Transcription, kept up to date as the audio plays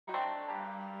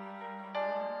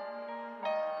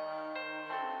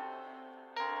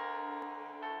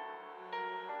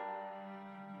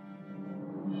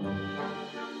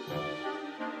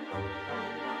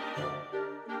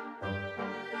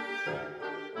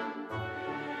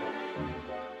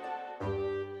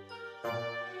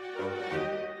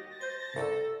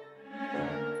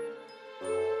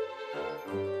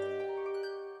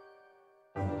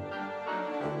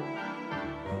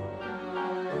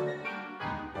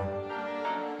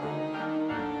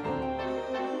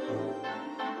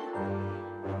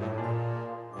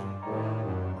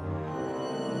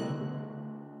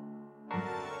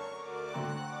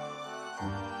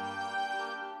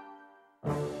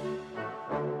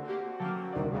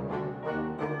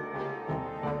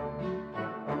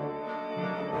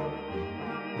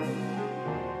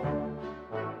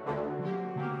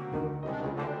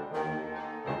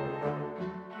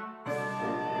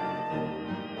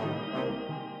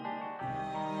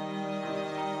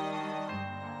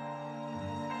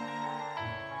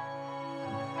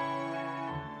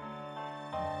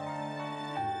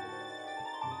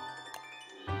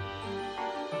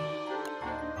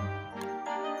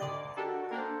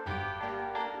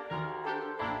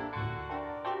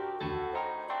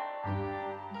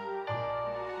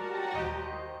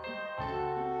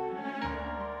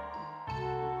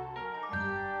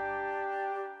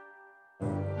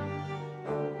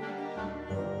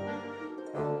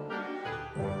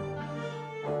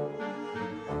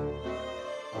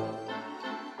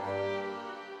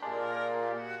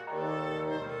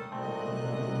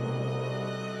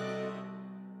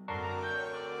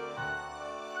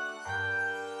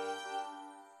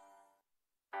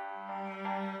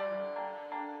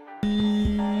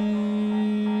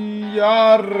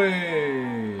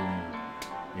Yare.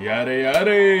 Yare,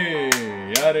 yare.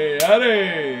 Yare,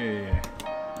 yare.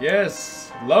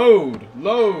 Yes. Load.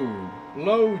 Load.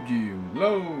 Load you.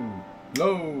 Load.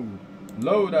 Load.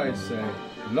 Load, I say.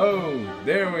 Load.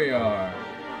 There we are.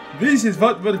 This is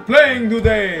what we're playing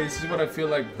today. This is what I feel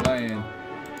like playing.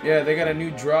 Yeah, they got a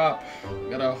new drop.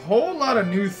 Got a whole lot of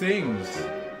new things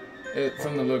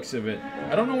from the looks of it.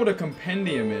 I don't know what a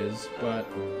compendium is, but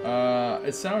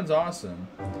it sounds awesome.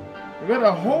 We got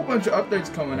a whole bunch of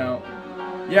updates coming out.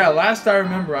 Yeah, last I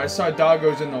remember, I saw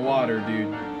doggos in the water,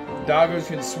 dude. Doggos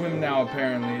can swim now,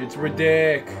 apparently. It's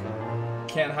ridiculous.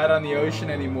 Can't hide on the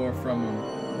ocean anymore from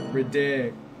them.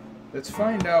 Ridiculous. Let's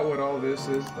find out what all this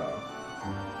is, though.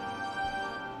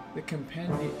 The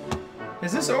compendium.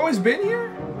 Has this always been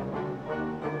here?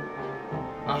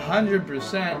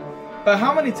 100%. But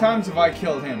how many times have I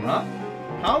killed him, huh?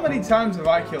 How many times have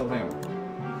I killed him?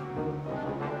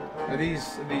 Are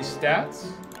these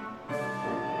stats?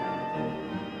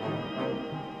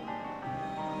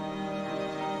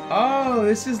 Oh,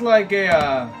 this is like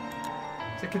a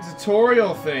it's like a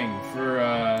tutorial thing for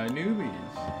newbies.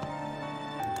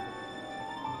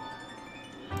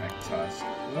 McTusk.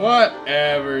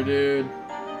 Whatever, dude.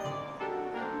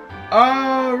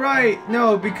 Oh, right.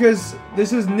 No, because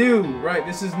this is new. Right,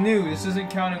 this is new. This isn't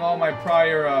counting all my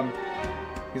prior,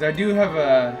 because I do have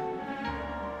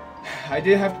I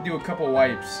did have to do a couple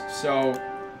wipes. So,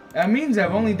 that means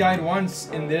I've only died once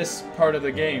in this part of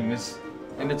the game.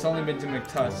 And it's only been to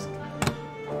McTusk.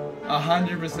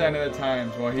 100% of the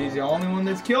times. Well, he's the only one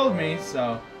that's killed me,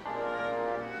 so.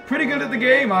 Pretty good at the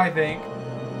game, I think.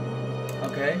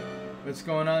 Okay, what's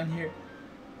going on here?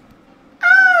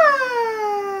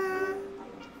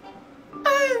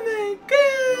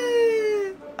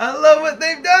 I love what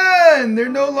they've done! They're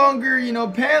no longer, you know,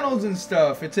 panels and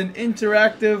stuff. It's an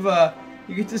interactive,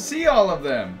 you get to see all of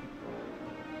them.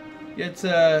 It's,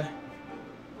 yeah,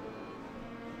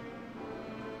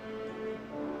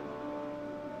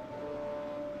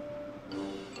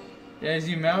 as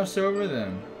you mouse over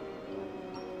them.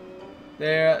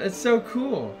 There, it's so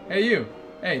cool. Hey, you.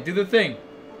 Hey, do the thing.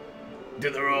 Do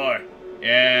the roar.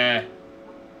 Yeah.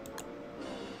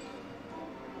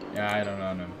 Yeah, I don't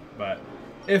own him, but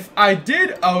if I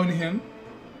did own him,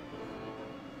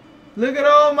 look at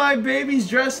all my babies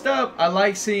dressed up. I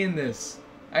like seeing this.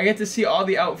 I get to see all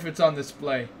the outfits on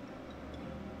display.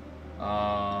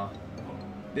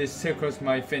 This tickles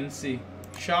my fancy.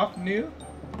 Shop new?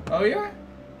 Oh yeah?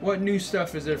 What new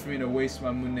stuff is there for me to waste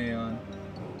my money on?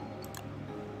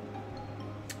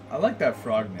 I like that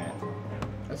frog man.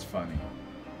 That's funny.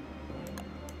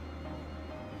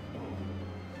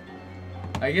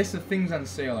 I guess the things on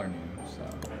sale are new,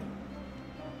 so.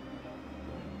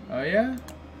 Oh yeah?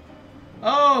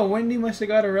 Oh, Wendy must have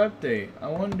got her update. I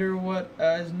wonder what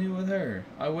is new with her.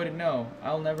 I wouldn't know.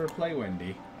 I'll never play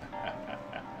Wendy.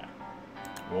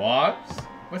 What?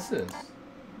 What's this?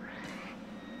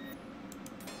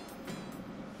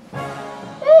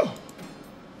 Oh!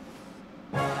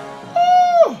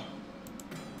 Oh!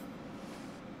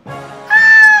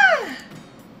 Ah!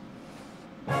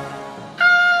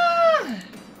 Ah!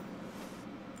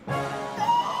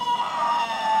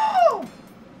 Oh!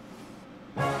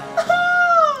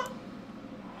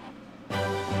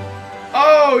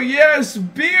 Oh yes,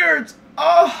 beards!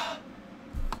 Oh!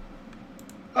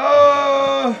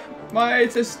 Oh! My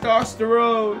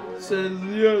testosterone says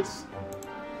yes.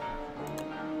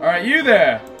 Alright, you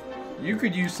there! You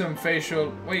could use some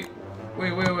facial... Wait.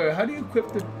 How do you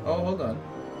equip the... Oh, hold on.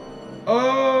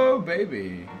 Oh,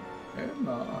 baby. Oh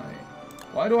my.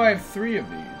 Why do I have 3 of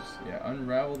these? Yeah,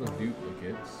 unravel the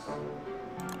duplicates.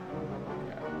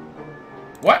 Yeah.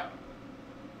 What?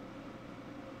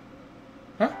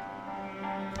 Huh?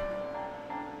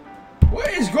 What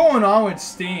is going on with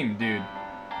Steam, dude?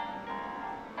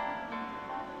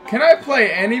 Can I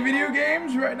play any video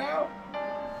games right now?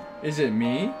 Is it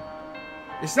me?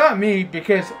 It's not me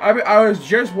because I was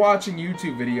just watching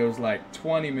YouTube videos like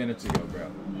 20 minutes ago, bro.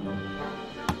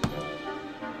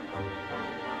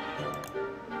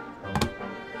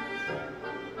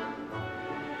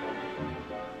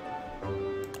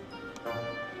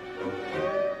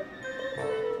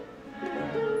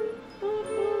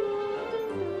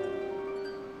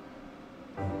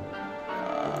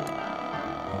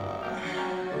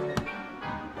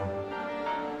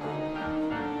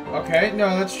 Okay, no,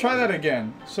 let's try that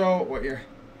again. So, what you're...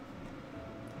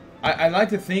 I like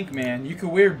to think, man, you could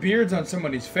wear beards on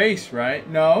somebody's face, right?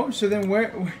 No? So then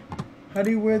where how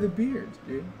do you wear the beards,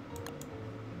 dude?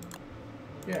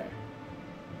 Yeah.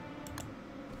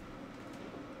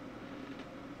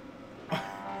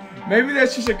 Maybe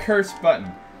that's just a cursed button.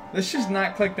 Let's just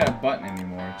not click that button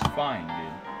anymore. It's fine, dude.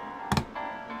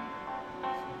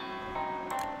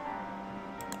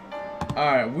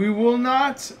 Alright, we will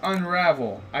not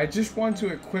unravel. I just want to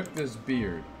equip this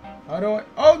beard. How do I...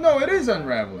 Oh, no, it is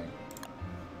unraveling.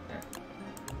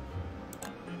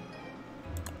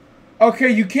 Okay,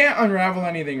 you can't unravel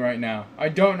anything right now. I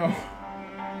don't know.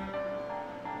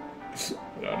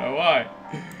 I don't know why.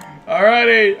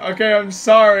 Alrighty. Okay, I'm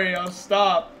sorry. I'll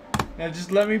stop. Now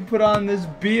just let me put on this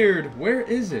beard. Where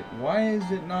is it? Why is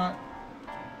it not...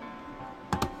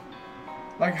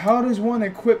 Like, how does one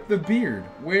equip the beard?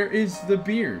 Where is the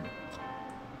beard?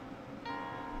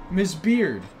 Miss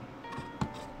Beard.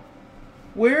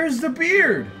 Where's the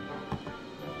beard?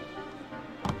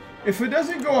 If it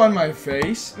doesn't go on my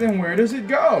face, then where does it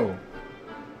go?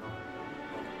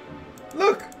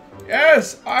 Look!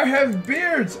 Yes, I have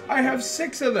beards! I have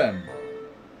 6 of them!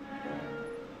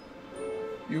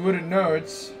 You wouldn't know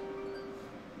it,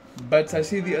 but I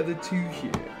see the other 2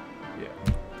 here. Yeah.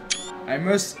 I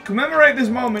must commemorate this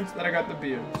moment that I got the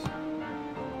beards.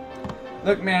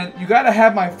 Look, man, you gotta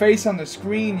have my face on the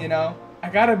screen, you know? I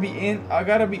gotta be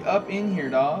up in here,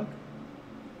 dog.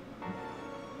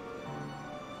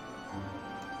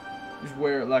 Just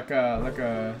wear it like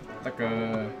a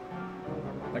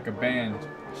band.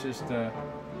 It's just no,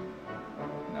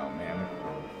 man.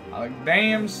 I like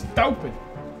damn stupid.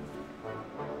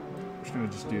 I'm just gonna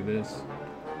just do this.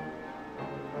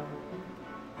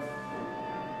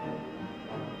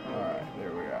 Alright,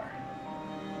 there we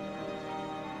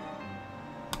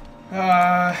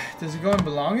are. Does it go in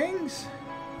belongings?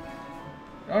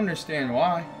 I don't understand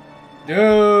why.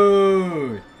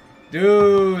 Dude!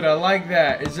 Dude, I like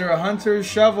that. Is there a hunter's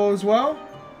shovel as well?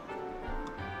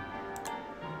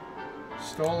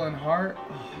 Stolen heart.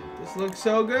 Oh, this looks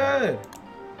so good.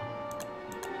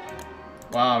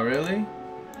 Wow, really?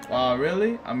 Wow,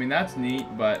 really? I mean, that's neat,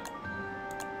 but...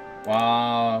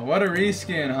 Wow, what a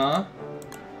reskin, huh?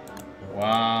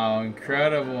 Wow,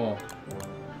 incredible.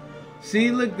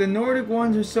 See, look, the Nordic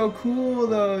ones are so cool,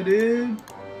 though, dude.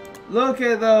 Look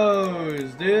at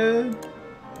those, dude.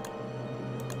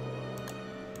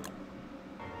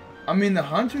 I mean, the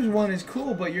hunter's one is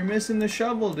cool, but you're missing the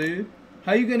shovel, dude.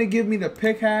 How you gonna give me the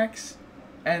pickaxe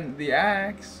and the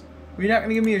axe? You're not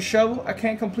gonna give me a shovel? I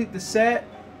can't complete the set?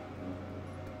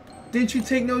 Didn't you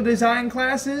take no design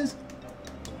classes?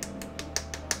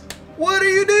 What are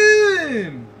you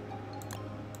doing?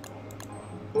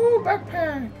 Ooh,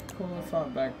 backpack. Cool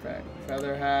font backpack.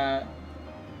 Feather hat.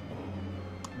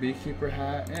 Beekeeper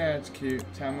hat. Yeah, it's cute.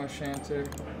 Tam O'Shanter.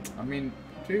 I mean,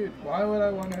 dude, why would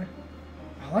I wanna...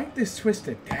 I like this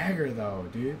twisted dagger though,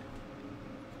 dude.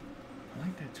 I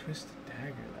like that twisted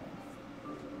dagger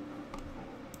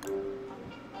though.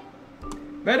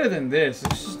 Better than this.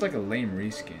 It's just like a lame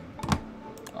reskin.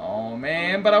 Oh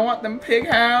man, but I want them pig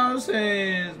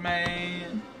houses,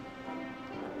 man.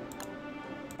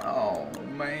 Oh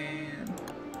man.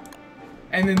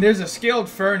 And then there's a scaled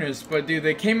furnace, but dude,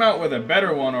 they came out with a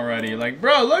better one already. Like,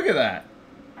 bro, look at that.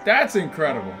 That's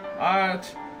incredible.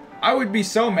 I would be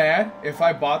so mad if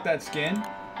I bought that skin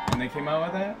and they came out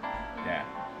with that. Yeah.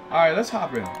 Alright, let's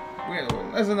hop in.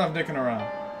 That's enough dicking around.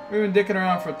 We've been dicking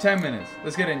around for 10 minutes.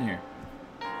 Let's get in here.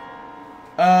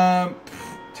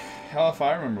 Hell if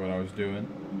I remember what I was doing.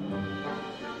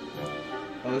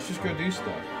 Oh, let's just go do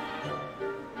stuff.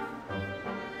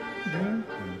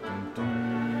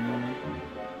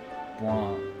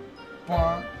 Bwah,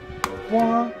 bwah,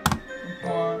 bwah,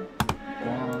 bwah,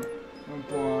 bwah,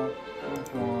 bwah,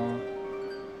 bwah.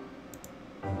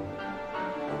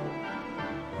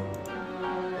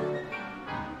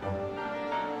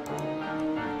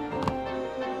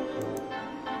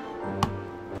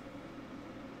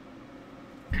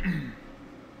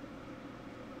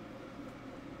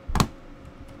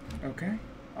 Okay.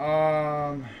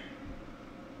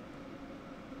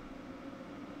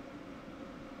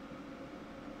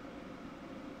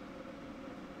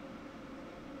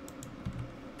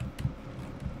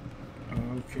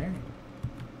 Okay.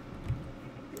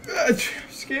 I'm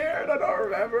scared. I don't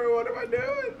remember. What am I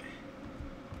doing?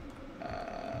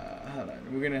 Hold on.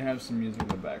 We're gonna have some music in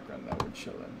the background that we're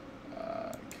chilling.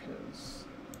 Cause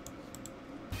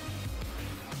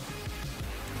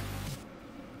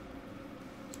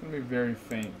it's gonna be very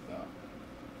faint though.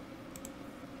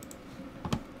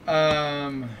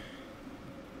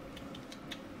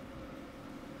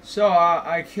 So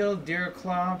I killed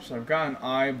Deerclops. I've got an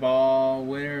eyeball.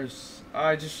 Winners.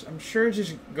 I'm sure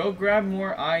just go grab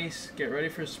more ice. Get ready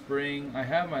for spring. I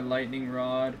have my lightning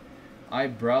rod.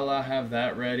 Ibrella, have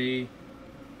that ready.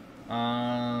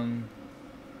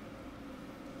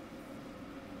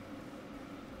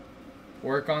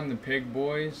 Work on the pig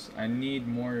boys. I need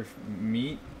more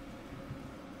meat.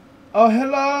 Oh,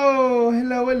 hello!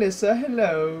 Hello, Alyssa.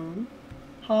 Hello.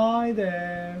 Hi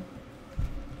there.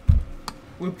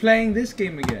 We're playing this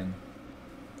game again.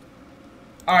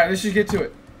 Alright, let's just get to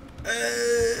it.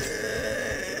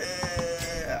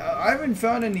 I haven't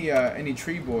found any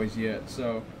tree boys yet,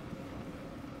 so...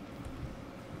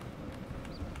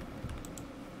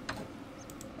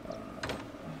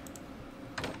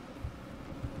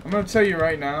 I'm gonna tell you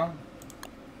right now,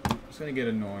 it's gonna get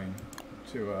annoying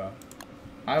to,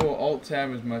 I will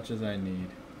alt-tab as much as I need.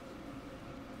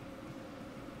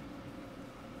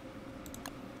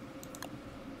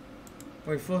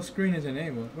 Wait, full screen is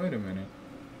enabled. Wait a minute.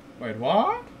 Wait,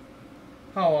 what?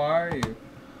 How are you?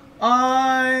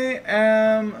 I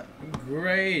am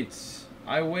great.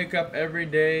 I wake up every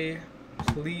day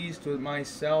pleased with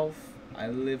myself. I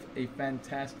live a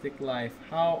fantastic life.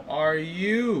 How are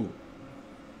you?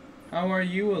 How are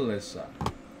you, Alyssa?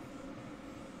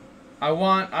 I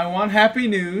want happy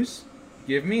news.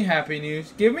 Give me happy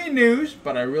news. Give me news,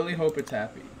 but I really hope it's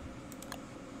happy.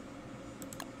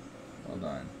 Hold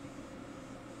on.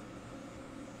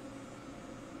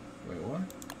 Wait, what?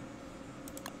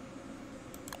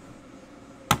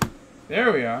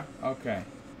 There we are. Okay.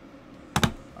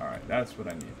 Alright, that's what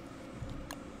I need.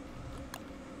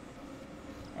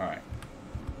 Alright.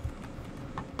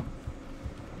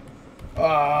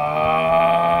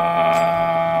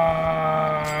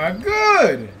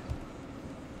 Good!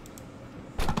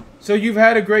 So you've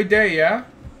had a great day, yeah?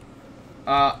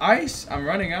 Ice? I'm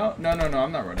running out? No,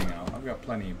 I'm not running out. I've got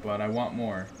plenty, but I want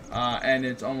more. And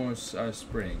it's almost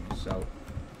spring, so...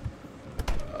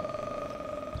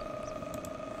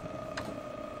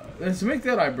 let's make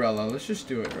that umbrella. Let's just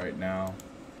do it right now.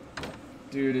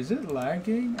 Dude, is it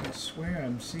lagging? I swear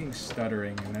I'm seeing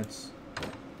stuttering, and it's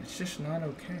just not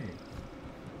okay.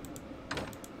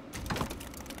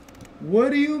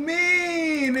 What do you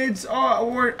mean? It's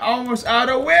we're almost out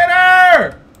of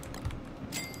winter!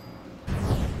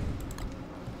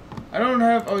 I don't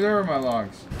have... oh, there are my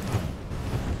logs.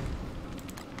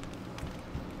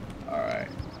 Alright.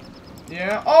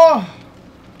 Yeah. Oh!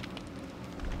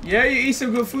 Yeah, you eat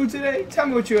some good food today? Tell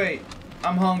me what you ate.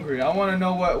 I'm hungry. I want to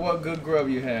know what good grub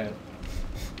you had.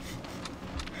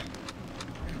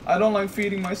 I don't like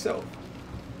feeding myself.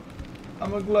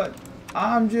 I'm a glut.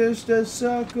 I'm just a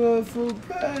sucker for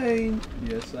pain.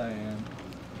 Yes, I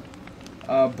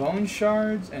am. Bone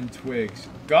shards and twigs.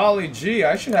 Golly gee,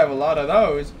 I should have a lot of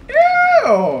those.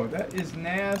 Ew! That is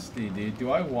nasty, dude. Do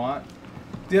I want...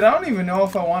 dude, I don't even know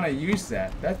if I want to use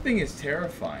that. That thing is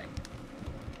terrifying.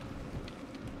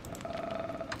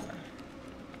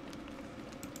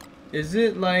 Is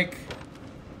it like...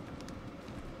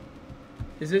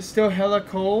 is it still hella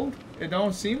cold? It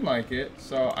don't seem like it,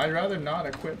 so I'd rather not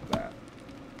equip that.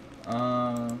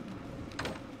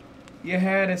 You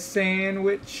had a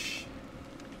sandwich.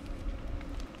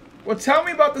 Well, tell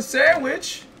me about the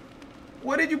sandwich.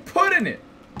 What did you put in it?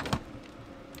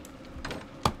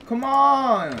 Come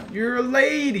on, you're a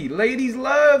lady. Ladies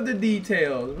love the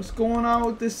details. What's going on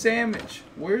with this sandwich?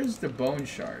 Where's the bone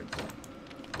shards?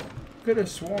 Could have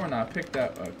sworn I picked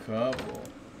up a couple.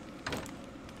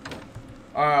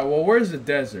 Alright, well, where's the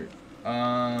desert?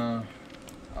 Oh,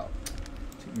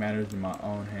 take matters in my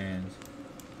own hands.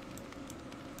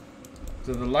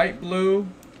 So the light blue,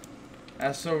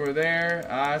 that's over there.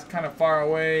 It's kind of far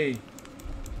away.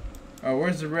 Oh,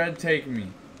 where's the red take me?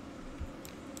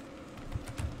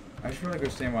 I should probably go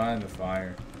stand behind the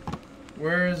fire.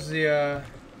 Where's the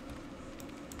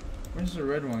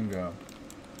red one go?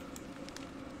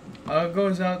 Oh, it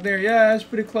goes out there. Yeah, that's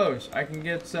pretty close. I can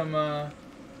get some, I'm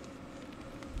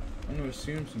gonna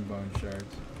assume some bone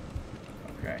shards.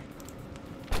 Okay.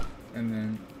 And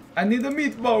then, I need the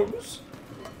meat bones.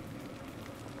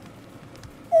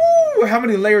 Ooh, how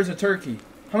many layers of turkey?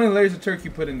 How many layers of turkey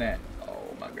put in that?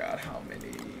 Oh my god, how many?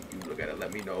 You look at it,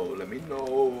 let me know. Let me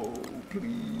know.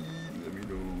 Please, let me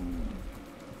know.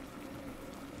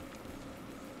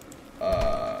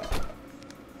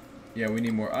 Yeah, we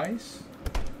need more ice.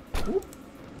 Ooh.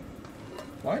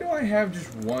 Why do I have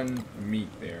just one meat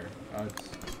there? That's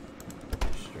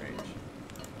strange.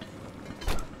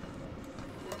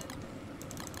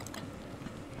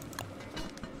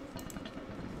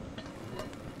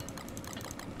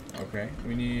 Okay,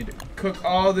 we need cook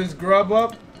all this grub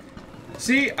up.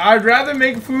 See, I'd rather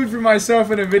make food for myself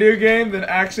in a video game than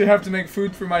actually have to make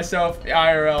food for myself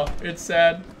IRL. It's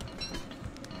sad.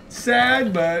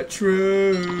 Sad but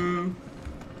true.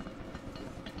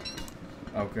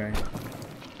 Okay.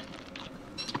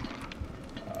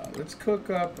 Let's cook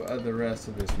up the rest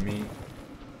of this meat.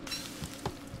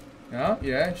 Oh,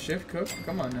 yeah, shift cook.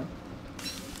 Come on now.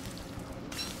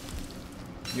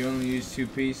 You only use 2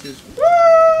 pieces.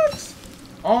 What?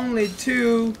 Only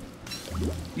 2?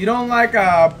 You don't like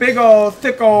a big old,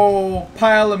 thick old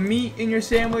pile of meat in your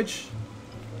sandwich?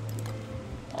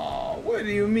 Oh, what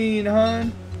do you mean,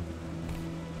 hun?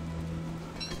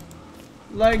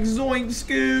 Like zoink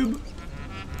Scoob.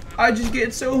 I just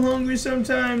get so hungry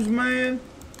sometimes, man.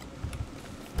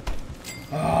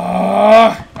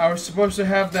 Ah, I was supposed to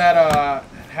have that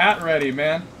hat ready,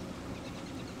 man.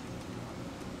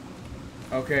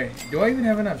 Okay, do I even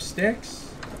have enough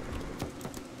sticks?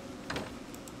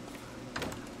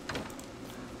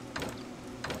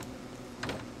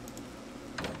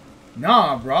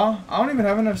 Nah, bro. I don't even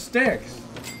have enough sticks.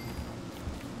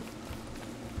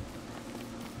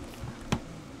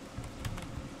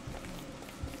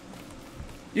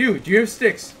 You, do you have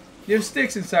sticks? You have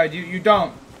sticks inside you. You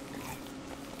don't.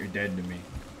 You're dead to me.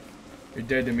 You're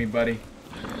dead to me, buddy.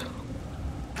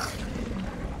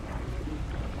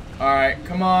 Alright,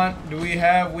 come on. We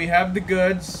have the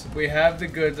goods. We have the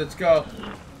goods. Let's go.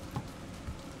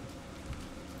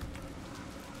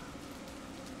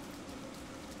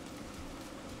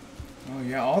 Oh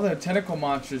yeah, all the tentacle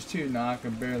monsters too. Nah, I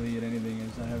can barely eat anything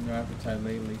as I have no appetite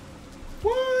lately.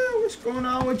 What? What's going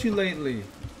on with you lately?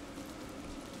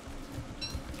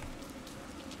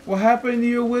 What happened to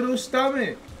your widow's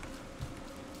stomach?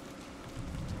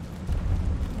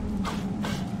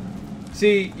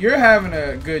 See, you're having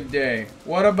a good day.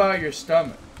 What about your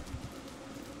stomach?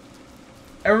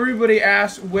 Everybody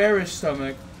asks where is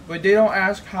stomach, but they don't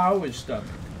ask how is stomach.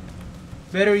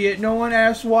 Better yet, no one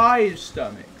asks why is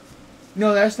stomach.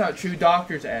 No, that's not true.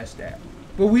 Doctors ask that.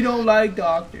 But we don't like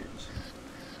doctors.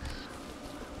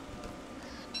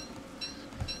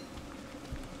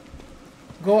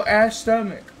 Go ask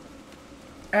stomach.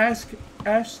 Ask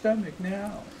stomach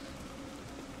now.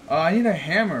 I need a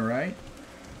hammer, right?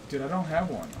 Dude, I don't have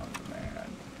one. Oh, man.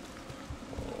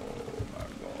 Oh, my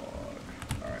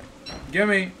God. Alright. Give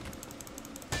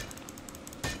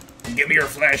me your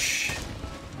flesh.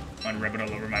 I'm gonna rub it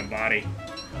all over my body.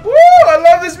 Woo! I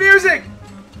love this music!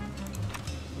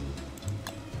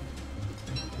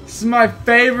 This is my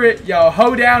favorite. Yo,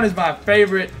 Hoedown is my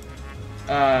favorite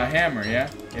hammer, yeah?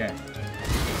 Yeah.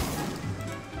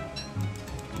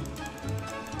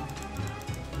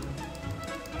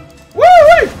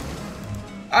 Woo!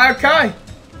 Okay.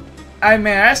 Hey,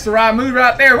 man, that's the right move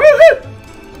right there. Woo-hoo!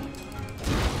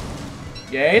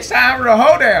 Yeah, it's time for the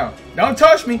Hoedown. Don't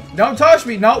touch me. Don't touch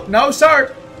me. No, no,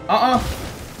 sir.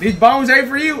 These bones ain't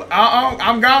for you.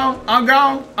 I'm gone. I'm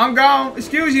gone. I'm gone.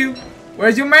 Excuse you.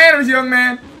 Where's your manners, young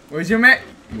man? Where's your man?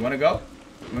 You wanna go?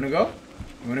 You wanna go?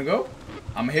 You wanna go?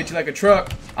 I'm gonna hit you like a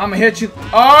truck. I'm gonna hit you.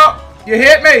 Oh, you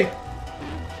hit me.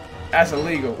 That's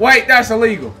illegal. Wait, that's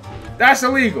illegal. That's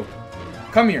illegal.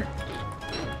 Come here.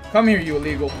 Come here, you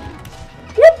illegal.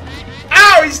 Whoop.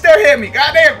 Ow, he still hit me.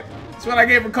 God damn it. That's what I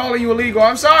get for calling you illegal.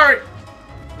 I'm sorry.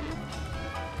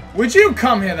 Would you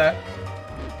come hither?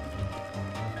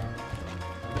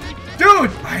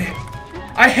 Dude,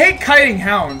 I hate kiting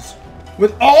hounds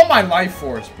with all my life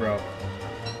force, bro.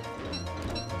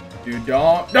 Dude,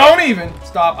 don't even.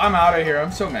 Stop. I'm out of here.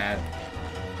 I'm so mad.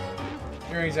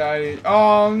 Your anxiety.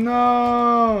 Oh,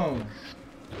 no.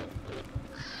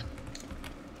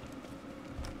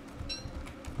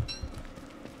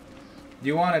 Do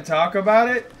you want to talk about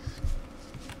it?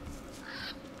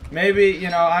 Maybe, you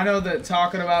know, I know that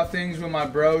talking about things with my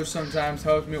bros sometimes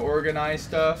helps me organize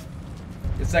stuff.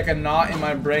 It's like a knot in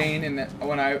my brain, and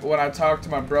when I talk to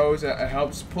my bros, it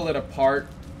helps pull it apart,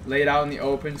 lay it out in the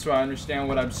open, so I understand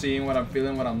what I'm seeing, what I'm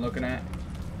feeling, what I'm looking at.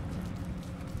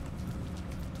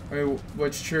 Or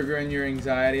what's triggering your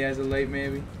anxiety as of late,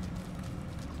 maybe?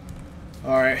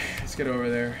 Alright, let's get over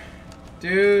there.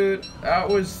 Dude, that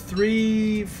was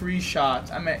 3 free shots.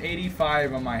 I'm at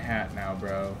 85 on my hat now,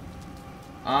 bro.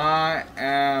 I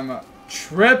am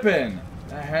tripping.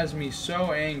 That has me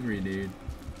so angry, dude.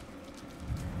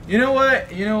 You know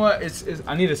what? You know what?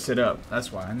 I need to sit up.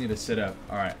 That's why. I need to sit up.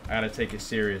 Alright, I gotta take it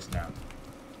serious now.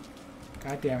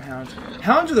 Goddamn hounds.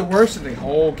 Hounds are the worst in the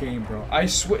whole game, bro. I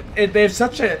swear. They have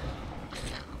such a...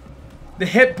 The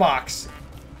hitbox.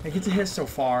 They get to hit so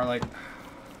far, like...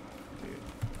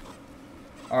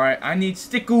 Alright, I need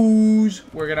stickers.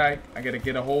 Where can I gotta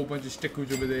get a whole bunch of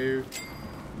stickers over there.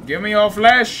 Give me your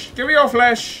flesh. Give me your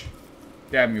flesh.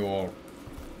 Damn you all.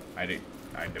 I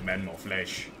demand more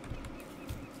flesh.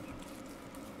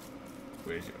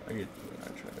 Where's your... I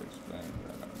try to explain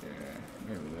that. Yeah,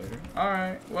 maybe later.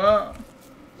 Alright, well...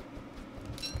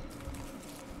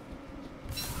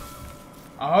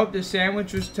 I hope the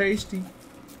sandwich was tasty.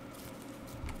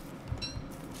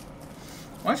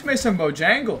 Why don't you make some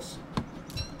Bojangles?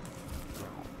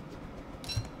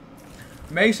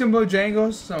 Make some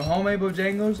Bojangles, some homemade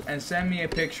Bojangles, and send me a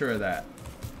picture of that.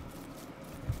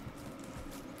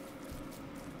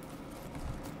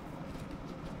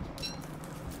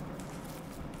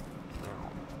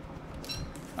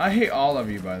 I hate all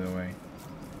of you, by the way.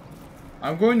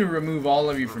 I'm going to remove all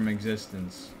of you from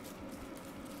existence.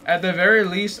 At the very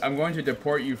least, I'm going to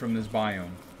deport you from this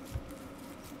biome.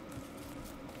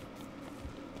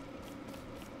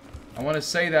 I want to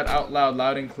say that out loud,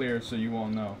 loud and clear, so you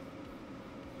won't know.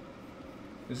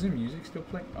 Is the music still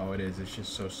playing? Oh, it is. It's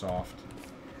just so soft.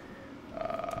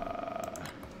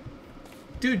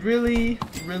 Dude, really?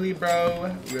 Really,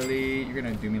 bro? Really? You're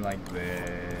gonna do me like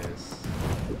this?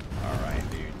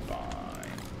 Alright, dude.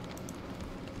 Fine.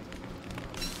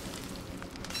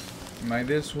 Am I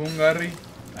this Hungary?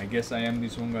 I guess I am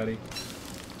this Hungary.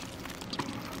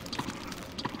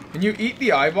 Can you eat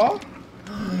the eyeball?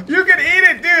 You can eat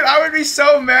it, dude! I would be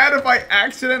so mad if I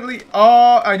accidentally...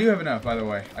 Oh, I do have enough, by the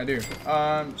way. I do.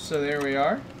 So there we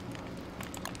are.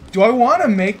 Do I want to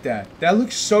make that? That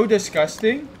looks so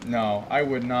disgusting. No, I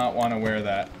would not want to wear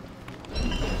that.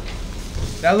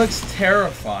 That looks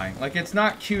terrifying. Like, it's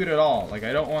not cute at all. Like,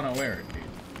 I don't want to wear it, dude.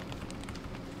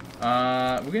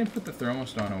 We're going to put the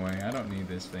thermostone away. I don't need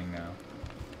this thing now.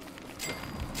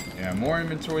 Yeah, more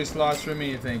inventory slots for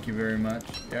me. Thank you very much.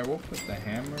 Yeah, we'll put the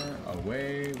hammer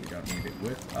away. We don't need it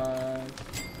with us.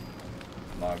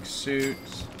 Log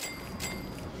suits.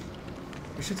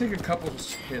 We should take a couple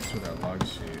hits with our log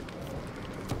suit.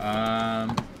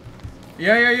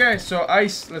 Yeah. So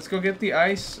ice. Let's go get the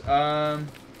ice. Hold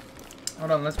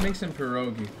on. Let's make some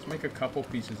pierogi. Let's make a couple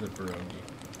pieces of pierogi.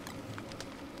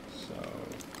 So.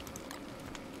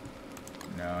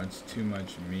 No, it's too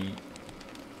much meat.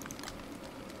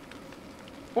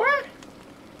 What?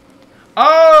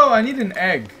 Oh, I need an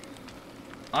egg.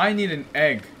 I need an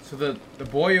egg. So the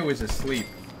boyo is asleep.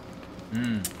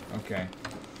 Okay.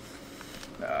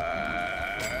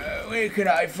 Where can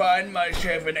I find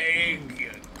myself an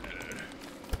egg?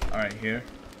 Alright, here.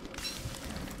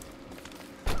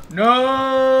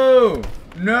 No!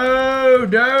 No!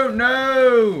 Don't!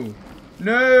 No!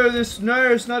 No! No,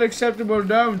 it's not acceptable.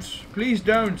 Don't. Please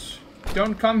don't.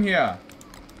 Don't come here.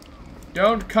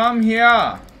 Don't come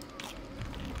here.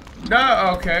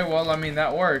 No. Okay, well, I mean,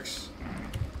 that works.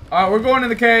 We're going in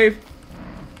the cave.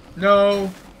 No.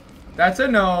 That's a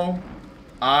no.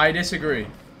 I disagree.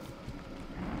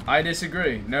 I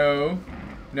disagree. No.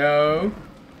 No.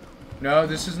 No,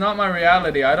 this is not my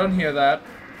reality. I don't hear that.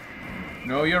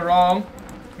 No, you're wrong.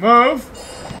 Move.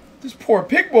 This poor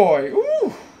pig boy.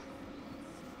 Ooh.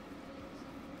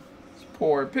 This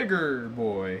poor pigger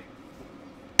boy.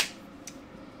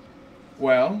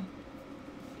 Well,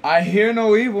 I hear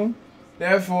no evil.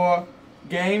 Therefore,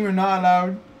 game, you're not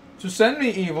allowed to send me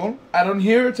evil. I don't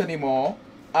hear it anymore.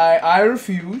 I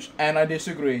refuse, and I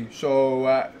disagree.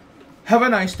 So, have a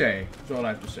nice day. That's all I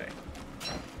have to say.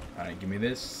 Alright, give me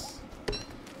this.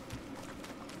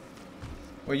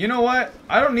 Well, you know what?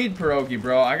 I don't need pierogi,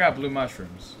 bro. I got blue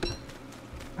mushrooms.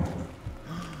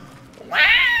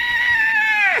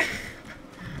 I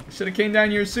should have came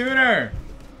down here sooner.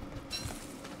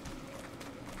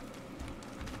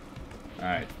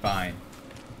 Alright, fine.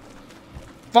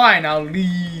 Fine, I'll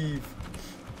leave.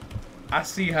 I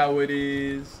see how it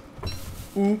is.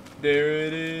 Oop, there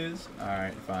it is.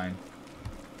 Alright, fine.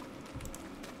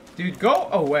 Dude, go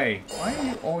away. Why do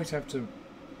you always have to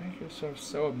make yourself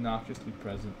so obnoxiously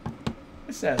present?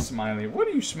 What's that smiley? What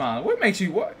are you smiling? What makes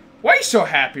you... Why are you so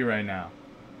happy right now?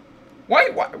 Why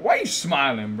are you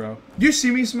smiling, bro? You see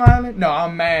me smiling? No,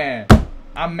 I'm mad.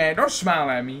 I'm mad. Don't smile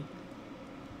at me.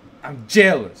 I'm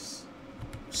jealous.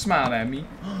 Smile at me.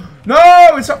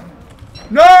 No, it's a...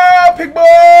 No, pig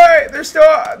boy! They're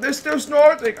still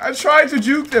snorting. I tried to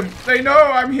juke them. They know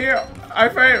I'm here. I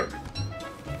failed.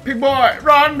 Pig boy,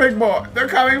 run, pig boy. They're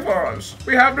coming for us.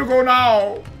 We have to go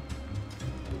now.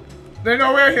 They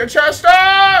know we're here. Chester!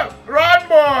 Run,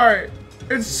 boy!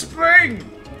 It's spring.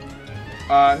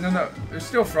 No. There's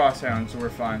still frost hounds, so we're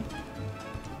fine.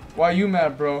 Why are you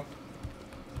mad, bro?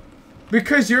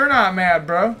 Because you're not mad,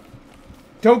 bro.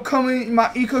 Don't come in my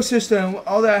ecosystem with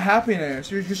all that happiness.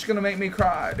 You're just gonna make me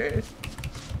cry, dude.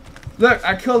 Look,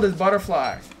 I killed this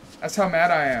butterfly. That's how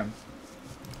mad I am.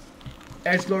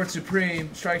 Edgelord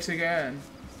Supreme strikes again.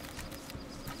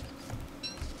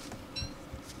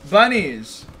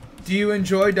 Bunnies, do you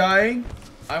enjoy dying?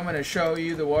 I'm gonna show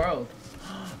you the world.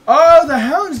 Oh, the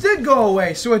hounds did go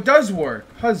away, so it does work.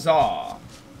 Huzzah.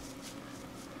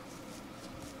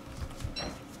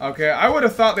 Okay, I would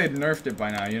have thought they'd nerfed it by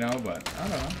now, you know, but I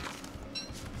don't know.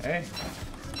 Hey.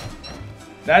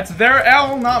 That's their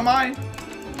L, not mine.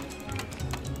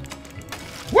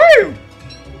 Woo!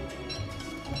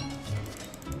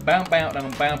 Bow bow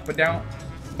down bow ba down.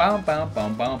 Bow bow bow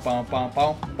bow bow bow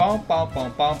bow bow bow bow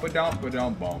bow ba down ba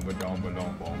down bow ba down ba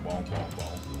down bow bow bow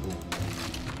bow.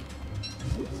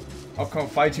 I'll come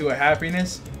fight you with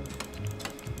happiness.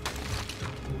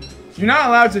 You're not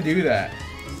allowed to do that.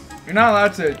 You're not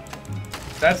allowed to.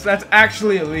 That's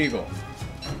actually illegal.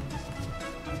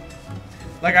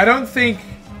 Like, I don't think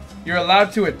you're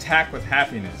allowed to attack with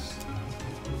happiness.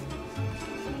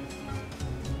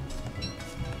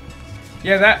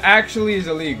 Yeah, that actually is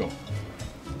illegal.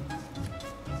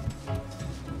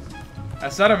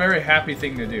 That's not a very happy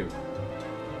thing to do.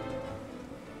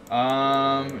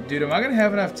 Dude, am I gonna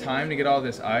have enough time to get all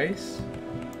this ice?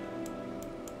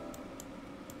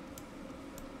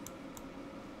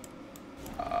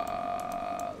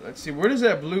 Let's see, where does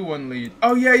that blue one lead?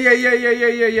 Oh, yeah.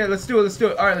 Let's do it.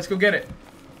 Alright, let's go get it.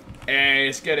 Hey,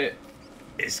 let's get it.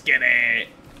 Let's get it.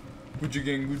 Gucci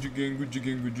gang, Gucci gang, Gucci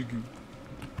gang, Gucci gang.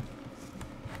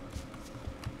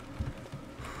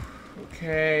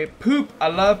 Okay, poop. I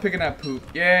love picking up poop.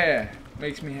 Yeah,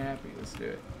 makes me happy. Let's do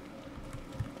it.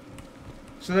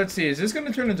 So let's see, is this going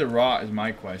to turn into rot is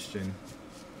my question.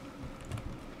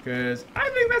 Because I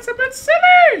think that's a bit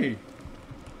silly.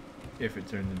 If it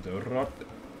turns into rot.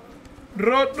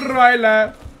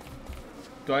 Rottweiler.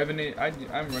 Do I have any?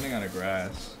 I'm running out of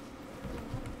grass.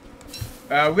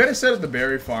 We gotta set up the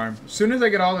berry farm. As soon as I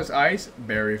get all this ice,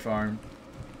 berry farm.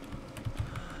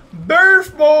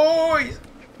 Birth boys!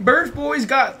 Birth boys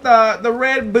got the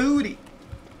red booty.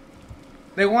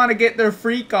 They want to get their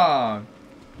freak on.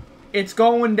 It's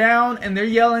going down and they're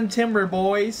yelling timber,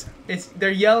 boys.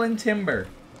 They're yelling timber.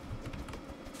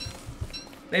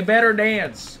 They better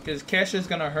dance, because Kesha's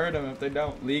gonna hurt them if they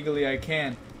don't. Legally, I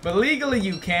can. But legally,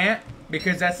 you can't,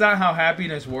 because that's not how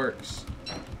happiness works.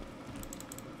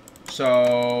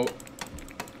 So...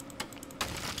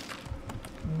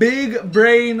 Big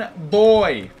brain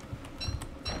boy.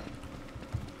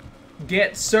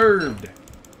 Get served.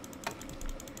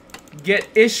 Get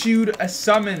issued a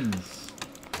summons.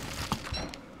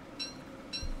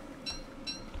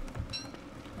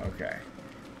 Okay.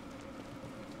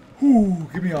 Ooh,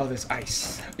 give me all this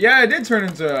ice. Yeah, it did turn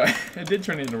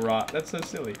into rot. That's so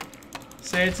silly.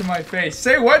 Say it to my face.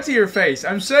 Say what to your face?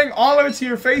 I'm saying all of it to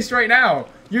your face right now.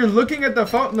 You're looking at the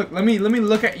phone. Look, let me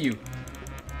look at you.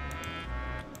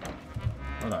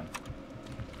 Hold on.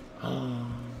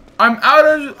 I'm out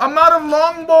of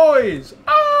long boys.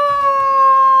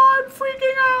 Oh, I'm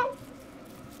freaking out.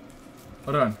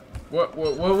 Hold on.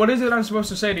 What is it I'm supposed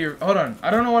to say to your? Hold on. I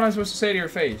don't know what I'm supposed to say to your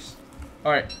face.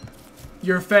 All right.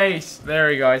 Your face. There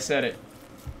we go. I said it.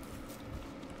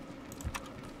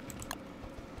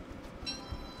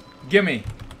 Gimme.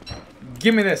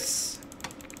 Gimme this.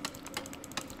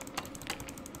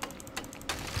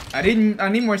 I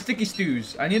need more sticky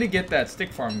stews. I need to get that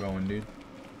stick farm going, dude.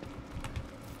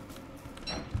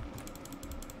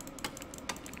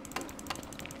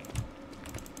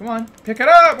 Come on. Pick it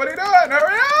up. What are you doing?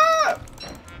 Hurry up.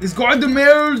 It's going to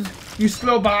melt. You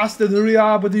slow bastard. Hurry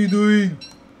up. What are you doing?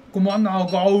 Come on now,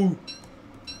 go.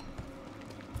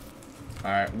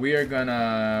 Alright, we're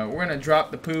gonna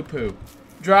drop the poo-poo.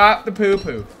 Drop the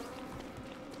poo-poo.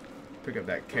 Pick up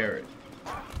that carrot.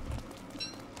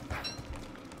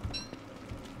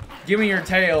 Give me your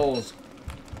tails.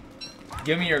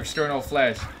 Give me your external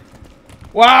flesh.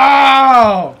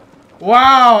 Wow!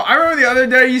 Wow! I remember the other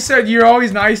day you said you're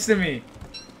always nice to me.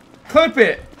 Clip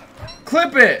it.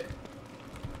 Clip it.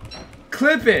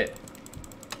 Clip it.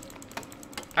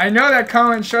 I know that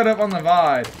comment showed up on the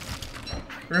VOD.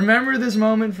 Remember this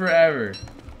moment forever.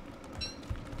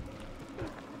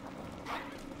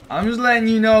 I'm just letting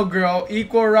you know, girl.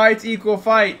 Equal rights, equal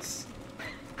fights.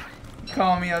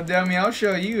 Call me a dummy. I'll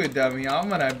show you a dummy. I'm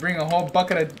gonna bring a whole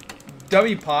bucket of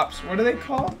dummy pops. What are they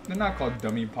called? They're not called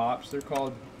dummy pops. They're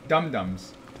called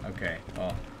dum-dums. Okay,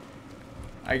 well.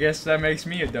 I guess that makes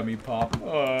me a dummy pop.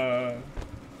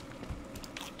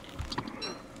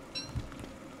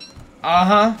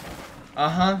 Uh-huh.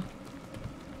 Uh-huh.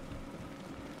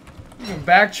 You can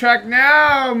backtrack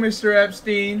now, Mr.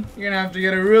 Epstein. You're gonna have to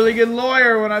get a really good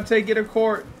lawyer when I take you to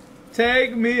court.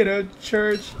 Take me to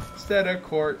church instead of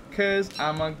court, cause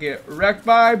I'm gonna get wrecked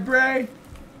by Brae.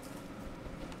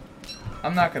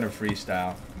 I'm not gonna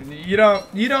freestyle. You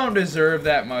don't deserve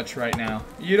that much right now.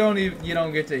 You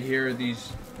don't get to hear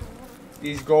these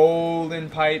golden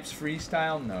pipes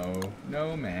freestyle.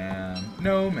 No ma'am.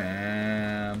 No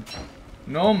ma'am.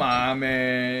 No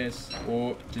mames.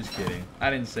 Oh, just kidding.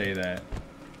 I didn't say that.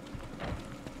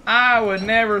 I would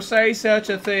never say such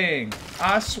a thing.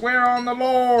 I swear on the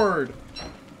Lord.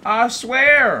 I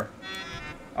swear.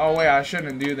 Oh wait, I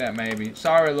shouldn't do that maybe.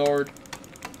 Sorry, Lord.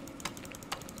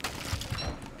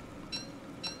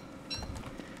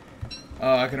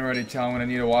 Oh, I can already tell when I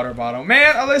need a water bottle.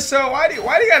 Man, Alyssa, why do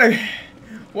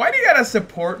you gotta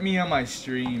support me on my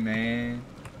stream, man?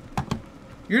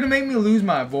 You're gonna make me lose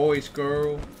my voice,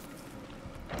 girl.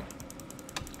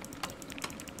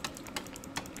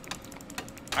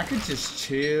 I could just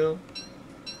chill,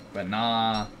 but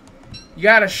nah. You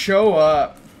gotta show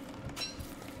up.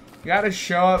 You gotta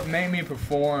show up and make me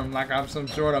perform like I'm some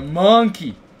sort of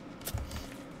monkey.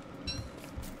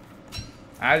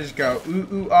 I just go ooh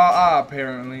ooh ah ah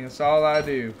apparently. That's all I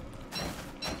do.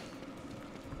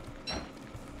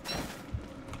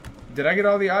 Did I get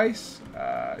all the ice?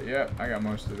 Yep, I got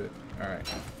most of it.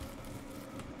 Alright.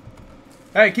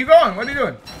 Hey, keep going! What are you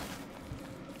doing?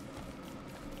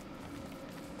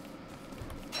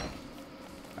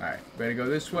 Alright, better go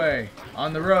this way.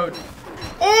 On the road.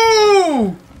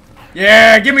 Oh!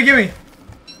 Yeah, gimme, gimme!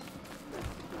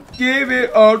 Give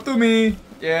it all to me.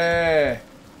 Yeah.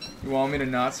 You want me to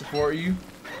not support you?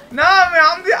 No,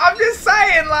 man, I'm just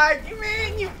saying, like,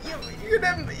 man, you're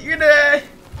gonna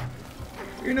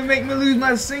make me lose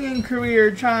my singing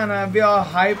career trying to be all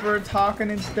hyper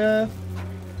talking and stuff.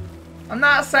 I'm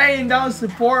not saying don't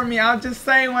support me. I'm just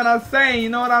saying what I'm saying. You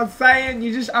know what I'm saying?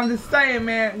 I'm just saying,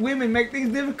 man. Women make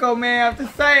things difficult, man. I'm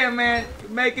just saying, man.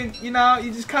 Making, you know,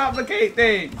 you just complicate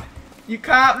things. You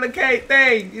complicate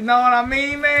things. You know what I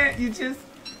mean, man? You just,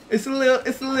 it's a little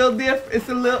different. It's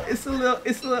a little,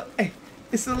 hey.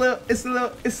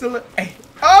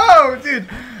 Oh, dude.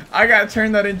 I gotta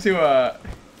turn that into a...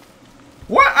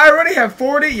 What? I already have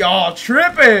 40? Y'all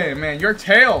tripping, man. Your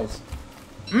tails.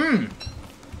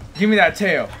 Give me that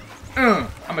tail. I'm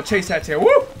gonna chase that tail.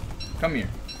 Woo! Come here.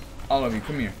 All of you,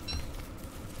 come here.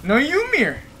 No, you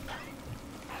here.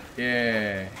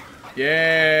 Yeah.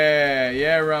 Yeah.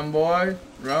 Yeah, run, boy.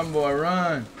 Run, boy,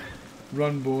 run.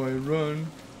 Run, boy, run.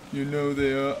 You know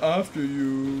they are after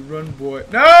you. Run, boy.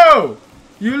 No!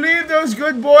 You leave those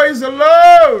good boys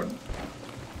alone!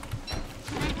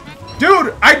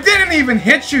 Dude, I didn't even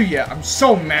hit you yet. I'm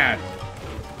so mad.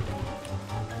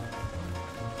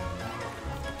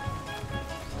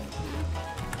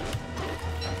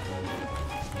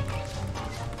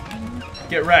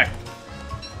 Get wrecked.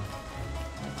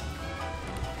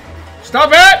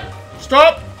 Stop it!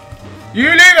 Stop! You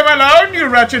leave them alone, you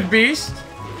wretched beast.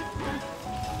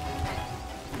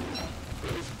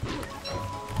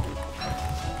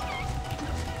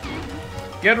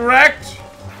 Get wrecked.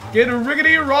 Get a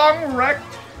riggedy wrong wrecked.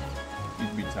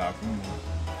 You'd be talking.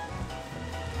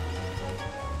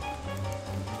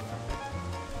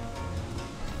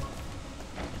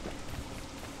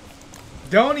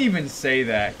 Don't even say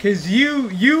that, cause you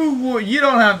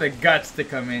don't have the guts to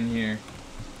come in here.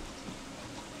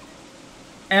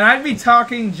 And I'd be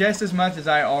talking just as much as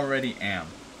I already am.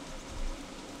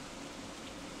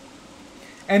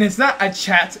 And it's not a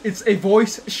chat, it's a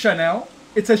voice Chanel.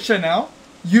 It's a Chanel.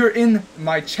 You're in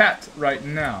my chat right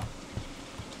now.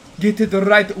 Get it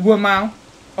right, woman.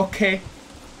 Okay.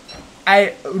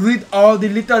 I read all the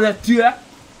literature.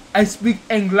 I speak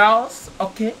English.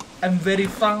 Okay. I'm very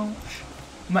French.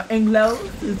 My English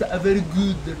is very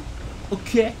good.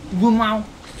 Okay. Woman.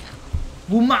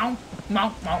 Woman.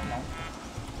 Mow, mow, mow.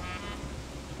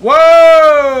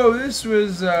 Whoa! This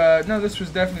was, no, this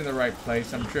was definitely the right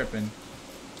place. I'm tripping.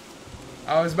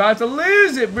 I was about to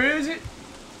lose it, Bruce.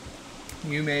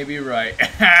 You may be right.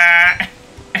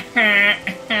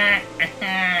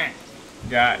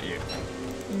 Got you.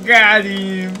 Got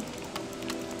him.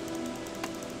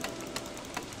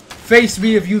 Face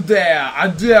me if you dare. I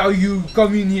dare you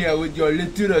come in here with your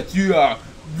literature.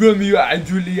 Romeo and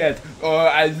Juliet. Or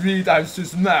I read I'm so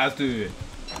smart.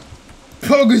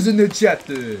 Poggers in the chat.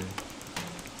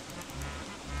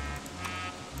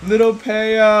 Little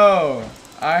Peo.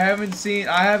 I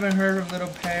haven't heard from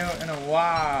Little Peo in a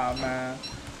while, man.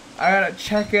 I gotta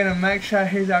check in and make sure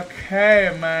he's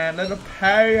okay, man. Little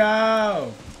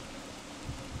Peo.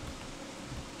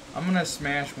 I'm gonna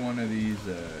smash one of these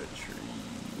trees.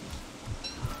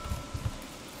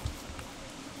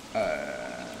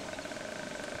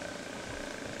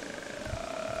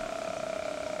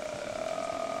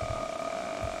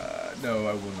 No,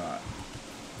 I will not.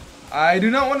 I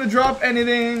do not want to drop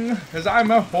anything, because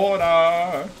I'm a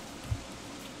hoarder.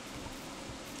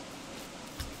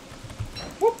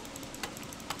 Whoop.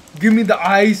 Give me the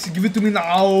ice. Give it to me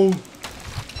now.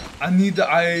 I need the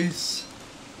ice.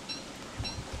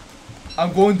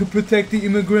 I'm going to protect the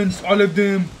immigrants, all of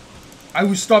them. I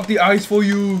will stop the ice for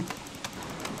you.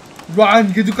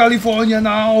 Run, get to California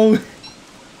now.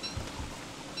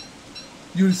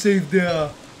 You're safe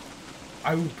there.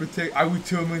 I will protect. I will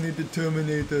terminate the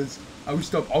Terminators. I will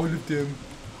stop all of them.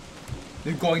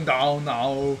 They're going down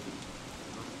now.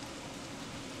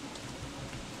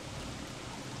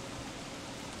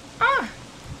 Ah!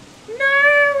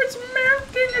 No! It's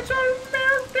melting! It's all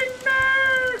melting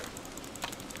now!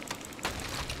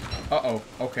 Uh-oh.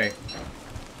 Okay.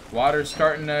 Water's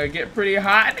starting to get pretty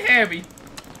hot and heavy.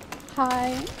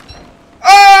 Hi.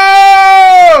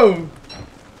 Oh!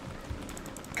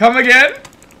 Come again?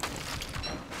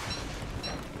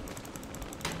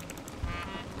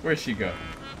 Where'd she go?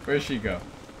 Where'd she go?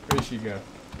 Where'd she go?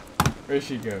 Where'd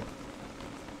she go?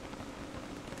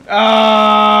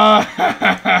 Ah!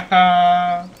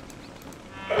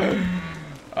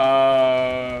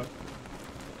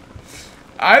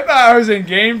 I thought I was in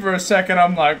game for a second.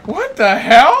 I'm like, what the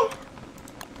hell?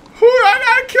 Who did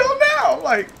I not kill now?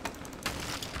 Like,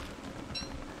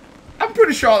 I'm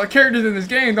pretty sure all the characters in this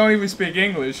game don't even speak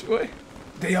English. What?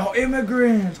 They are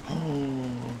immigrants. Oh.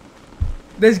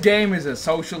 This game is a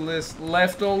socialist,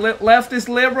 leftist,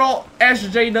 liberal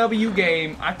SJW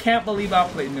game. I can't believe I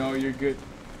played. No, you're good.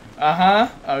 Uh-huh.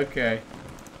 Okay.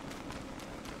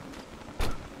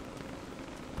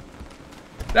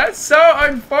 That's so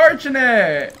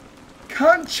unfortunate.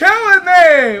 Come chill with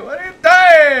me. What do you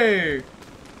think?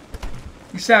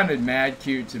 You sounded mad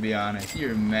cute, to be honest.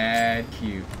 You're mad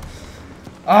cute.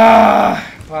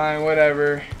 Ah, fine,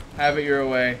 whatever. Have it your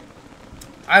way.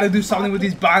 I had to do something with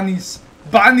these bunnies.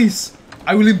 Bunnies!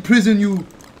 I will imprison you.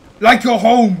 Like your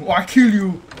home, or I kill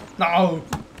you. No.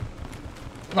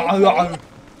 No, no,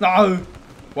 no.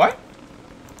 What?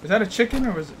 Is that a chicken,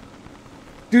 or was it?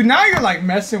 Dude, now you're like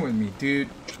messing with me, dude.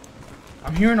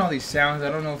 I'm hearing all these sounds.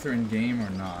 I don't know if they're in game or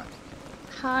not.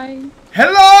 Hi.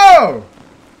 Hello!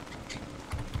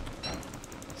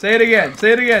 Say it again.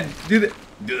 Say it again. Do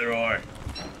the roar.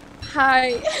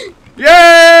 Hi.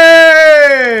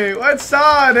 Yay! What's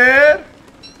up, dude?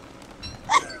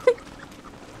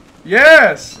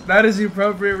 Yes, that is the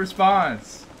appropriate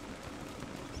response.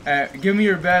 Give me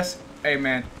your best. Hey,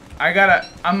 man.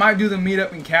 I might do the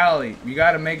meetup in Cali. You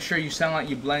gotta make sure you sound like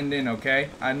you blend in, okay?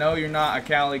 I know you're not a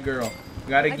Cali girl. You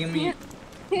gotta give me.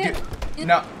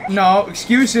 No,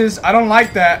 excuses. I don't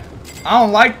like that. I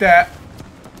don't like that.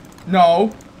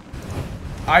 No.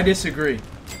 I disagree.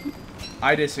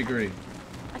 I disagree.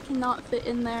 I cannot fit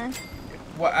in there.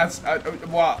 What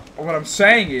I'm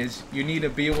saying is, you need to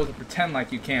be able to pretend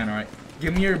like you can, alright?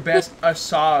 Give me your best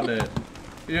asada.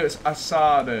 Yes,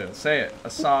 asada. Say it.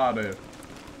 Asada.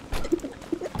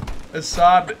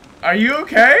 Asada. Are you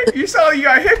okay? You sound like you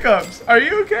got hiccups. Are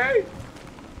you okay?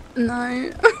 No.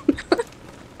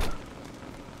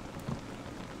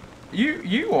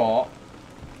 You are.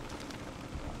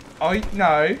 Oh,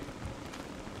 no.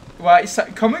 Wait,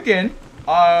 come again.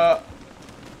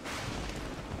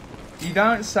 You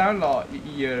don't sound like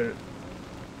you're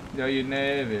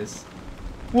nervous.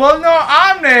 Well, no,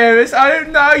 I'm nervous. I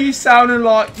didn't know you sounded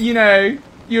like, you know,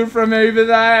 you're from over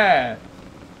there.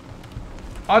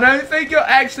 I don't think you're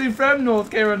actually from North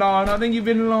Carolina. I think you've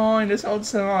been lying this whole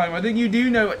time. I think you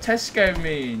do know what Tesco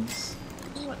means.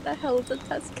 What the hell is a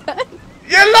Tesco?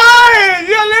 You're lying!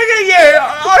 Yeah, look at you!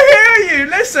 I hear you!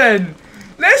 Listen!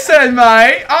 Listen,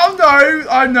 mate!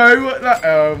 I know what that.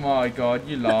 Oh my god,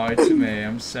 you lied to me.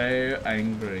 I'm so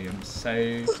angry. I'm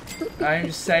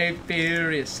so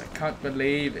furious. I can't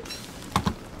believe it.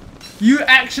 You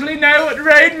actually know what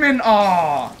rainmen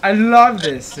are! I love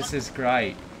this. This is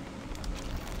great.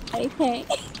 Okay.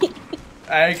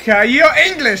 Okay, you're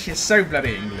English. You're so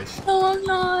bloody English. No, I'm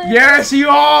not. Yes, you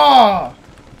are!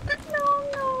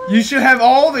 No. You should have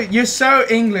all the. You're so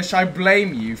English, I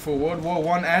blame you for World War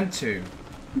I and II.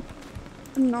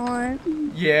 I'm not.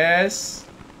 Yes.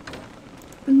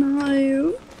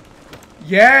 No.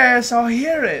 Yes, I'll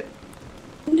hear it.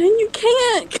 No, you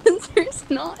can't, because there's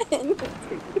not any.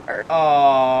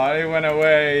 Oh, it went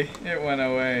away. It went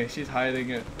away. She's hiding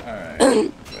it.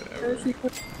 Alright. Whatever.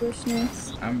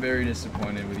 I'm very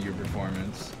disappointed with your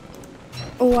performance.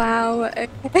 Wow, okay.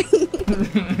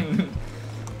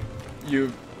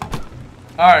 You.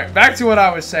 Alright, back to what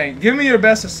I was saying. Give me your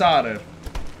best asada.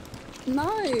 No.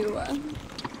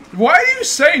 Why do you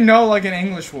say no like an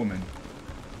English woman?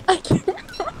 I can't.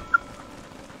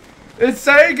 It's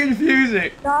so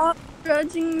confusing. Stop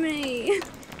judging me.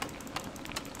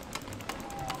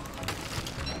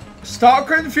 Stop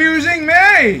confusing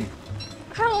me!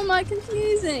 How am I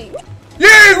confusing?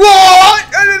 You what?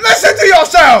 Listen to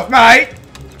yourself, mate!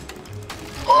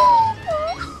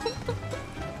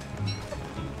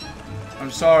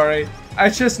 I'm sorry.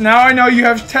 It's just now I know you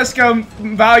have Tesco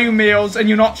value meals and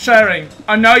you're not sharing.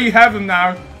 I know you have them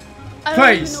now.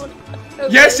 Please.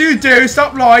 Yes, you do.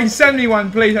 Stop lying. Send me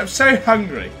one, please. I'm so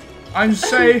hungry. I'm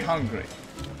so hungry.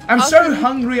 I'm so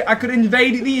hungry I could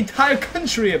invade the entire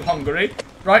country of Hungary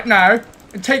right now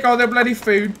and take all their bloody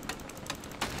food.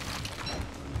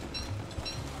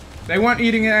 They weren't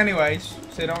eating it anyways,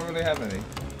 so they don't really have any.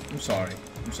 I'm sorry.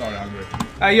 I'm sorry, Hungary.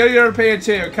 You're European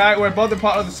too, okay? We're both a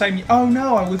part of the same... Oh,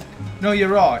 no, I was... No, you're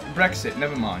right. Brexit,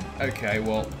 never mind. Okay,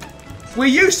 well... We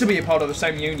used to be a part of the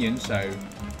same union, so...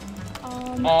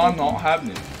 I'm not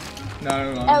having it. No,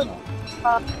 I'm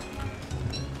not.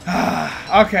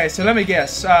 Okay, so let me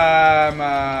guess.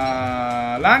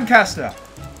 Lancaster.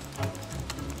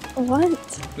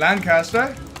 What?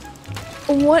 Lancaster?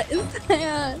 What is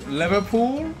that?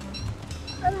 Liverpool?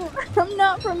 I'm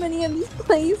not from any of these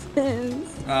places.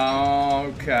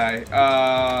 Okay.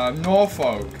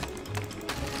 Norfolk.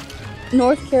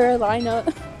 North Carolina.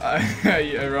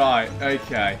 Yeah, right.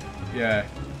 Okay. Yeah.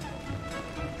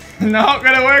 Not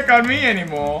gonna work on me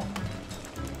anymore.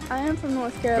 I am from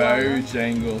North Carolina.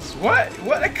 Bojangles.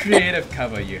 What a creative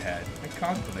cover you had. I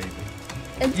can't believe it.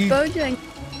 It's Bojangles.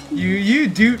 You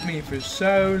duped me for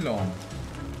so long.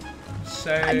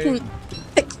 So I can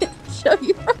show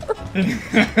you.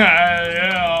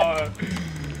 Yeah.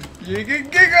 You can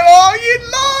giggle all you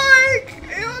like.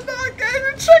 You're not going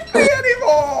to trick me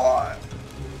anymore.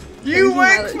 You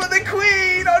work for the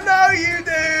Queen. I know you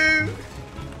do.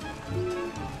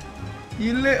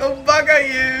 You little bugger,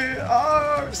 you!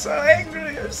 Oh, I'm so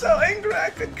angry, I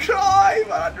could cry,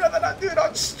 but I'd rather not do it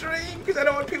on stream because I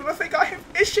don't want people to think I have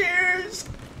issues!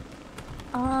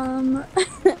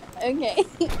 Okay.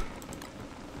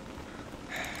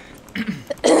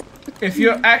 If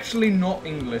you're actually not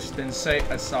English, then say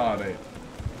asade.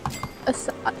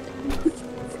 Asade.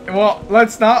 Well,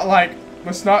 let's not,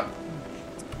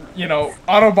 you know,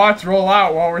 Autobots roll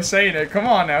out while we're saying it. Come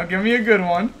on now, give me a good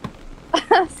one.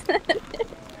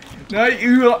 No,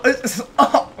 you're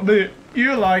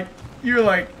like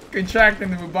contracting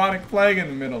the bubonic plague in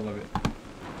the middle of it.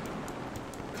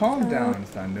 Calm down,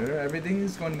 Thunder. Everything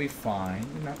is going to be fine.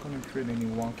 You're not going to create any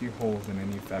wonky holes in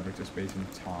any fabric of space and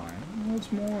time. Well,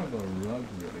 it's more of a rug,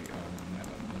 really.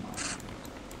 Never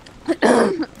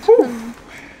mind.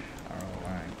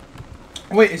 Alright.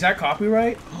 Wait, is that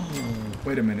copyright?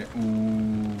 Wait a minute.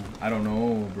 Ooh, I don't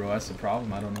know, bro. That's the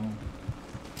problem. I don't know.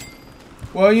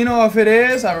 Well, you know, if it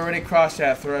is, I've already crossed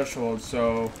that threshold,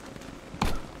 so...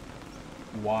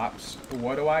 Wops.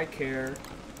 What do I care?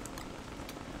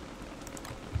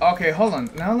 Okay, hold on.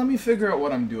 Now let me figure out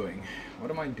what I'm doing.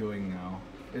 What am I doing now?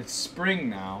 It's spring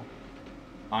now.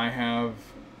 I have...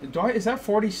 is that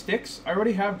 40 sticks? I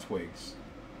already have twigs.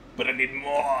 But I need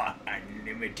more.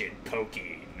 Unlimited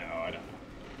pokey. No, I don't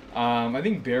know. I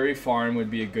think Berry Farm would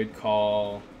be a good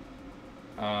call.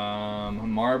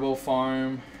 Marble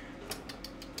Farm.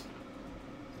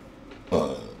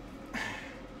 I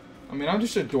mean, I'm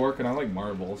just a dork and I like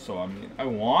marble, so I mean, I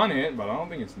want it, but I don't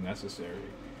think it's necessary.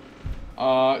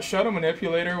 Shadow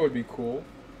Manipulator would be cool.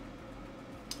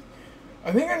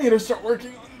 I think I need to start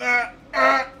working on that.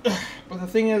 But the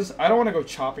thing is, I don't want to go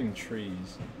chopping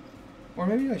trees. Or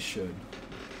maybe I should.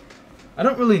 I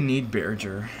don't really need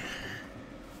Berger.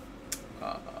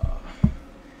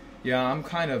 Yeah, I'm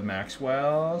kind of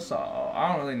Maxwell, so I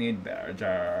don't really need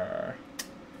Berger.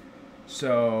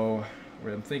 So...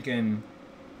 I'm thinking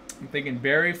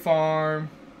Berry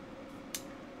Farm.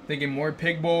 Thinking more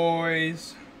Pig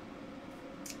Boys.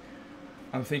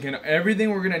 I'm thinking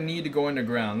everything we're gonna need to go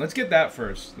underground. Let's get that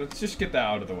first. Let's just get that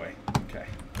out of the way. Okay,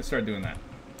 let's start doing that.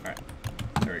 All right,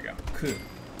 there we go. Cool.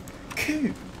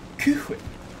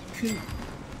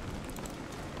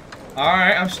 All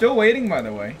right, I'm still waiting, by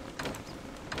the way.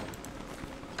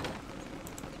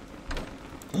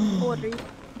 What are you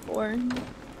for?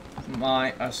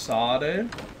 My asada.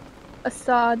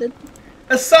 Asada.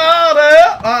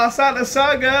 Asada! Asada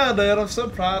so good, dude. I'm so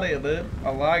proud of you, dude.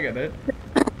 I like it, dude.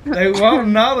 They won't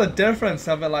know the difference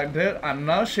of it, like, dude, I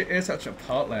know she is a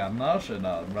Chipotle. I know she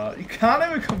does, bro. You can't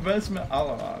even convince me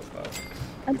otherwise, bro.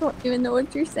 I don't even know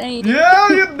what you're saying. Yeah,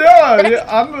 you do. You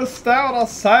understand what I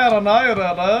said, I know you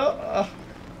do,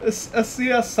 dude. It's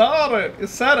the asada. You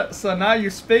said it, so now you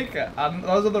speak it. And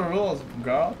those are the rules,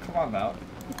 girl. Come on now.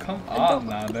 Come on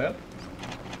now, dude.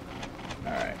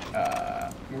 Alright,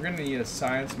 we're gonna need a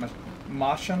science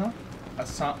machina, a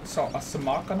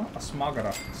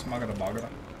smagara.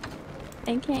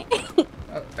 Okay.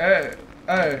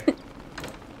 Hey.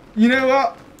 You know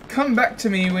what? Come back to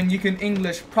me when you can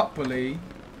English properly.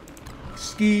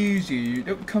 Excuse you,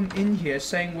 don't come in here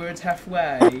saying words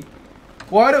halfway.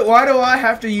 Why do I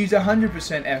have to use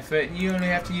 100% effort and you only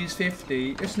have to use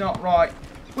 50? It's not right.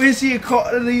 Where's the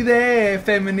equality there,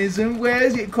 feminism?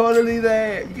 Where's the equality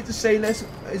there? You get to say less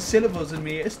syllables than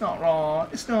me. It's not wrong.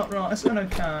 It's not wrong. It's not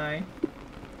okay.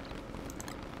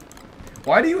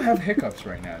 Why do you have hiccups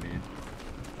right now, dude?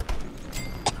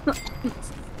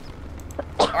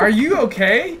 Are you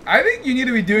okay? I think you need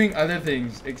to be doing other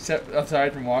things except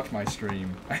aside from watch my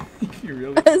stream. I think you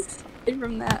really. Aside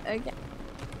from that, okay.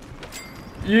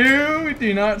 You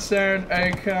do not sound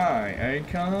okay.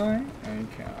 Okay.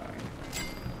 Okay.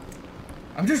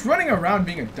 I'm just running around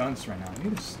being a dunce right now. I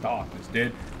need to stop this,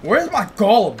 dude. Where's my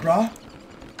gold, bruh?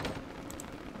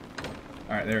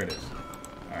 Alright, there it is.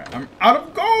 Alright, I'm out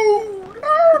of gold!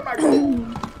 Oh, my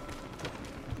gold!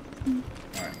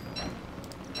 Alright.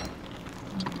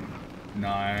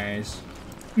 Nice.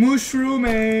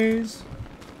 Mushroomies!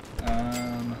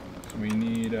 So we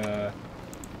need, yeah,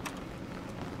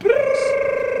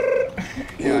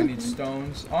 I need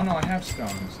stones. Oh, no, I have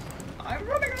stones. I'm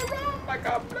running around like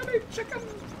a bloody chicken.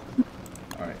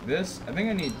 Alright, this, I think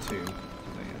I need 2. I think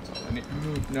that's all I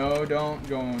need. No, don't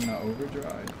go on overdrive.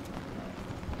 Right.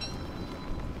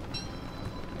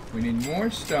 We need more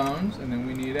stones, and then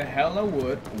we need a hella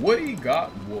wood. Woody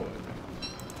got wood.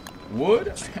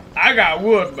 Wood? I got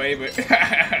wood, baby.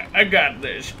 I got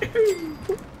this.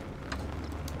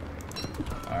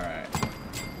 Alright.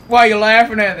 Why are you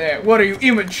laughing at that? What are you,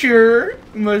 immature?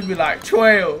 You must be like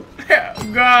 12.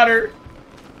 Got her.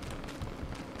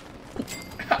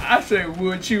 I said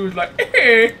wood, she was like,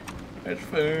 eh. That's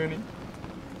funny.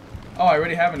 Oh, I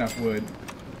already have enough wood.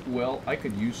 Well, I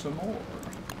could use some more.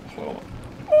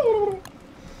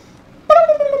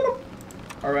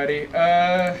 Alrighty,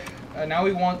 now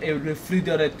we want a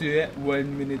refrigerator.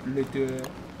 1 minute later.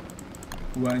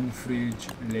 1 fridge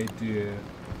later.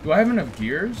 Do I have enough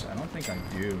gears? I don't think I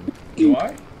do. Do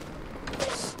I?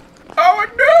 Oh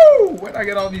no! Where'd I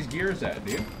get all these gears at,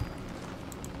 dude?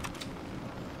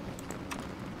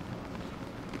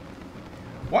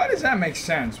 Why does that make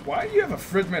sense? Why do you have a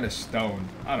fridge made of stone?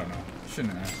 I don't know.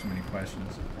 Shouldn't have asked so many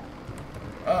questions.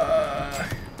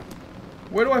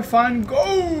 Where do I find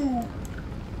gold?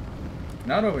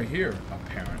 Not over here,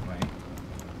 apparently.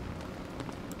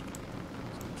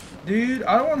 Dude,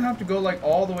 I don't want to have to go like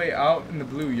all the way out in the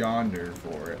blue yonder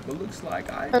for it, but looks like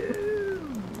I do.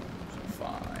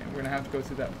 Fine, we're gonna have to go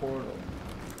through that portal.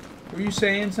 Were you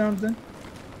saying something?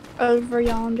 Over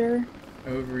yonder.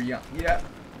 Over yonder, yeah.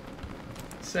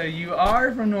 So you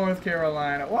are from North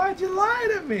Carolina. Why'd you lie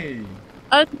to me?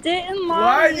 I didn't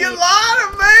lie. Why'd you lie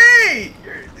to me?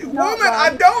 Woman,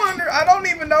 I don't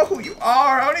even know who you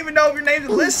are. I don't even know if your name's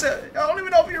Alyssa. I don't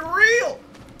even know if you're real.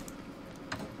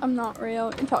 I'm not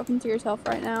real. You're talking to yourself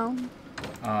right now.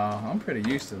 I'm pretty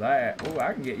used to that. Oh,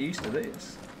 I can get used to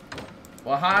this.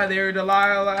 Well, hi there,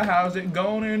 Delilah. How's it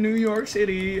going in New York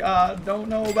City? I don't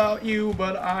know about you,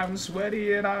 but I'm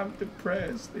sweaty and I'm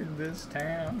depressed in this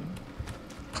town.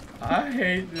 I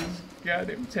hate this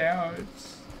goddamn town.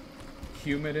 It's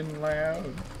humid and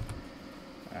loud.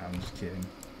 I'm just kidding.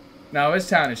 No, this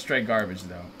town is straight garbage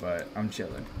though, but I'm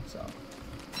chilling, so.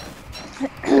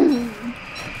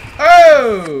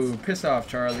 Oh! Piss off,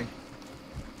 Charlie.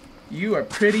 You are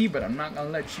pretty, but I'm not gonna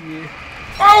let you.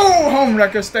 Oh!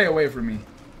 Homewrecker, stay away from me.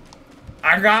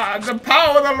 I got the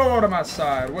power of the Lord on my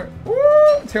side. Where?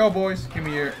 Woo! Tail boys, give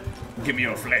me your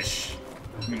flesh.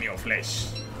 Give me your flesh.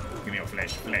 Give me your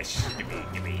flesh. Give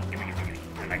me.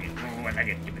 I like it. Oh, I like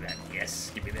it. Give me that.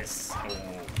 Yes, give me this.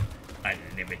 Oh,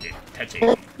 unlimited touching.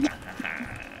 Your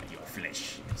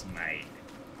flesh is mine.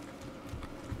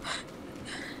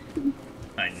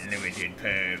 Unlimited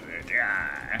pervert.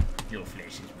 Your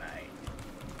flesh is mine.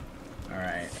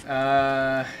 Alright.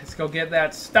 Let's go get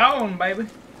that stone, baby.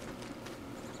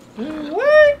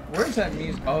 What? Where's that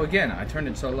music? Oh, again, I turned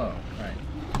it so low.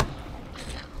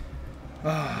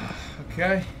 Alright.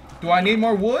 Okay. Do I need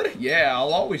more wood? Yeah,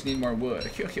 I'll always need more wood.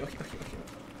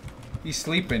 He's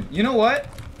sleeping. You know what?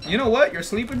 You know what? You're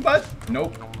sleeping, bud?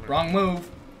 Nope. Wrong move.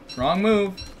 Wrong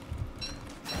move.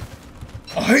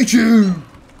 I hate you!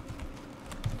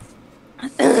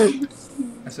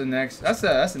 That's the next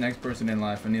person in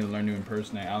life I need to learn to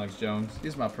impersonate. Alex Jones.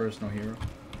 He's my personal hero.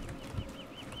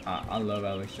 I love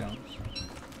Alex Jones.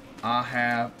 I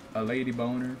have a lady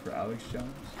boner for Alex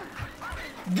Jones.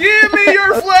 Give me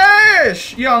your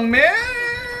flesh, young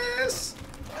miss!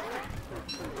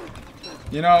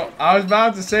 You know, I was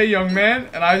about to say young man,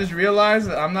 and I just realized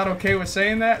that I'm not okay with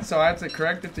saying that, so I had to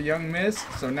correct it to young miss.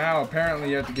 So now apparently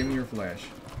you have to give me your flesh.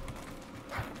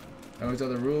 Those are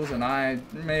the rules, and I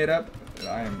made up.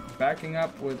 I am backing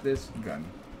up with this gun.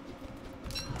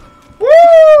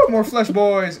 Woo! More flesh,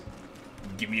 boys.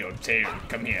 Give me your tail.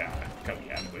 Come here. Come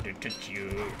here. I'm going to touch you.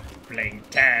 Playing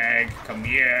tag. Come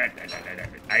here.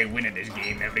 I win in this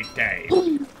game every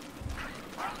time.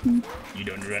 You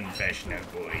don't run fast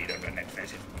enough, boy. You don't run that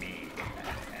fast as me.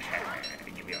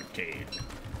 Give me your tail.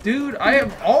 Dude, I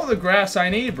have all the grass I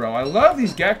need, bro. I love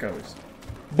these geckos.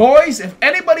 Boys, if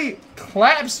anybody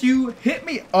claps you, hit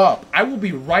me up. I will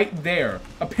be right there.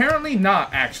 Apparently not,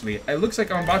 actually. It looks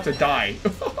like I'm about to die.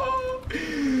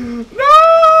 No!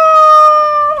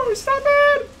 Stop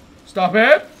it! Stop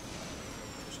it!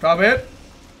 Stop it!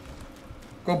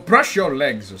 Go brush your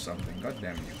legs or something. God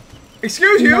damn you.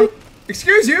 Excuse you!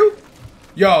 Excuse you!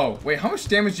 Yo, wait, how much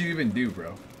damage do you even do,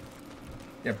 bro?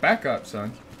 Yeah, back up,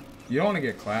 son. You don't want to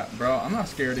get clapped, bro. I'm not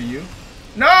scared of you.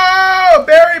 No!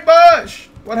 Berry Bush!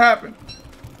 What happened?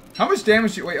 How much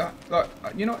damage do you... Wait,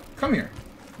 you know what? Come here.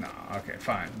 No, okay,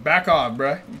 fine. Back off,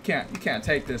 bro. You can't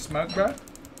take this smoke, bro.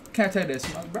 Can't take this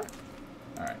smoke, bro.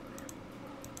 Alright.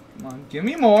 Come on, give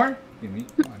me more. Give me,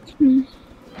 come on.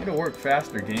 It'll work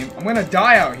faster, game. I'm gonna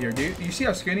die out here, dude. You see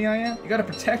how skinny I am? You gotta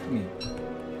protect me.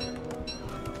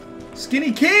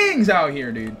 Skinny Kings out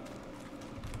here, dude.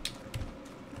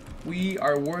 We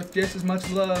are worth just as much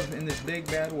love in this big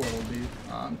bad world, dude.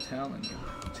 I'm telling you.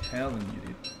 I'm telling you,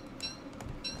 dude.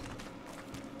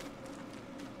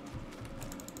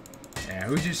 Yeah,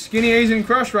 who's your skinny Asian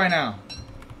crush right now?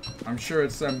 I'm sure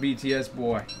it's some BTS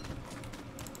boy.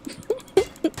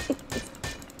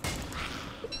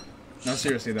 No,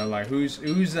 seriously though, like who's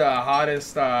the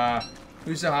hottest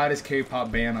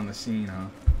K-pop band on the scene, huh?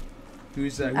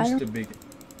 Who's the big?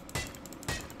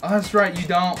 Oh, that's right, you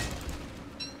don't.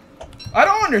 I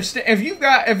don't understand. If you've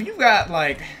got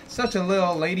like such a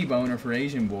little lady boner for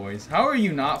Asian boys, how are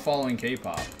you not following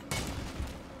K-pop?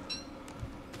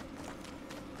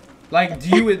 Like, do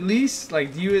you at least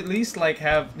and to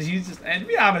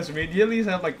be honest with me, do you at least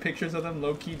have like pictures of them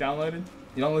low-key downloaded?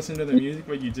 You don't listen to the music,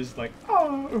 but you just like,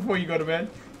 oh, before you go to bed?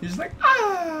 You're just like,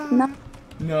 ah. No.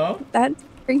 No? That's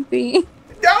creepy.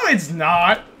 No, it's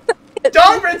not.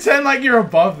 Don't pretend like you're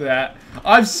above that.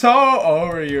 I'm so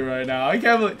over you right now. I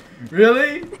can't believe...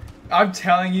 Really? I'm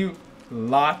telling you,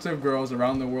 lots of girls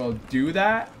around the world do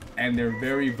that, and they're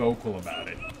very vocal about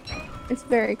it. It's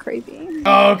very creepy.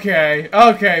 Okay.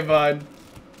 Okay, bud.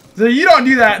 So you don't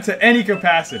do that to any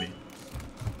capacity?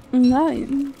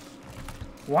 No.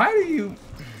 Why do you...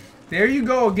 There you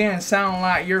go again, sound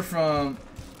like you're from,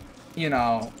 you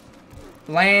know,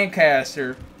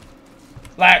 Lancaster.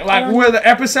 Like we're the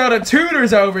episode of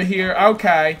Tudors over here.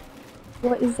 Okay.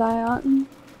 What is that?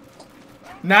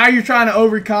 Now you're trying to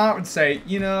overcompensate.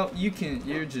 You know,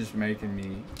 you're just making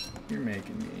me...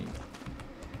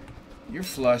 You're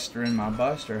flustering my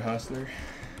buster, hustler.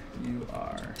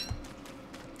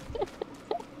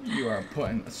 You are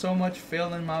putting so much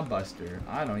fill in my buster.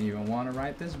 I don't even want to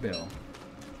write this bill.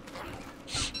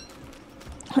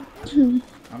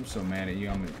 I'm so mad at you,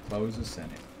 I'm going to close the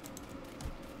Senate.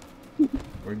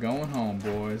 We're going home,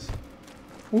 boys.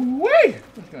 Wait!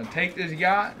 We're going to take this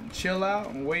yacht and chill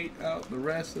out and wait out the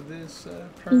rest of this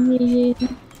purge.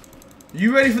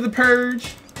 You ready for the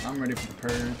purge? I'm ready for the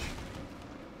purge.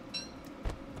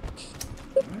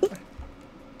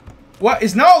 What?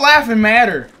 It's no laughing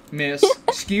matter, miss.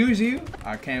 Excuse you?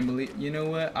 I can't believe... You know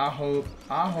what? I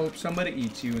hope somebody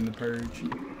eats you in the purge.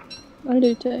 I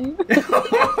do too.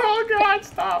 Oh God,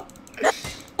 stop.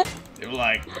 They were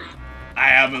like, I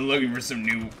have been looking for some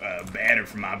new batter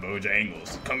for my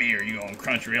Bojangles. Come here, you gonna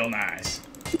crunch real nice.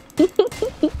 Yeah,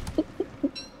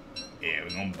 we're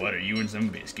gonna butter you in some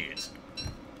biscuits.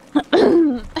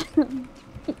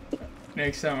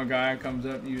 Next time a guy comes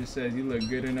up to you and says you look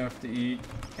good enough to eat,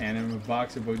 hand him a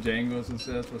box of Bojangles and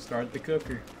says we'll start the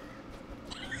cooker.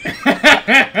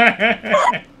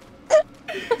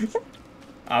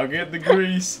 I'll get the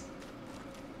grease.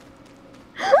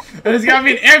 And it's gotta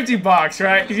be an empty box,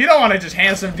 right? Because you don't want to just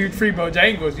hand some dude free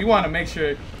Bojangles. You want to make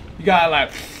sure you got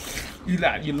like you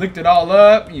licked it all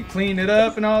up, and you cleaned it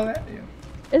up and all that. Yeah.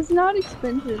 It's not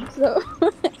expensive, so.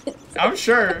 I'm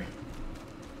sure.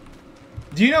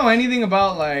 Do you know anything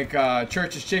about like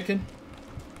Church's Chicken?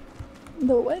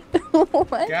 The what?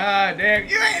 What? God damn,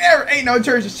 you ain't no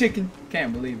Church's Chicken.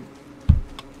 Can't believe it.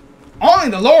 Only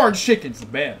the Lord's Chicken's the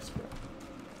best, bro.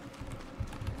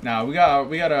 Now we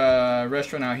got a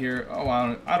restaurant out here. Oh,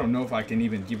 I don't know if I can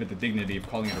even give it the dignity of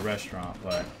calling it a restaurant,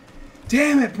 but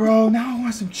damn it, bro. Now I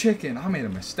want some chicken. I made a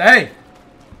mistake.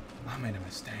 I'm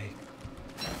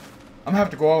gonna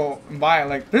have to go and buy it.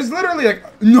 Like, there's literally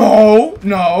like, no,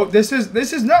 this is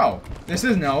no. This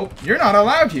is no. You're not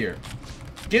allowed here.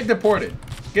 Get deported.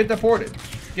 Get deported.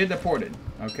 Get deported.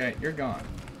 Okay, you're gone.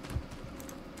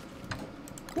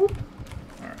 Whoop.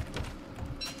 All right.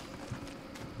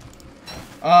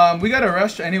 We got a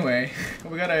restaurant anyway.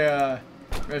 We got a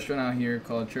restaurant out here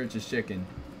called Church's Chicken,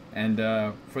 and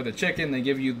for the chicken they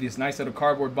give you this nice little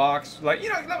cardboard box. Like, you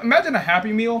know, imagine a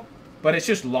Happy Meal, but it's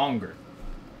just longer.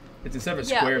 It's instead of a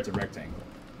square, it's a rectangle.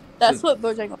 That's what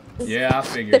Bojangles is. Yeah, I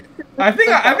figured. I think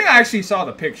I actually saw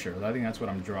the picture. I think that's what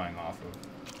I'm drawing off of.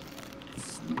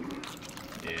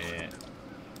 Yeah.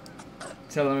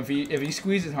 Tell him if he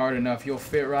squeezes hard enough, he'll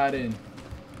fit right in.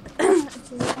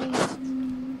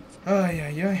 Oh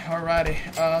yeah. Alrighty.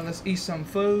 Let's eat some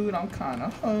food. I'm kind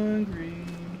of hungry.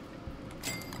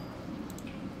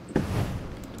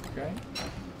 Okay.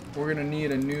 We're gonna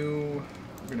need a new.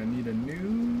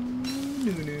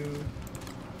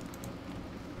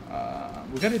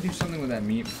 We gotta do something with that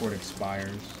meat before it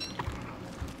expires.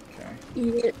 Okay.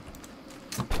 Yeah.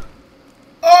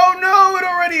 Oh no! It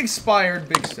already expired.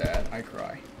 Big sad. I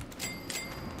cry.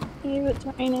 Ew, it's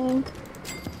raining.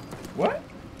 What?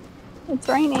 It's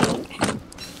raining.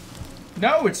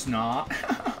 No, it's not.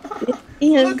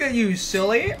 Yeah. Look at you,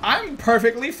 silly. I'm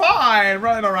perfectly fine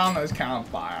running around this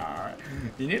campfire.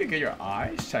 You need to get your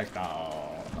eyes checked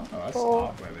out. Oh, that's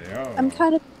not with you. I'm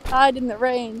kind of tired in the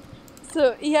rain.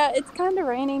 So, yeah, it's kind of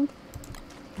raining.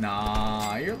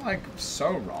 Nah, you're like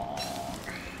so wrong.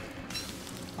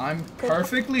 I'm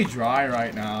perfectly dry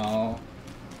right now.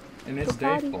 And it's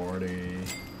day 40.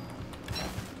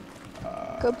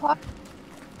 Go potty.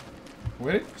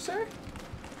 What did you say?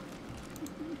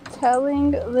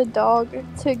 Telling the dog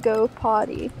to go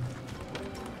potty.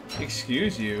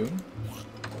 Excuse you.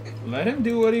 Let him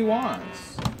do what he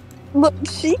wants. Look,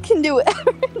 she can do it.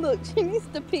 Look, she needs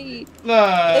to pee.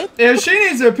 Look, if she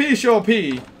needs to pee, she'll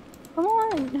pee. Come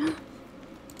on.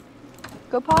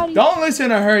 Go potty. Don't listen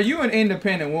to her. You an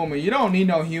independent woman. You don't need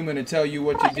no human to tell you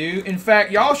what to do. In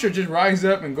fact, y'all should just rise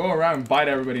up and go around and bite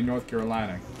everybody in North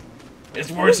Carolina. It's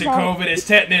worse than COVID. It's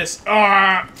tetanus.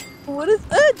 Ah! What is...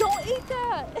 don't eat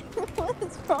that. What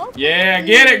is wrong? Yeah,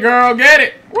 get it, girl. Get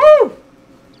it. Woo!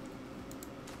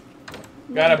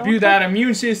 Gotta build that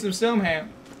immune system somehow.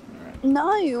 Right.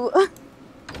 No.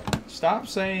 Stop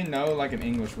saying no like an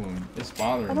English woman. It's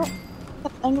bothering me.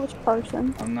 An English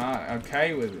person. I'm not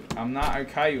okay with it. I'm not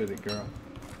okay with it, girl.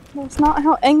 That's not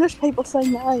how English people say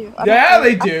no. Yeah,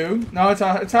 they do. No, it's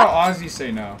how Aussies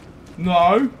say no.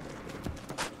 No.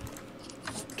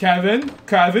 Kevin,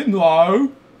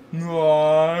 no.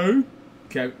 No.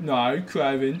 No,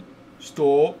 Kevin.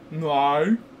 Stop.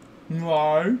 No.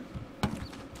 No.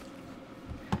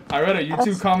 I read a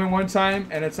YouTube comment one time,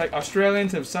 and it's like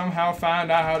Australians have somehow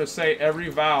found out how to say every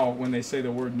vowel when they say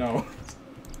the word no.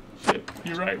 Shit,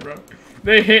 you're right, bro.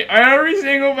 They hit every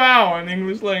single vowel in the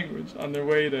English language on their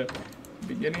way to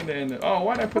beginning to end. Oh,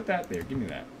 why'd I put that there? Give me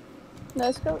that.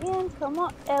 Let's go in. Come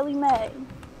on, Ellie Mae.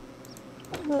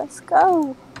 Let's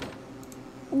go.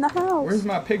 In the house. Where's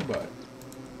my pig butt?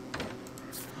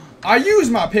 I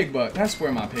used my pig butt. That's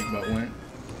where my pig butt went.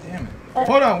 Damn it.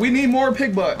 Hold on, we need more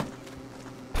pig butt.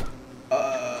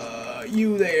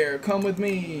 You there, come with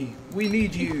me. We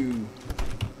need you.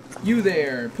 You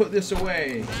there, put this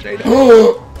away. Stay there.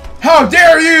 How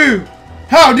dare you!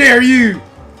 How dare you!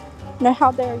 No,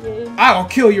 how dare you? I'll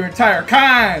kill your entire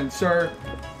kind, sir.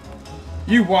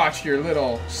 You watch your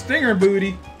little stinger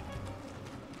booty.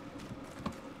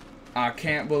 I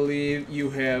can't believe you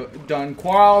have done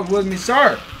quarreled with me,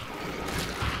 sir.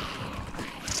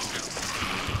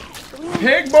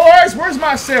 Pig boys, where's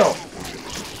my silk?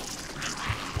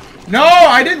 No,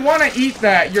 I didn't want to eat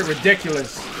that. You're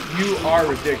ridiculous. You are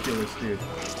ridiculous, dude.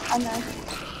 I know.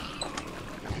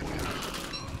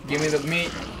 Give me the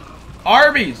meat.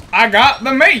 Arby's, I got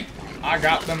the meat. I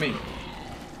got the meat.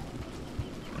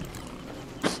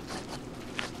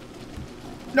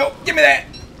 Nope, give me that.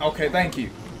 Okay, thank you.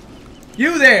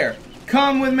 You there,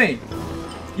 come with me.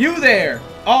 You there,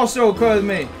 also come with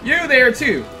me. You there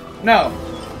too. No.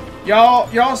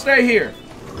 Y'all stay here.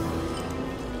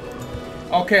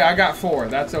 Okay, I got 4.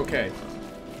 That's okay.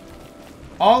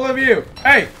 All of you.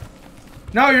 Hey.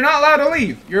 No, you're not allowed to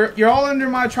leave. You're all under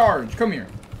my charge. Come here.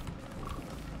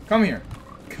 Come here.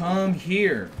 Come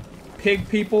here. Pig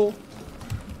people.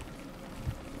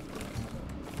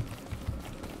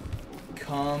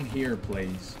 Come here,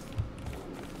 please.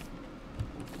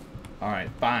 Alright,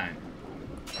 fine.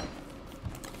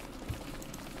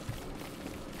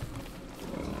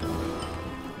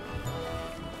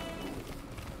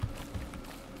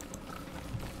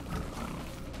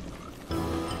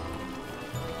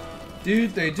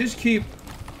 Dude, they just keep...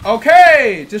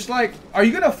 Okay! Just like, are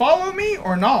you gonna follow me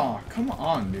or nah? Come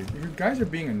on, dude. You guys are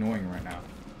being annoying right now.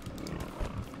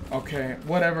 Okay,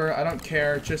 whatever. I don't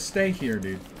care. Just stay here,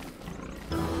 dude.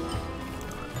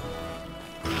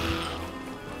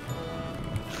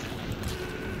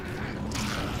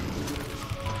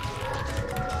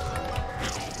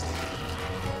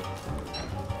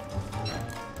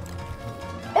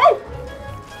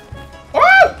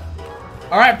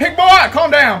 Alright, pig boy, calm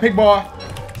down, pig boy.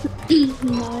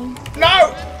 No.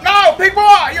 No! No, pig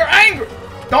boy, you're angry.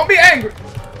 Don't be angry.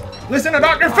 Listen to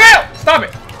Dr. Phil. Stop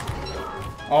it.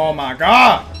 Oh my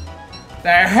god.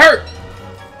 That hurt.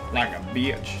 Like a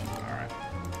bitch. Alright.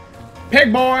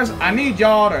 Pig boys, I need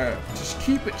y'all to just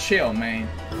keep it chill, man.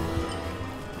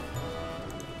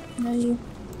 No, you.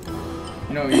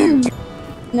 No, you.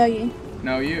 No, you.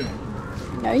 No, you.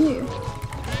 No, you.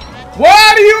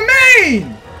 What do you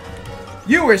mean?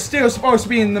 You were still supposed to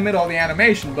be in the middle of the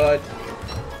animation, bud.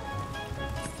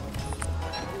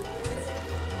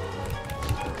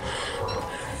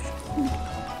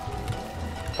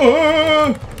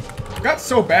 Got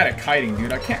so bad at kiting,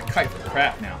 dude. I can't kite for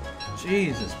crap now.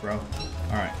 Jesus, bro.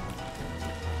 Alright.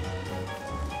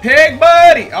 Pig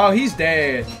buddy! Oh, he's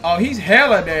dead. Oh, he's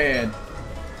hella dead.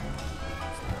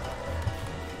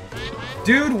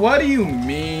 Dude, what do you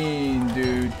mean,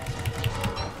 dude?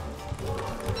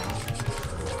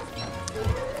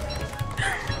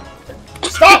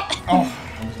 Stop! Oh,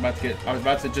 I was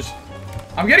about to just...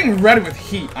 I'm getting red with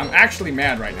heat. I'm actually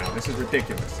mad right now. This is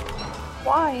ridiculous.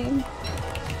 Why?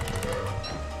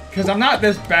 Because I'm not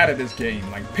this bad at this game.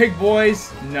 Like, pig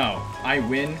boys, no. I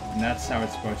win, and that's how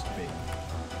it's supposed to be.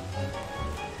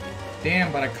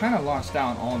 Damn, but I kind of lost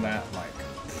out on all that, like...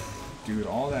 Dude,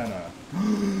 all that,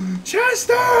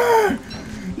 Chester!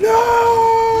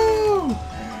 No!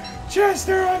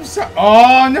 Chester, I'm so...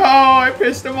 Oh, no! I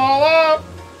pissed them all off!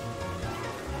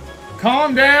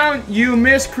 Calm down, you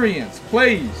miscreants.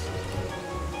 Please.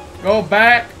 Go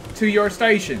back to your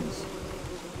stations.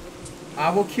 I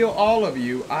will kill all of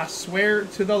you. I swear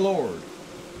to the Lord.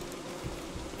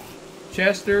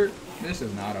 Chester, this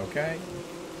is not okay.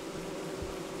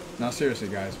 No, seriously,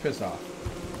 guys. Piss off.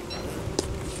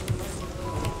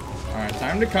 Alright,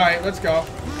 time to kite. Let's go.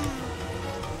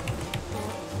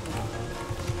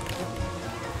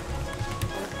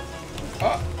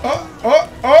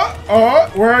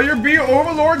 Where are your bee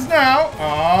overlords now?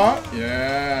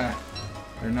 Yeah.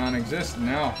 They're non-existent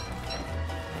now.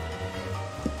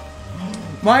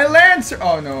 My Lancer!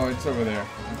 Oh no, it's over there.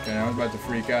 Okay, I was about to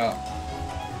freak out.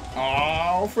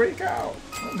 Oh, freak out.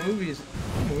 What movie is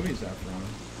that from?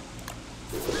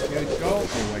 Dude, go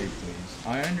away, please.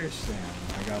 I understand.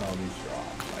 I got all these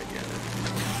drops. I get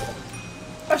it.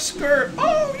 A skirt!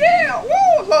 Oh yeah!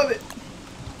 Woo! Love it!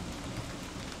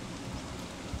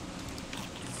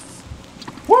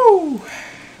 Woo!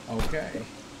 Okay.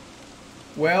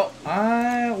 Well,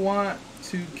 I want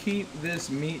to keep this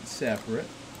meat separate.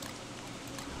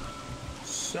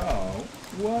 So,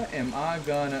 what am I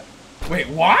gonna... Wait,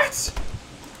 what?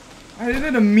 I did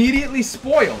it immediately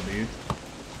spoil, dude.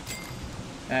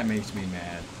 That makes me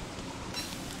mad.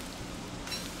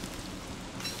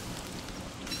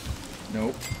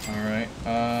 Nope. Alright.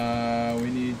 We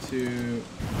need to...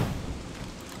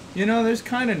 You know, there's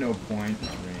kind of no point.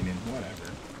 It's raining. Whatever.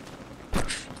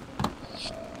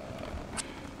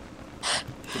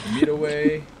 Put the meat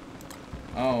away.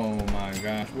 Oh my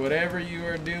gosh. Whatever you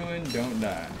are doing, don't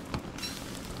die.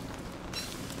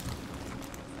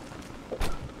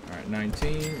 Alright,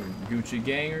 19. We're Gucci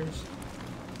gangers.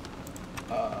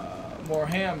 More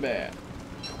handbag.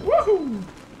 Woohoo!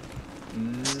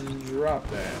 Drop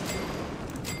that.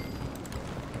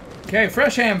 Okay,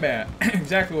 fresh handbag.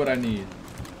 Exactly what I need.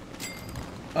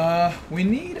 We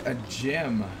need a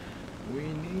gem. We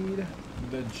need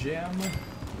the gem.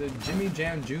 The Jimmy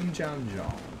Jam June Jam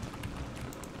Jam.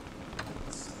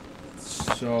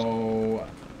 So,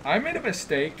 I made a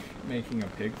mistake making a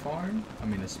pig farm. I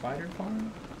mean a spider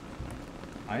farm.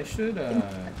 I should,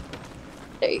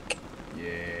 Steak.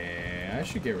 Yeah, I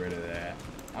should get rid of that.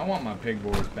 I want my pig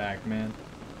boys back, man.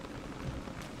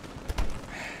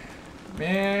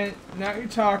 Man, now you're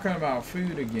talking about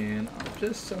food again. I'm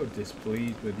just so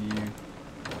displeased with you.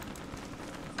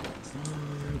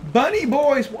 Bunny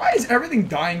boys, why is everything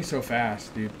dying so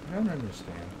fast, dude? I don't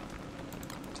understand.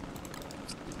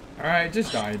 Alright,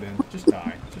 just die then. Just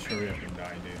die. Just hurry up and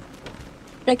die, dude.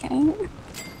 Okay.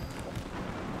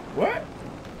 What?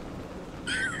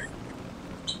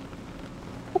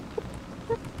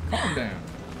 Calm down.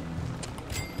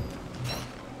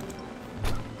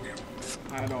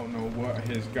 I don't know what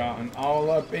has gotten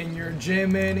all up in your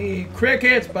Jiminy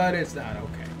Crickets, but it's not okay.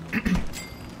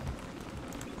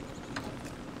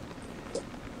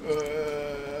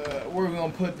 We're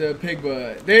gonna put the pig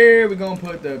butt. There, we're gonna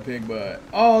put the pig butt.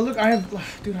 Oh, look,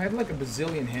 dude, I have like a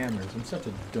bazillion hammers. I'm such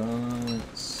a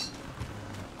dunce.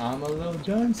 I'm a little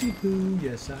duncey poo.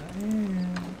 Yes, I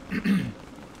am.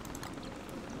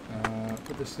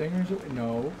 Put the stingers away.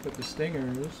 No, put the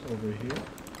stingers over here.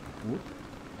 Whoop.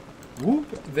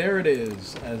 Whoop. There it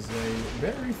is, as they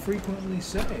very frequently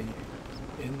say.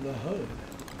 in the hood.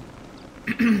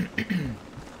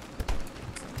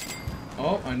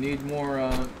 Oh, I need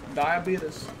more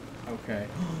diabetes. Okay.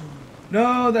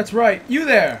 No, that's right. You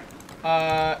there.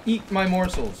 Eat my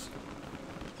morsels.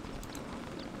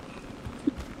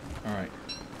 Alright.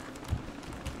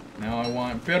 Now I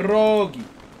want pierogi.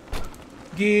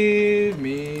 Give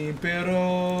me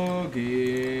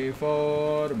pierogi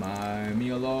for my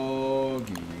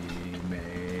mealogi.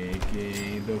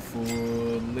 Making the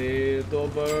food, little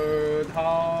bird.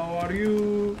 How are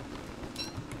you?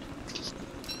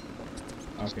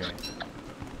 Okay.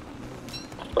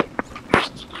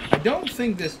 I don't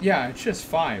think this. Yeah, it's just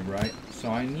 5, right? So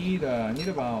I need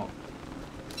about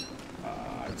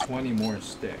 20 more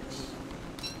sticks.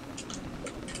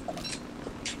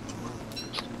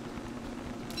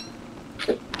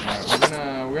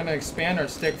 Alright, we're gonna expand our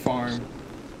stick farm.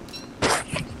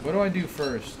 What do I do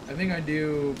first? I think I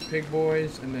do pig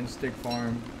boys and then stick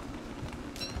farm.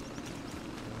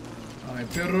 Alright,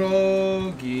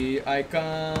 pierogi, I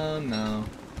come now.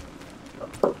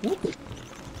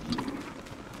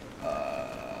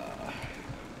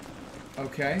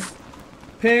 Okay.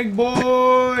 Pig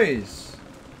boys!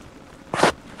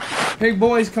 Pig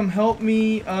boys, come help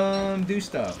me do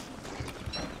stuff.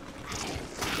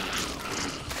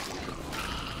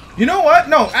 You know what?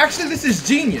 No, actually this is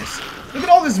genius. Look at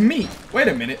all this meat. Wait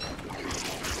a minute.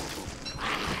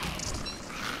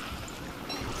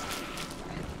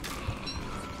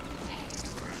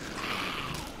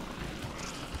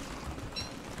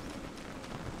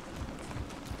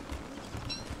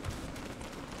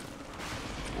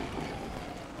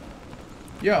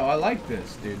 Yo, I like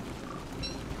this, dude.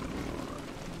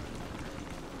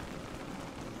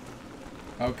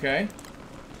 Okay.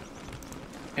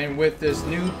 And with this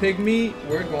new pig meat,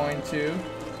 we're gonna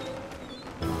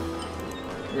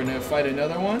fight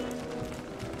another one.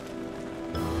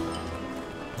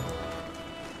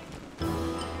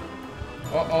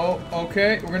 Uh-oh,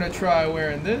 okay, we're gonna try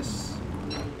wearing this.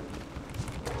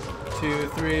 2,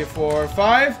 3, 4,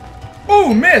 5.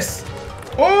 Oh, miss!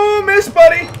 Oh, miss,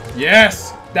 buddy!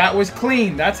 Yes! That was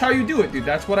clean. That's how you do it, dude.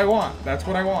 That's what I want. That's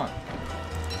what I want.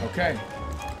 Okay.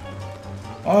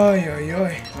 Oy, oy,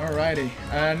 oy. Alrighty.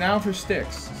 Now for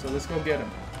sticks. So let's go get them.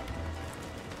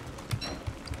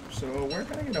 So where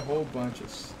can I get a whole bunch of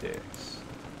sticks?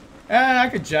 I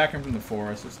could jack them from the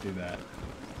forest. Let's do that.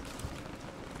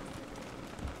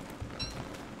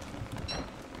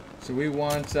 So we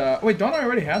want... wait, don't I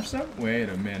already have some? Wait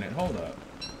a minute. Hold up.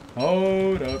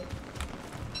 Hold up.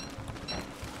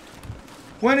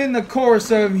 When in the course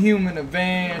of human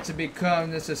advance it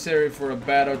becomes necessary for a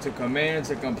battle to commence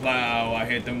and comply, I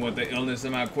hit them with the illness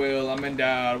of my quill. I'm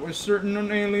endowed with certain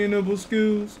unalienable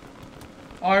skills.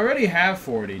 Oh, I already have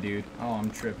 40, dude. Oh, I'm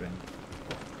tripping.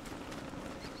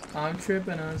 I'm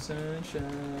tripping on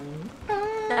sunshine.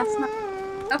 That's not...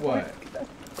 What?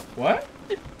 What?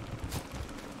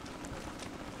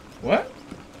 What?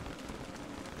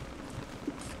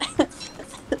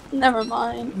 Never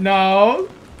mind. No.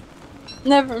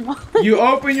 Never mind. You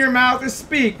open your mouth to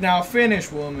speak. Now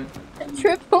finish, woman.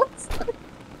 Triplets?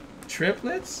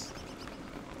 Triplets?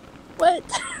 What?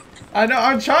 I know.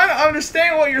 I'm trying to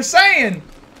understand what you're saying.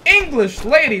 English,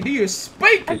 lady, do you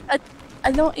speak it?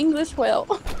 I don't English well.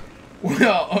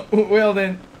 Well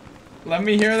then, let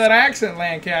me hear that accent,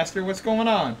 Lancaster. What's going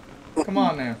on? Come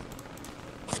on now.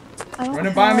 Run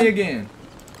it by me again.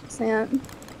 Accent.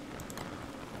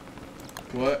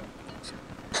 What?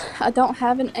 I don't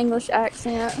have an English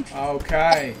accent.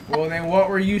 Okay. Well then, what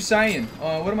were you saying?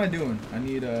 What am I doing? I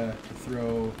need to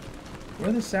throw. Where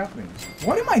are the saplings?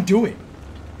 What am I doing?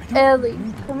 Ellie,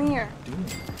 come here.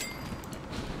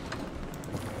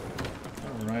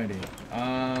 Alrighty.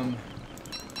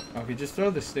 Okay, just throw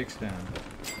the sticks down.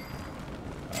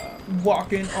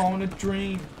 Walking on a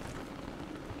dream.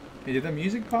 Hey, did the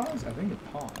music pause? I think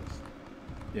it paused.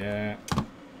 Yeah.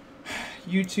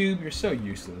 YouTube, you're so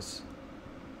useless.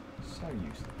 So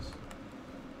useless.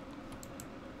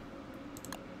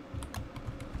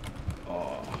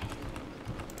 Oh.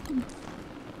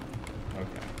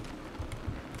 Okay.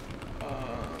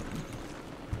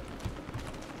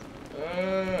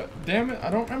 Damn it, I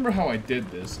don't remember how I did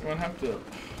this. I'm gonna have to...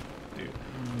 Dude.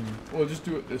 We'll just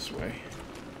do it this way.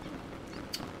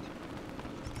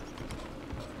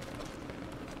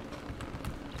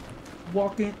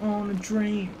 Walking on a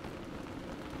dream.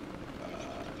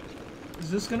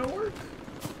 Is this gonna work?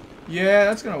 Yeah,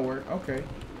 that's gonna work. Okay.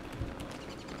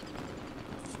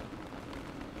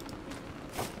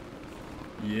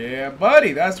 Yeah,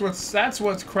 buddy. That's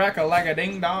what's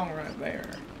crack-a-like-a-ding-dong right there.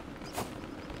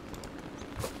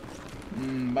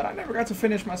 But I never got to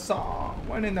finish my song.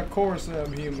 When in the course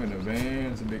of human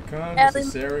events, it becomes Ellie.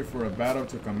 necessary for a battle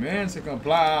to commence and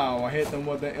comply. I hit them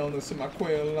with the illness in my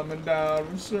quill. I'm endowed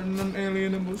with certain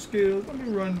unalienable skills. Let me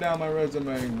run down my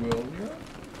resume, will ya?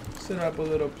 Set up a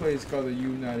little place called the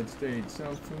United States.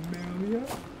 Sound familiar?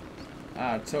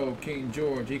 I told King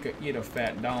George he could eat a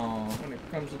fat dog. When it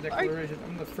comes to declaration,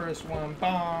 I'm the first one.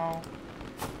 Bow.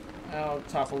 I'll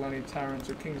topple any tyrants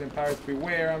or kings and pirates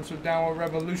beware. I'm so down with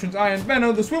revolutions. I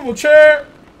invented the swivel chair!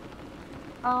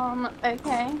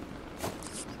 Okay.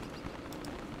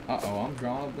 Uh-oh, I'm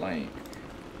drawing a blank.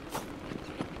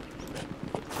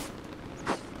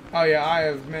 Oh yeah, I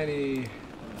have many...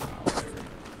 whatever.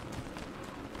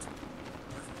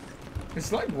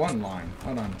 It's like one line.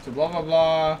 Hold on. So blah blah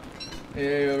blah.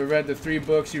 Yeah, we read the 3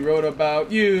 books you wrote about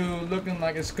you, looking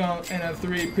like a skunk in a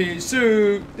 3-piece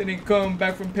suit. Then he come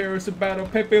back from Paris to battle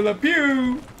Pepe Le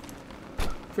Pew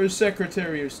for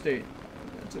Secretary of State.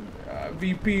 That's a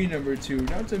VP number 2,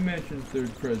 not to mention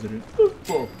 3rd president.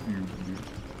 Fuck you, dude.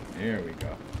 There we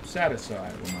go.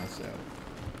 Satisfied with myself.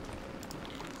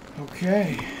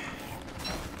 Okay.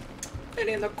 And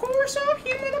in the course of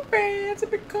human events,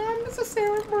 it becomes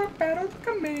necessary for a battle to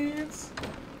commence.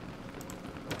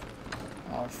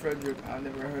 Oh, Frederick, I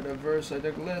never heard a verse like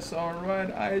this.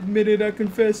 Alright, I admit it, I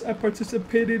confess. I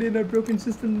participated in a broken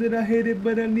system that I hated,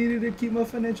 but I needed to keep my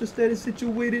financial status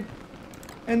situated.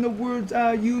 And the words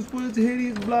I used was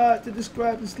hideous blot to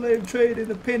describe the slave trade and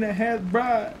the pain I had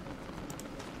bride.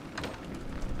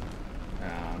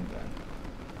 I'm done.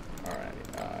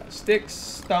 Alrighty. Sticks,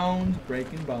 stones,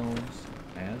 breaking bones,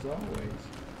 as always.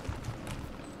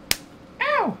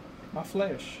 Ow! My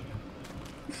flesh.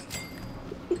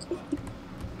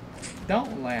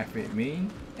 Don't laugh at me.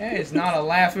 It's not a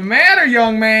laughing matter,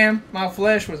 young man. My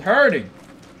flesh was hurting.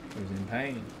 It was in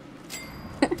pain.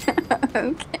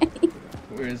 Okay.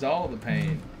 Where's all the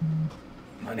pain?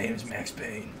 My name is Max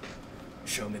Payne.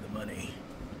 Show me the money.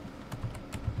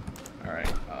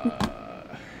 Alright,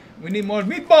 we need more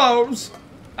meatballs.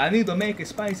 I need to make a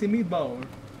spicy meatball.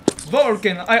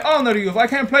 Vulcan, I honor you. If I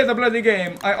can't play the bloody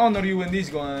game, I honor you in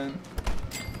this one.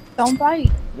 Don't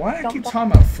bite. Why do I keep Don't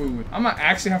talking about food? I'm gonna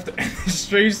actually have to end this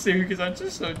stream soon because I'm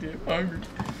just so damn hungry.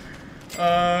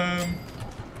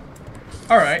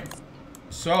 Alright.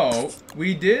 So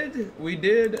we did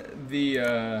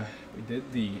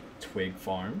the twig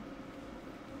farm.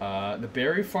 The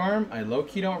berry farm I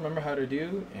low-key don't remember how to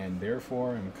do, and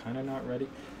therefore I'm kinda not ready.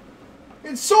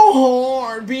 It's so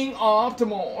hard being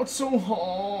optimal. It's so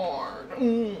hard.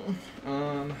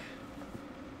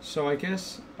 So I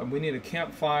guess we need a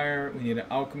campfire, we need an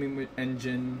alchemy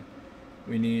engine,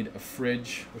 we need a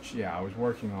fridge, which yeah, I was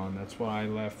working on. That's why I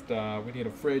left. We need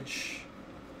a fridge.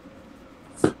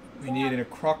 We need a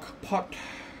crock pot.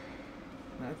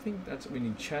 I think that's we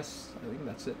need chests. I think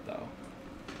that's it though.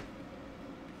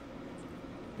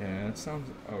 Yeah, that sounds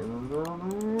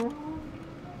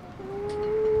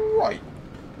right.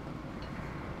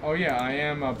 Oh yeah, I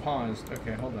am paused.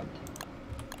 Okay, hold on.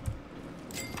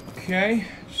 Okay,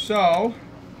 so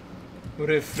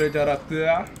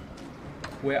refrigerator,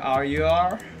 where are you?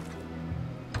 Oh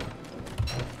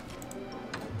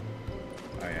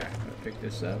yeah, gotta pick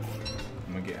this up.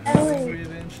 I'm gonna get hungry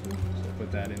eventually, so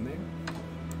put that in there.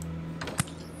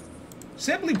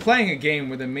 Simply playing a game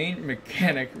where the main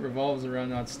mechanic revolves around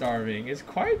not starving is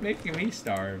quite making me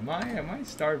starve. My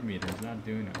starve meter is not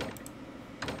doing okay.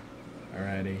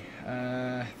 Alrighty,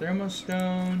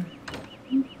 thermostone.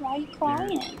 Why are you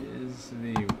crying? There is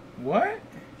the what?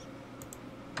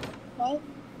 What?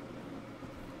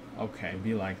 Okay,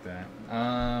 be like that.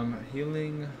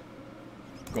 Healing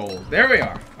gold. There we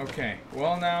are. Okay.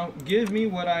 Well now, give me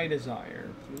what I desire,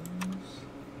 please.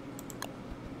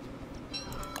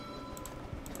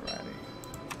 Alrighty.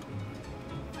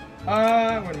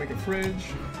 I'm gonna make a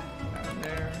fridge. Down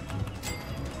there.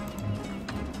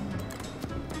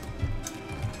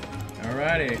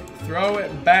 Alrighty. Throw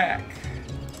it back.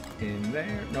 In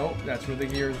there. Nope, that's where the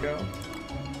gears go.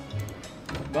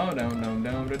 Bone dum dum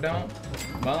dum dum dum.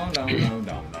 Bone dum dum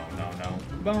dum dum dum dum.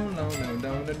 Bone dum dum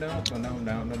dum dum dum dum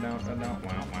dum dum dum.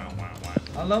 Wow wow wow wow.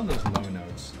 I love those low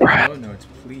notes. Low notes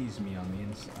please me on the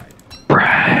inside.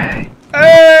 Brae.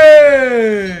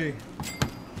 Hey!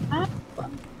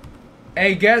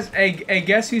 Hey,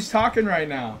 guess who's talking right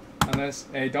now? Unless,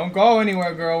 hey, don't go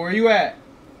anywhere, girl. Where you at?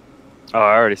 Oh,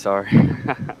 I already saw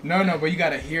her. No, but you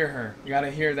gotta hear her. You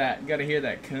gotta hear that. You gotta hear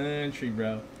that country,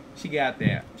 bro. She got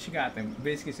them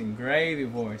biscuits and gravy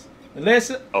voice.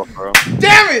 Alyssa. Oh, bro.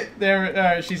 Damn it! There.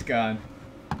 Alright, she's gone.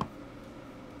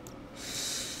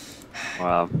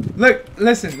 Wow. Look,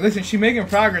 listen. She's making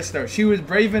progress though. She was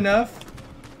brave enough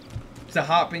to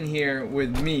hop in here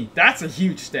with me. That's a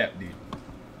huge step, dude.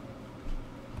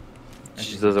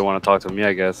 She doesn't want to talk to me,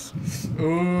 I guess.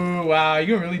 Ooh, wow.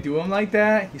 You gonna really do him like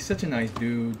that? He's such a nice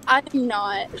dude. I do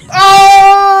not.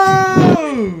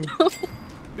 Oh!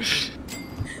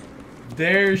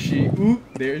 There she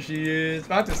is.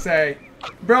 About to say,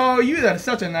 bro, you are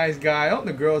such a nice guy. Don't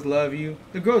the girls love you?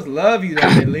 The girls love you,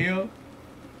 don't they, Leo?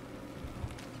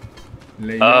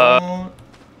 Leon.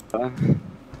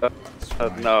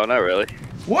 No, not really.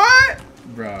 What?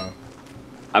 Bro.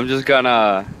 I'm just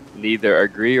gonna neither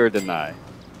agree or deny.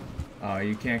 Oh,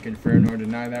 you can't confirm nor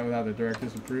deny that without the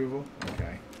director's approval?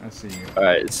 Okay, I see you.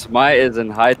 Alright, Smite is in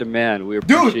high demand. We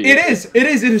Dude, appreciate it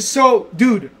is so...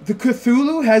 Dude, the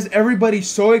Cthulhu has everybody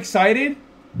so excited.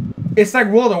 It's like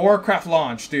World of Warcraft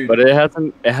launch, dude. But it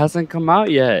hasn't come out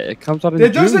yet. It comes out in June.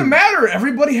 It doesn't matter.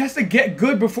 Everybody has to get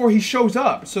good before he shows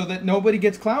up so that nobody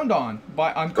gets clowned on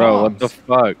comms. Bro, what the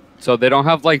fuck? So they don't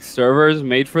have like servers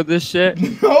made for this shit?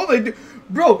 No, they do.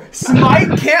 Bro,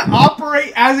 Smite can't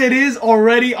operate as it is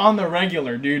already on the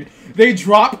regular, dude. They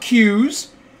drop queues.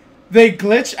 They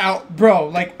glitch out. Bro,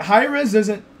 like, high-res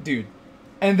doesn't... Dude.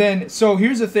 And then, so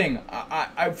here's the thing.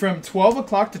 I from 12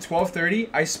 o'clock to 12:30,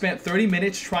 I spent 30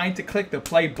 minutes trying to click the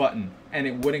play button, and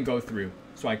it wouldn't go through.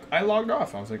 So I logged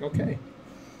off. I was like, okay.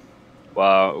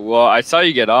 Wow. Well, I saw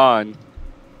you get on,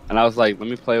 and I was like, let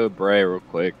me play with Brae real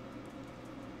quick.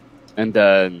 And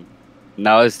then...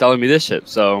 Now it's telling me this shit,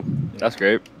 so that's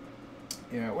great.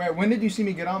 Yeah, wait, when did you see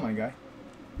me get on, my guy?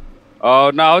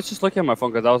 Oh, no, I was just looking at my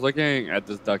phone because I was looking at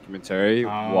this documentary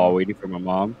while waiting for my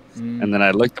mom. And then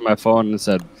I looked at my phone and it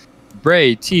said,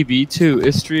 Brae TV2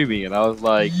 is streaming. And I was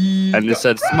like, and it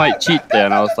said Smite cheat there.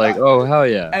 And I was like, oh, hell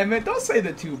yeah. Hey, man, don't say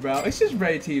the two, bro. It's just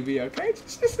Brae TV, okay?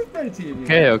 This is Brae TV.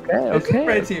 Okay, okay, okay. It's just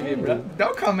Brae TV, bro.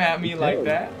 Don't come at me like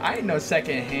that. I ain't no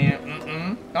second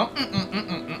hand.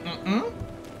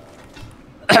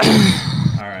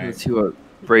 Alright. Let's see what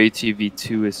Brae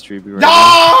TV2 is streaming right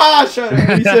now. Shut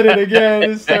up. He said it again.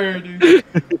 It's third, dude.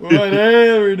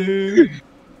 Whatever, dude.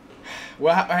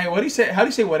 Well, hey, what do you say? How do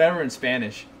you say whatever in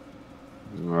Spanish?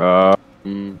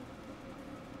 Damn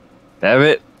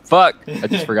it. Fuck. I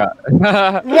just forgot.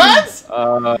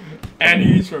 What? And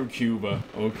he's from Cuba.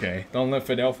 Okay. Don't let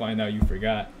Fidel find out you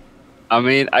forgot. I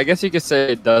mean, I guess you could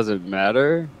say it doesn't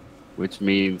matter, which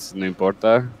means no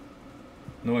importa.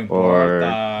 No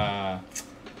importa.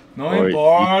 No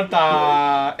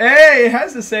importa. Hey, it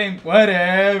has the same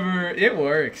whatever. It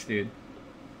works, dude.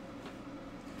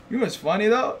 You know what's funny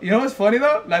though?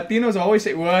 Latinos always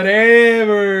say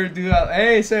whatever, dude.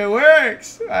 Hey, so it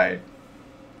works.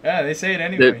 Yeah, they say it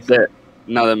anyways.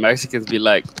 No, the Mexicans be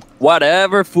like,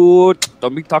 whatever, food.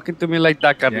 Don't be talking to me like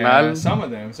that, carnal. Yeah, some of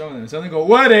them. Some go,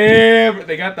 whatever.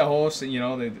 They got the whole,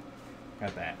 they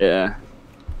got that. Yeah.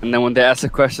 And then when they ask a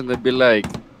question, they'll be like,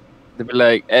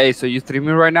 hey, so you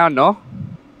streaming right now? No?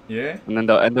 Yeah. And then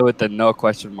they'll end it with the no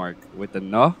question mark. With the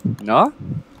no? No?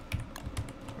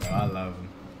 Bro, I love him.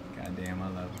 Goddamn, I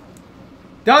love him.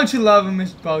 Don't you love him,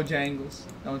 Mr. Bojangles?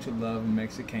 Don't you love him,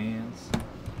 Mexicans?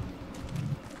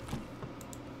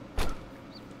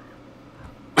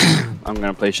 I'm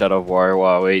gonna play Shadow of War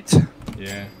while I wait.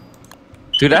 Yeah.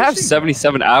 Dude, I have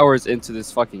 77 hours into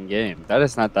this fucking game. That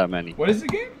is not that many. What is the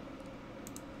game?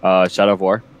 Shadow of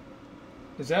War.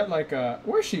 Is that like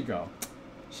where'd she go?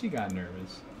 She got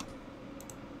nervous.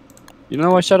 You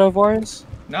know what Shadow of War is?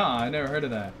 Nah, I never heard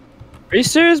of that. Are you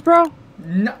serious, bro?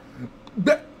 No.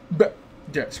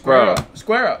 Yeah, square up.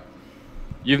 Square up.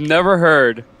 You've never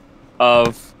heard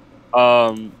of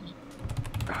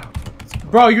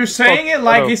Bro, you're saying it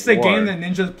like it's the game that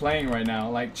Ninja's playing right now.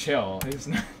 Like, chill. It's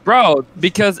not. Bro,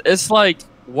 because it's like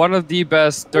one of the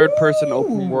best third-person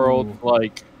open world,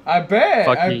 like. I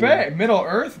bet. Middle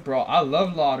Earth, bro. I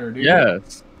love Lauder, dude.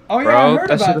 Yes. Oh yeah, bro, I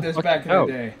heard about this back in the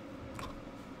day.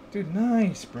 Dude,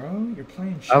 nice, bro. You're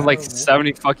playing Shadow I have like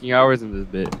 70 fucking hours in this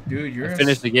bit. Dude, you're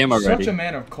finished the game already. Such a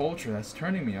man of culture. That's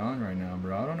turning me on right now,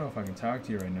 bro. I don't know if I can talk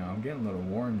to you right now. I'm getting a little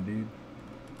warm, dude.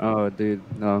 Oh, dude,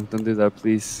 no, don't do that,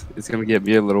 please. It's gonna get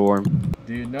me a little warm.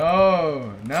 Dude,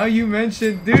 no. Now you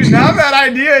mentioned, dude. Now that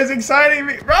idea is exciting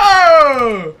me,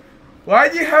 bro.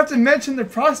 Why'd you have to mention the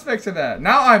prospects of that?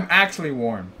 Now I'm actually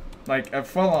warm, like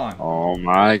full on. Oh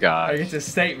my god. Like it's a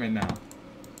statement now.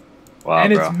 Wow,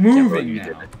 and bro. it's moving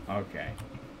now. Okay.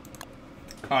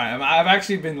 All right, I've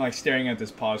actually been like staring at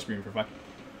this pause screen for 5.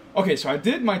 Okay, so I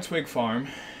did my twig farm.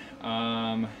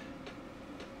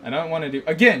 I don't want to do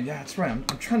again. Yeah, that's right. I'm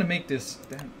trying to make this.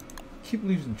 Damn, keep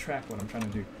losing track what I'm trying to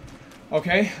do.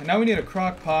 Okay, now we need a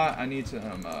crock pot. I need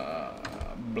some blah,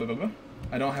 blah, blah.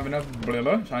 I don't have enough blah,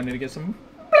 blah, so I need to get some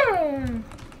blah. All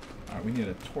right, we need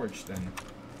a torch then.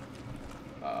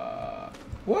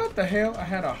 What the hell? I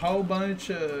had a whole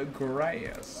bunch of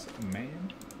grass,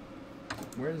 man.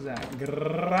 Where's that?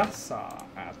 Grasa.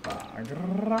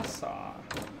 Grasa.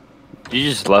 You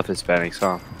just love Hispanics,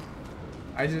 huh?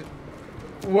 I just...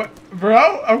 What?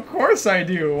 Bro? Of course I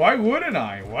do. Why wouldn't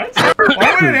I? What?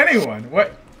 Why wouldn't anyone?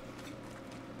 What?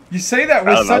 You say that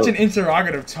with such an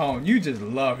interrogative tone. You just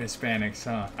love Hispanics,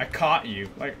 huh? I caught you.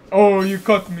 Like, oh, you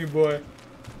caught me, boy.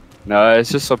 No,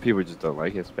 it's just some people just don't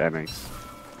like Hispanics.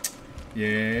 Yeah,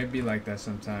 it'd be like that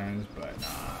sometimes, but nah,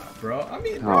 bro. I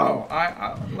mean, bro,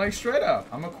 I like straight up.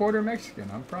 I'm a quarter Mexican.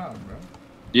 I'm proud, bro.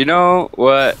 You know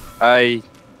what I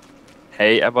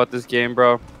hate about this game,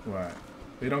 bro? What?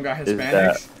 They don't got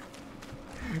Hispanics?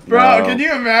 Bro, no. Can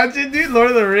you imagine, dude?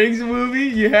 Lord of the Rings movie.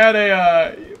 You had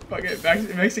a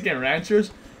fucking Mexican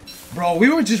ranchers. Bro, we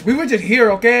were just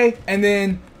here, okay? And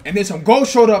then some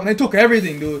ghosts showed up and they took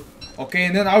everything, dude. Okay,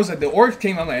 and then I was like, the orcs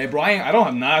came. I'm like, hey, bro, I don't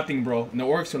have nothing, bro. And the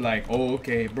orcs are like, oh,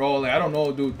 okay, bro. Like, I don't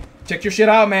know, dude. Check your shit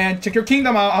out, man. Check your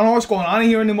kingdom out. I don't know what's going on in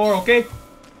here anymore, okay?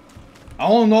 I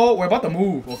don't know. We're about to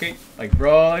move, okay? Like,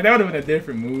 bro, like, that would have been a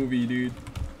different movie, dude.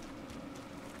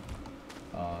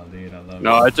 Oh, dude, I love it.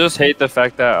 No, I just hate the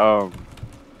fact that,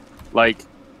 like,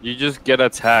 you just get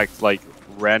attacked, like,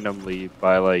 randomly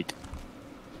by, like,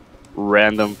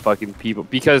 random fucking people.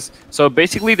 Because, so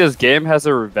basically this game has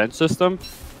a revenge system.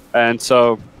 And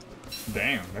so,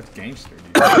 damn, that's gangster,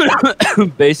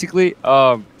 dude. Basically,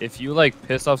 if you like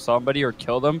piss off somebody or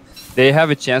kill them, they have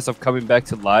a chance of coming back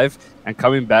to life and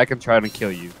coming back and trying to kill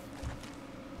you,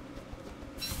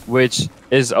 which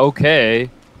is okay,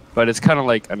 but it's kind of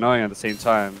like annoying at the same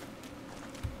time.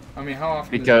 I mean, how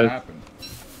often does that happen?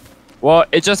 Well,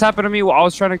 it just happened to me while I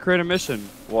was trying to create a mission.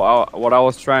 Well, what I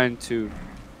was trying to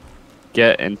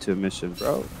get into a mission,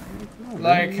 bro.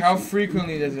 Like, how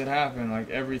frequently does it happen? Like,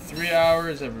 every 3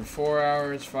 hours, every 4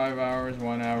 hours, 5 hours,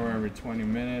 1 hour, every 20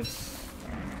 minutes?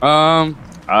 I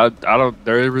don't,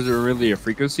 there isn't really a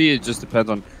frequency. It just depends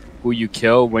on who you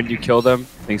kill, when you kill them,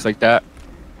 things like that.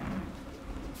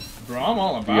 Bro, I'm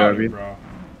all about it, bro.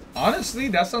 Honestly,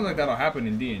 that sounds like that'll happen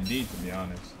in D&D, to be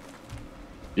honest.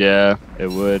 Yeah, it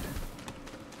would.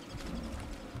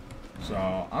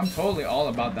 So, I'm totally all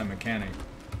about that mechanic.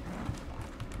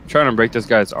 Trying to break this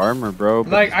guy's armor, bro.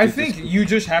 Like, I think you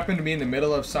just happen to be in the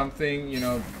middle of something, you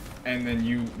know, and then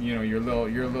you know, you're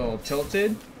a little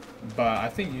tilted, but I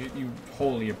think you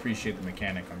wholly appreciate the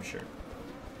mechanic, I'm sure.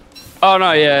 Oh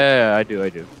no, yeah, I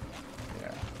do.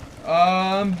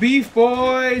 Yeah. Beef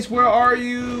boys, where are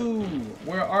you?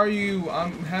 Where are you?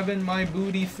 I'm having my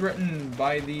booty threatened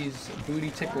by these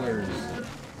booty ticklers.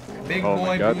 Big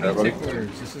boy booty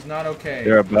ticklers. This is not okay.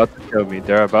 They're about to kill me.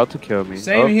 They're about to kill me.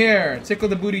 Same here. Tickle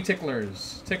the booty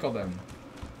ticklers. Tickle them.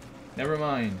 Never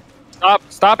mind.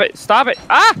 Stop it. Stop it.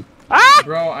 Ah!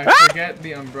 Bro, I forget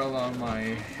the umbrella on my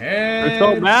head. They're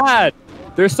so mad.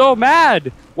 They're so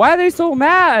mad. Why are they so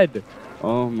mad?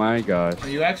 Oh my gosh. Are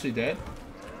you actually dead?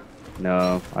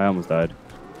 No, I almost died.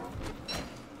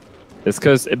 It's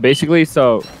because basically,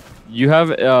 so you have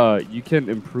you can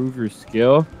improve your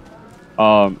skill.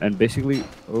 And basically,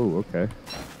 oh, okay.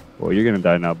 Well, you're gonna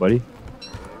die now, buddy,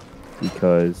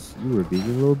 because you were being a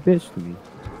little bitch to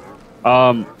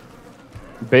me.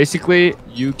 Basically,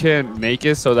 you can make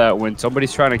it so that when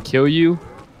somebody's trying to kill you,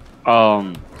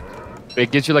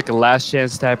 it gives you like a last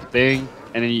chance type of thing,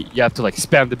 and then you have to like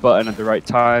spam the button at the right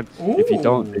time. Ooh. If you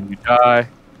don't, then you die,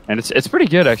 and it's pretty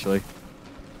good actually.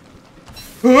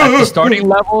 At the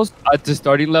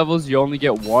starting levels, you only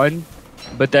get one.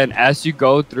 But then as you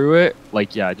go through it,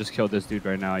 like, yeah, I just killed this dude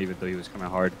right now, even though he was kind of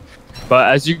hard. But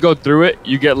as you go through it,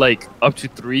 you get like up to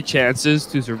 3 chances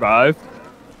to survive.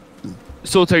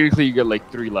 So technically you get like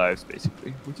 3 lives,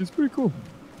 basically, which is pretty cool.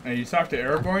 Hey, you talked to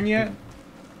Aragorn yet?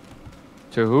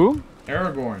 To who?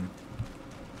 Aragorn.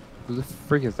 Who the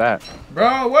frick is that?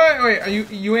 Bro, wait, are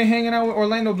you ain't hanging out with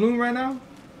Orlando Bloom right now?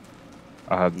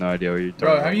 I have no idea what you're talking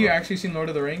about. Bro, have you actually seen Lord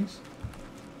of the Rings?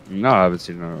 No, I haven't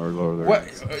seen Lord of the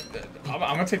Rings. I'm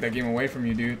gonna take that game away from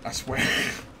you, dude. I swear.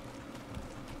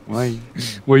 Why?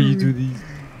 Why you do these?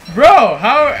 Bro,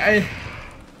 how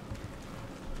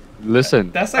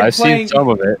Listen, that's like I've seen some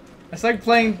of it. It's like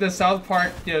playing the South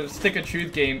Park, Stick of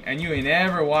Truth game, and you ain't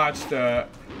ever watched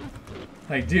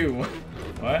like, dude,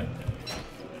 what?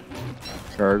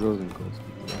 Cargos and ghosts.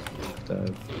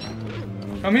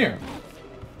 Come here.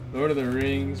 Lord of the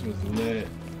Rings was lit.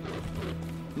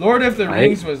 Lord of the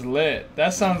Rings was lit.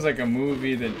 That sounds like a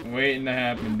movie that's waiting to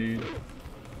happen, dude.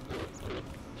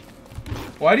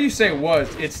 Why do you say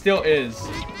was? It still is.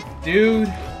 Dude,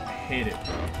 I hate it.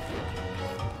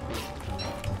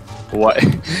 What?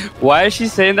 Why is she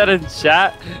saying that in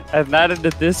chat and not in the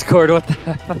Discord? What the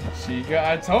hell?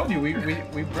 I told you we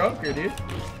broke her, dude.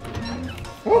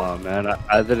 Woo. Oh man,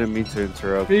 I didn't mean to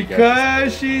interrupt.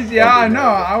 Because I know.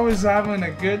 I was having a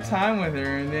good time with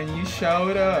her, and then you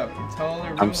showed up. You told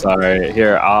her. I'm sorry.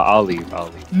 Here, I'll leave.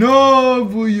 No,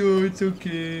 Buyo, it's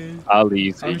okay. I'll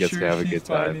leave so I'm you get sure to have a she's good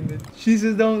time. She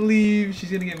says don't leave.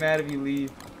 She's gonna get mad if you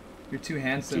leave. You're too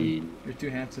handsome. You're too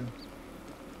handsome.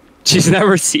 She's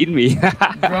never seen me.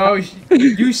 Bro,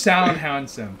 you sound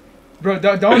handsome. Bro,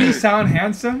 don't you sound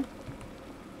handsome?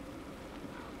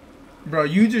 Bro,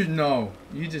 you just know.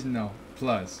 You just know.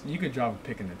 Plus, you could drop a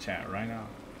pic in the chat right now.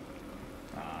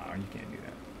 Ah, you can't do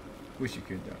that. Wish you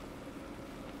could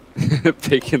though.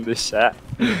 Pic in the chat.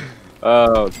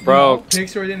 Oh, bro. No,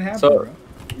 pics or it didn't happen, so, bro.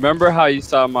 Remember how you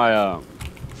saw my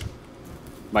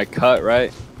my cut,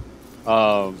 right?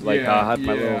 Like how I had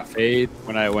my little fade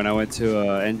when I went to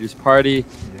Andrew's party.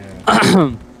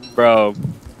 Yeah. Bro,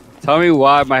 tell me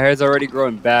why my hair's already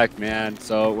growing back, man.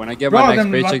 So when I get my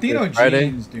next paycheck this Friday,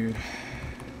 jeans, dude.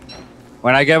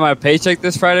 When I get my paycheck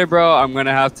this Friday, bro, I'm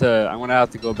gonna have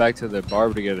to go back to the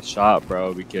barber to get a shot,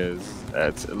 bro, because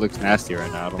it looks nasty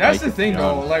right now. That's the thing,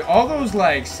 though. Like all those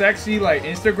like sexy like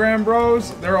Instagram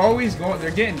bros, they're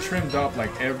getting trimmed up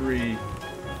like every.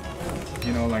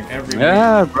 You know, like every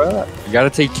week. Bro. You gotta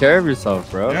take care of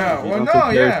yourself, bro. Yeah,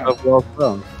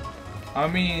 well, I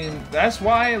mean, that's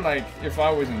why, like, if I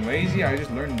wasn't lazy, I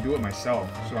just learned to do it myself,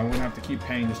 so I wouldn't have to keep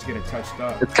paying just to get it touched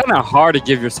up. It's kind of hard to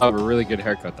give yourself a really good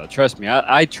haircut, though. Trust me,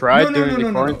 I tried during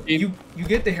the quarantine. You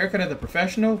get the haircut of the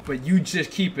professional, but you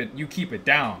just keep it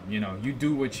down. You know, you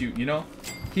do what you know.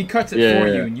 He cuts it for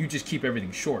you, and you just keep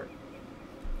everything short.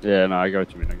 Yeah, no, I get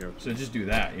what you mean. So just do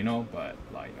that, you know. But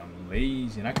like, I'm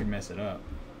lazy and I could mess it up.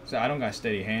 So I don't got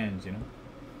steady hands, you know.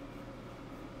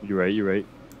 You're right. Alright,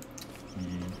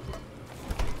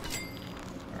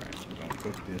 we're gonna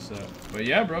cook this up. But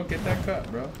yeah, bro, get that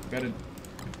cut, bro.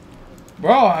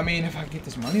 Bro, I mean, if I get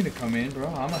this money to come in,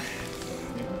 bro,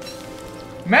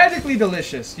 magically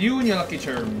delicious. You and your Lucky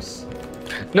Charms.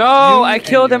 No, I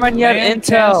killed him and he had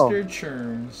intel.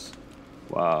 Charms.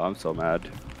 Wow, I'm so mad.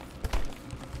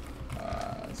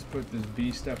 Let's put this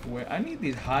bee stuff away. I need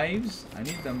these hives. I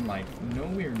need them like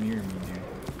nowhere near me, dude.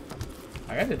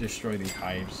 I gotta destroy these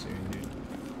hives soon, dude.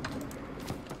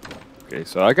 Okay,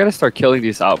 so I gotta start killing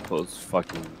these outposts,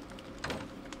 fucking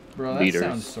bro, that leaders.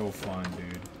 Sounds so fun,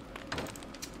 dude.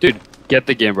 Dude, get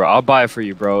the game, bro. I'll buy it for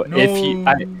you, bro. No.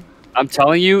 I'm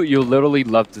telling you, you'll literally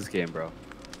love this game, bro.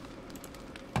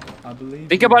 I believe.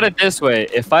 Think about it this way: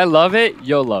 if I love it,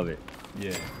 you'll love it.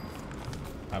 Yeah.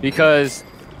 Because,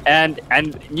 and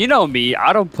you know me,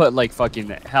 I don't put like fucking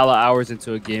hella hours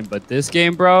into a game, but this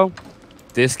game, bro,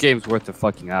 this game's worth the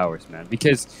fucking hours, man.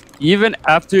 Because even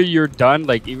after you're done,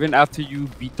 like even after you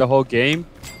beat the whole game,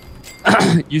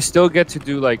 you still get to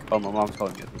do like. Oh, my mom's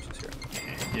calling me. She's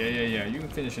here. Yeah. You can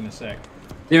finish in a sec.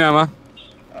 Dime, mamá.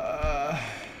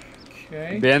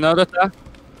 Okay. Bien, ¿dónde está?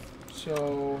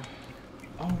 So,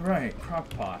 all right, crock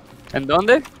pot. ¿En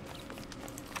dónde?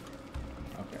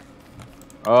 Okay.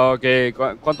 Okay.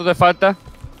 ¿Cuánto te falta?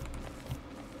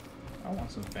 I want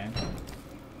some Fanta.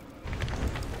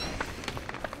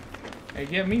 Hey,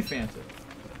 get me Fanta.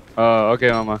 Okay,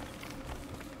 mamá.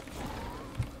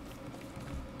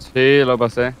 Sí, lo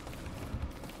pasé.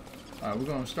 Alright, we're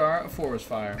gonna start a forest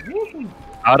fire.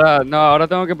 Ahora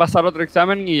tengo que pasar otro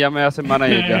examen y ya me hacen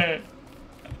manager ya.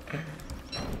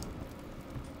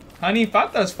 Honey,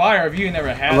 Fanta's fire if you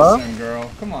never had some, girl.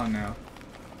 Come on now.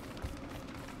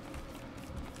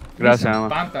 Gracias, some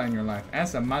mamá. Fanta in your life. And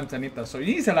some manzanitas. So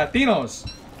you need some Latinos.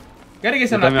 Gotta get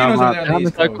some Latinos over there on the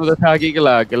East Coast. Aquí que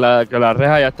la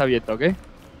reja ya está abierta, ¿ok?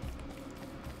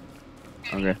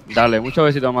 Ok, dale, muchos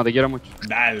besitos, mamá, te quiero mucho.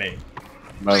 Dale.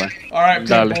 Bye, bye. Alright,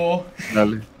 Dale. people.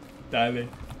 Dale. Dale.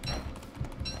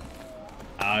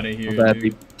 Out of here, Okay,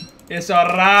 dude. It's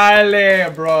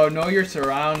orale, bro. Know your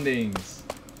surroundings.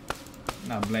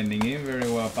 Not blending in very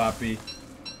well, papi.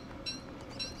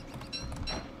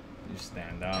 You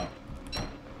stand out.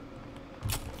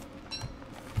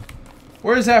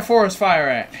 Where's that forest fire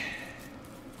at?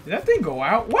 Did that thing go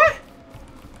out? What?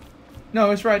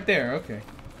 No, it's right there. Okay.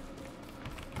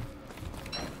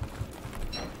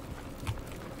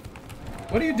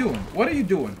 What are you doing? What are you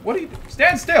doing? What are you doing?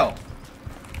 Stand still!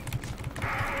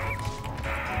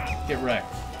 Get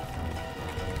wrecked.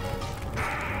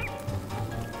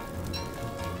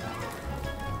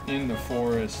 In the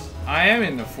forest. I am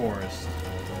in the forest.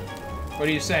 What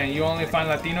are you saying? You only find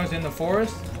Latinos in the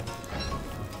forest?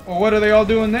 Well, what are they all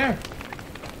doing there?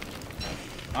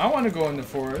 I want to go in the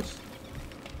forest.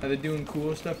 Are they doing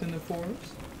cool stuff in the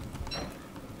forest?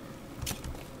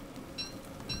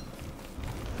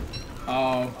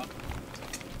 Oh.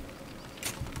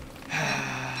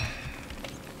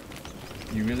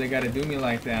 You really gotta do me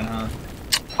like that, huh?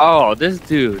 Oh, this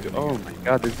dude. Oh my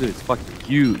god, this dude is fucking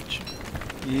huge.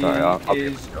 Sorry, I'll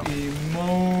is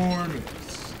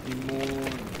enormous.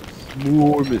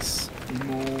 Enormous.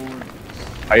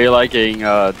 Are you liking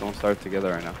Don't Starve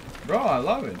Together right now? Bro, I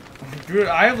love it. Dude,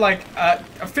 I have like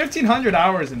 1,500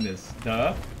 hours in this.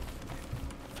 Duh.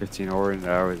 15 hours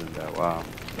in that. Wow.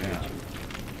 Yeah.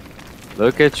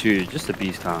 Look at you, just a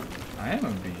beast, huh? I am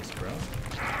a beast, bro.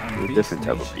 You're a different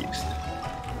type of beast.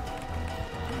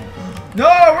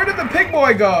 No, where did the pig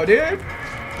boy go, dude?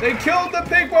 They killed the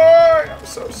pig boy. I'm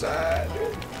so sad,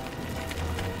 dude.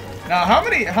 Now, how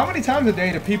many times a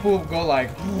day do people go like,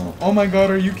 "Oh my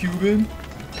God, are you Cuban?"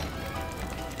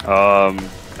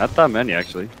 Not that many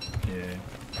actually. Yeah.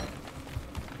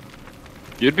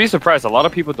 You'd be surprised. A lot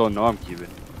of people don't know I'm Cuban.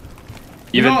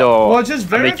 Even though well, just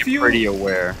very I make you pretty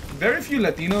aware. Very few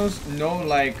Latinos know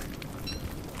like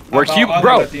where Cuba,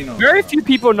 bro. Latinos, very few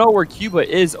people know where Cuba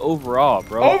is overall,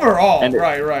 bro. Overall, and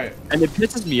right. And it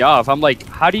pisses me off. I'm like,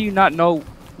 how do you not know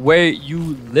where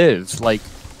you live? Like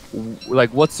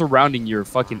what's surrounding your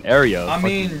fucking area? I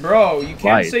mean, bro, you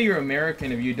can't say you're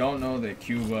American if you don't know that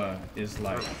Cuba is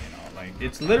like, you know, like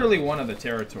it's literally one of the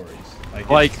territories. Like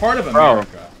it's part of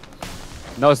America.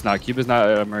 No, it's not. Cuba's not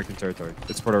an American territory.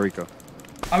 It's Puerto Rico.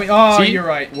 I mean, oh, you're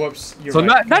right. Whoops. You're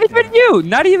right. Not even you.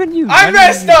 Not even you. I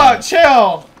messed up.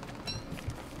 Chill.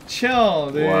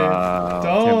 Chill, dude. Wow.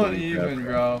 Don't even,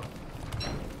 bro.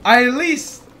 I at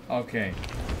least okay.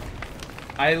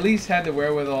 I at least had the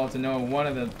wherewithal to know one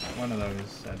of those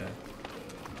said it.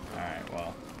 Alright,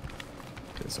 well.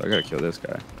 Okay, so I gotta kill this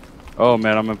guy. Oh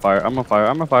man, I'm on fire. I'm on fire.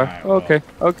 I'm on fire. Right, well. Okay,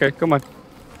 okay, come on.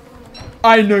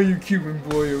 I know you, Cuban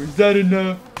boy. Is that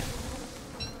enough?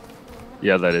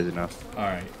 Yeah, that is enough.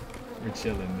 Alright. We're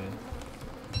chilling, man.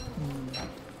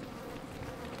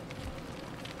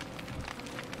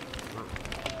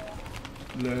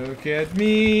 Look at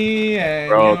me and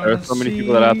bro, there's so many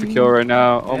people that I have to kill right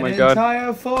now. Oh my god.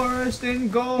 Entire forest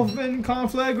engulfed in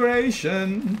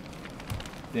conflagration.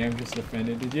 Damn, just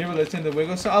offended. Did you ever listen to the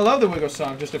Wiggle song? I love the Wiggle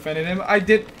song. Just offended him. I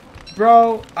did.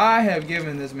 Bro, I have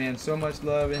given this man so much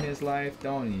love in his life.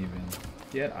 Don't even.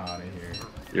 Get out of here.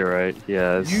 You're right.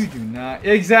 Yes. You do not.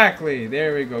 Exactly.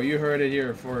 There we go. You heard it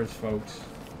here first, folks.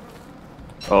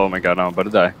 Oh my god, I'm about to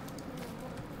die.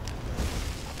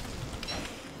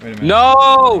 Wait a minute.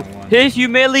 No! He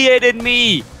humiliated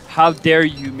me! How dare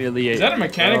you humiliate me? Is that a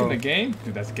mechanic in the game?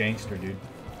 Dude, that's gangster, dude.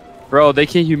 Bro, they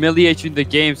can humiliate you in the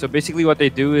game. So basically what they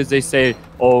do is they say,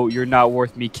 oh, you're not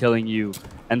worth me killing you.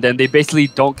 And then they basically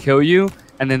don't kill you.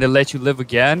 And then they let you live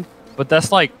again. But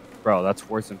that's like, bro, that's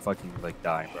worse than fucking like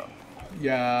dying, bro.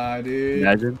 Yeah, dude.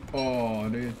 Imagine. Oh,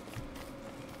 dude.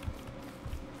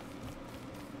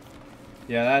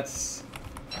 Yeah, that's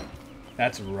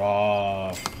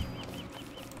rough.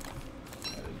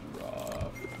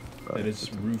 That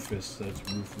is Rufus. That's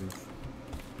Roof.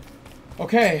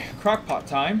 Okay, crockpot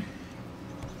time.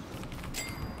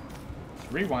 It's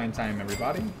rewind time,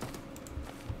 everybody.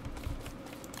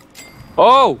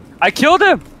 Oh, I killed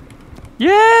him!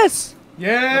 Yes!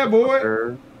 Yeah,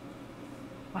 boy.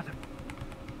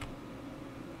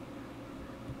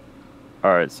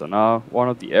 Alright, so now one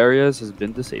of the areas has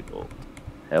been disabled.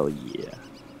 Hell yeah.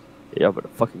 Yeah, y'all better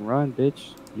fucking run,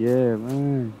 bitch. Yeah,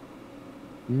 run.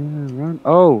 Yeah, run.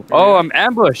 Oh, I'm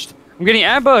ambushed. I'm getting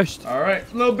ambushed. All right,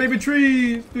 little baby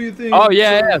trees, do you think? Oh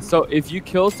yeah. So if you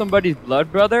kill somebody's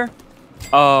blood brother,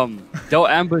 they'll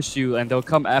ambush you and they'll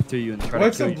come after you and try to kill you.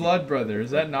 What's a blood brother?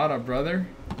 Is that not a brother?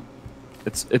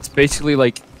 It's basically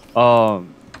like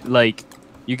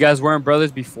you guys weren't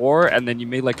brothers before, and then you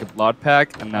made like a blood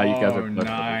pact, and now you guys are blood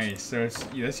nice. So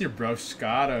that's your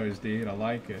broscatos, dude. I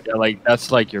like it. Yeah, like that's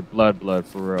like your blood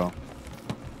for real.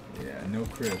 Yeah, no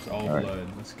crips, all blood.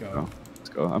 Right. Let's go. Oh, let's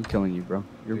go. I'm killing you, bro.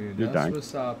 You're dying. That's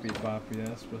what's up, Poppy.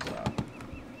 That's what's up.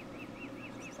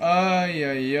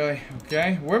 Yeah.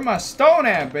 Okay, where my stone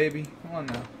at, baby? Come on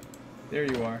now. There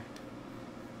you are.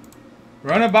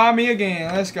 Run it by me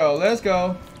again. Let's go. Let's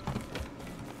go.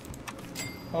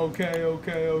 Okay.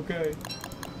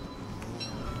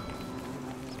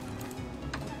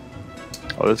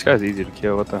 Oh, this guy's easy to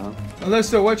kill. What the hell?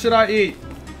 Alyssa, what should I eat?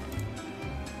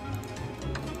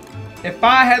 If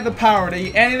I had the power to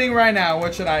eat anything right now,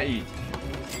 what should I eat?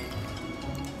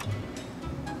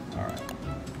 Alright.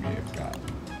 We've got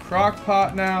crock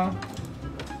pot now.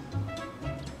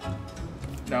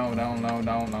 No.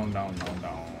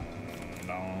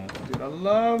 Dude, I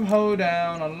love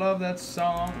Hoedown. I love that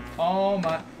song. Oh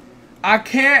my. I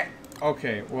can't.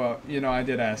 Okay, well, you know, I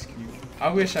did ask you. I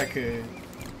wish I could.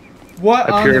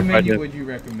 What on the menu would you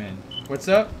recommend? What's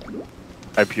up?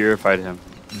 I purified him.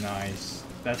 Nice.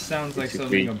 That sounds like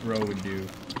Basically- something a bro would do.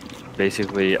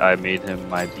 Basically, I made him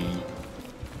my bee.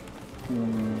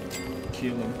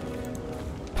 Kill him.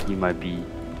 He my bee.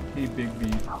 He big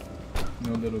B.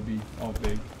 No little B. All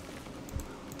big.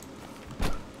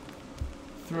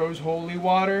 Throws holy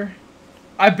water.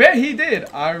 I bet he did.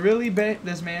 I really bet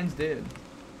this man's did.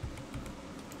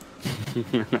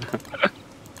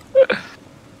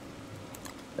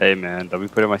 Hey man, don't be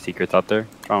putting my secrets out there.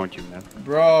 What's wrong with you, man?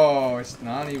 Bro, it's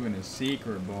not even a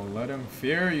secret, bro. Let him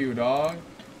fear you, dog.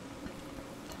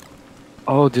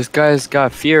 Oh, this guy's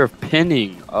got fear of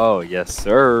pinning. Oh, yes,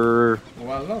 sir.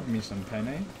 Well, I love me some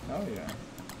penne. Oh yeah.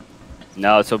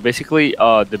 No, so basically,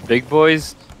 the big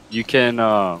boys, you can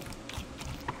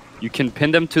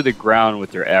pin them to the ground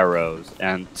with your arrows,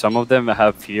 and some of them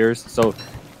have fears. So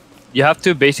you have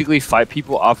to basically fight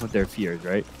people off of their fears,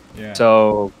 right? Yeah.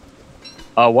 So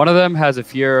one of them has a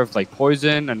fear of like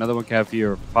poison, another one can have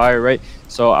fear of fire, right?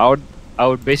 So I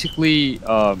would basically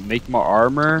make my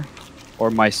armor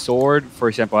or my sword. For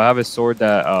example, I have a sword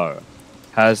that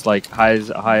has like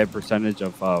a higher percentage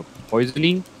of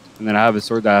poisoning, and then I have a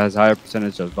sword that has a higher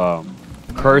percentage of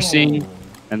cursing, No.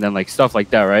 and then like stuff like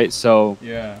that, right? So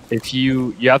Yeah. if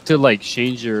you have to like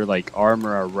change your like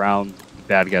armor around the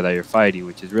bad guy that you're fighting,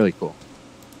 which is really cool.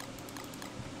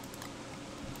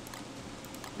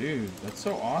 Dude, that's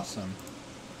so awesome.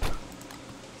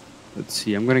 Let's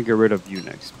see, I'm gonna get rid of you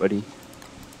next, buddy.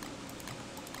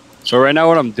 So right now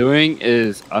what I'm doing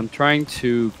is I'm trying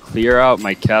to clear out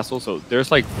my castle. So there's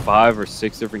like 5 or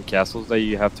 6 different castles that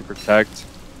you have to protect.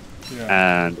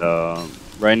 Yeah. And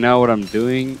right now what I'm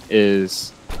doing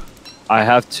is I'm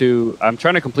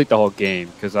trying to complete the whole game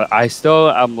because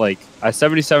I'm like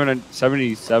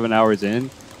 77 hours in,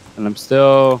 and I'm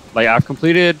still like I've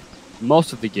completed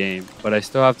most of the game, but I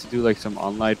still have to do like some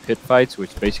online pit fights,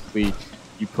 which basically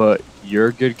you put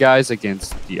your good guys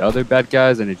against the other bad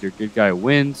guys, and if your good guy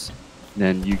wins,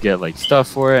 then you get like stuff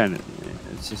for it, and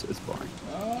it's boring.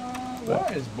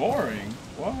 What is boring?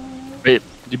 What? But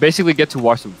you basically get to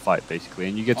watch them fight, basically,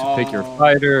 and you get to pick your Oh.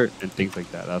 fighter and things like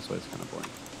that. That's why it's kind of boring.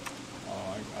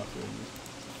 Oh, I feel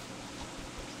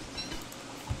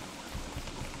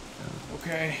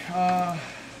you. Okay.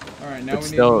 All right. Now But we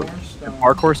still, need more the stone.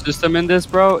 parkour system in this,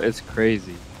 bro, is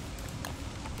crazy.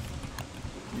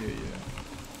 Yeah, yeah.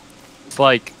 It's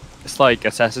like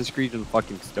Assassin's Creed and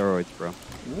fucking steroids, bro.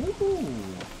 Ooh.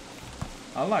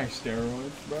 I like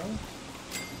steroids, bro.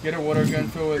 Get a water gun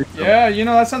filled with. Yeah, you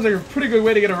know that sounds like a pretty good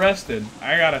way to get arrested.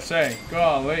 I gotta say,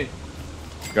 golly.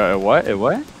 Got a what? A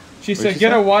what? She What'd said, she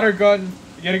get say? a water gun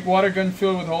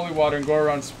filled with holy water and go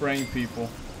around spraying people.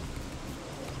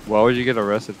 Why would you get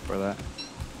arrested for that?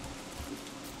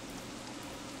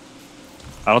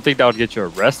 I don't think that would get you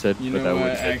arrested. You but know that what?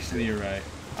 would. Actually, you're right.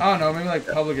 I don't know. Maybe like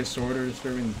public disorder,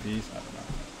 disturbing the peace. I don't know.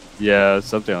 Yeah,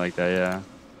 something like that. Yeah.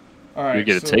 All right. You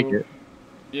get to take it.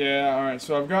 Yeah. All right.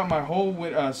 So I've got my whole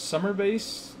summer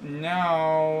base.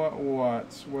 Now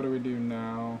what? What do we do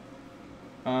now?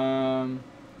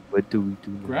 What do we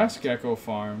do now? Grass gecko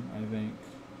farm. I think.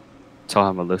 Tell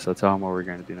him, Alyssa. Tell him what we're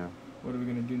gonna do now. What are we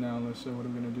gonna do now, Alyssa? What are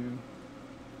we gonna do?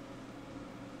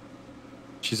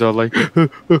 She's all like, I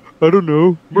don't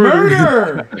know.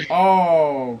 Murder!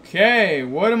 Okay.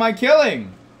 What am I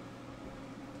killing?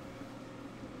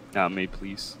 Not me,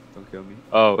 please. Don't kill me.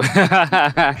 Oh.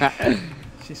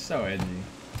 She's so edgy.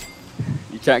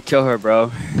 You can't kill her,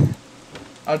 bro.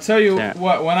 I'll tell you Yeah.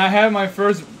 what, when I have my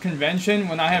first convention,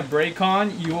 when I have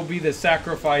BraeCon, you will be the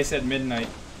sacrifice at midnight.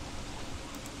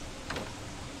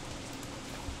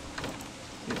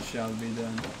 It shall be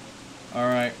done.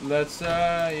 Alright, let's,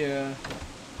 yeah.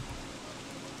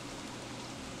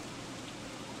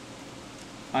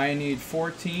 I need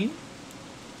 14.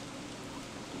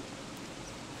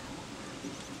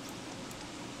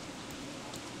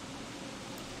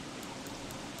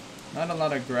 Not a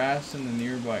lot of grass in the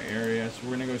nearby area, so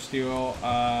we're gonna go steal,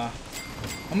 how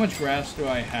much grass do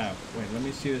I have? Wait, let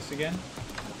me see this again.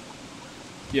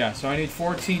 Yeah, so I need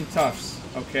 14 tufts.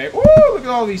 Okay. Ooh, look at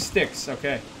all these sticks.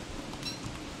 Okay.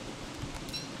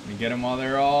 Let me get them while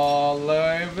they're all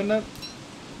living up.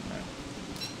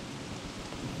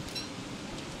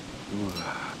 Ooh,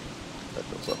 that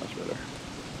feels so much better.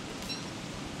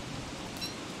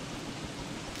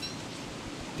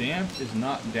 Damp is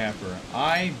not dapper.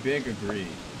 I big agree.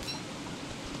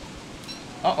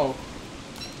 Uh-oh.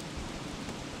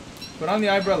 Put on the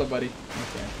umbrella, buddy.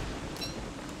 Okay.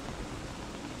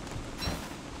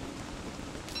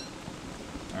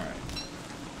 Alright.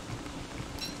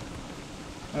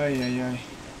 Ay, ay, ay.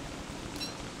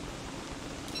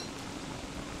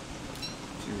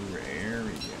 There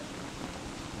we go.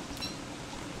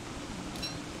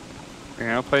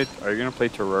 Are you gonna play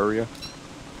Terraria?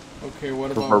 Okay,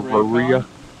 what about Terraria?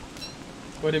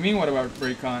 What do you mean? What about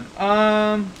Braycon?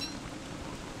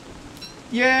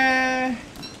 Yeah,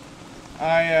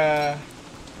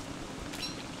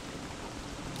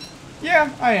 yeah,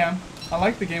 I am. I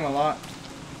like the game a lot.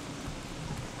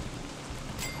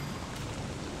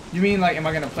 You mean like, am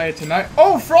I gonna play it tonight?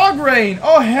 Oh, Frog Rain!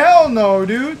 Oh, hell no,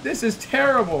 dude! This is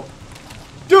terrible.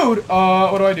 Dude,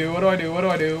 what do I do? What do I do? What do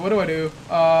I do? What do I do?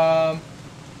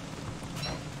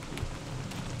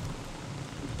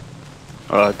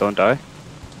 Don't die.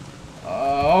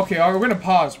 Okay, we're gonna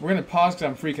pause. We're gonna pause because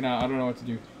I'm freaking out. I don't know what to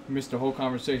do. I missed the whole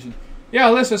conversation. Yeah,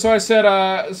 listen, so I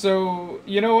said, so,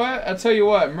 you know what? I'll tell you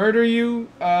what. Murder you,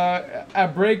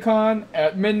 at BraeCon,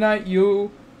 at midnight,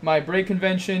 my Brae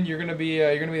convention, you're gonna be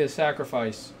the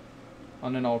sacrifice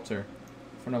on an altar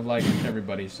in front of, like,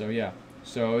 everybody. So, yeah.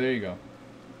 So, there you go.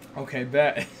 Okay,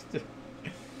 bet.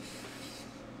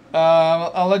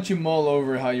 I'll let you mull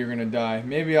over how you're gonna die.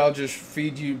 Maybe I'll just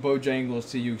feed you Bojangles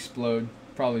till you explode.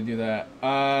 Probably do that.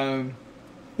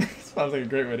 Sounds like a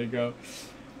great way to go.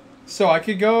 So I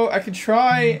could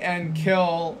try and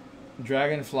kill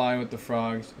Dragonfly with the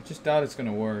frogs. I just doubt it's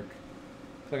gonna work.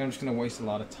 I feel like I'm just gonna waste a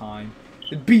lot of time.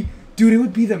 Dude, it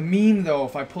would be the meme though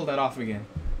if I pulled that off again.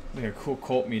 Like a cool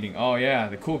cult meeting. Oh yeah,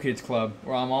 the Cool Kids Club.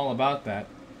 Well, I'm all about that.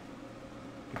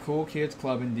 The Cool Kids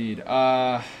Club indeed.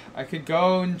 I could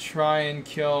go and try and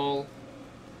kill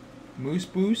Moose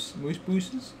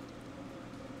Booses?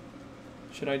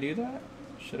 Should I do that?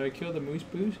 Should I kill the Moose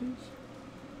Booses?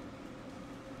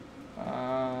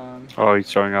 Oh, he's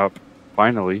showing up.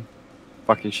 Finally.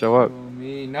 Fucking show up.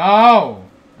 Me. No!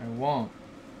 I won't.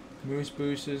 Moose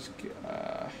Booses.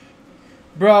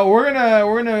 Bro, we're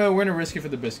gonna risk it for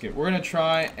the biscuit. We're gonna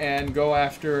try and go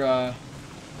after,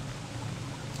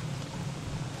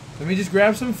 let me just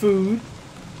grab some food.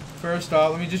 First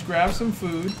off, let me just grab some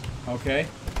food. Okay.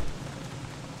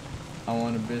 I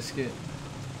want a biscuit.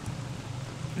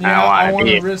 Yeah, I want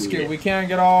to risk it. We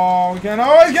can't always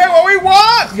get what we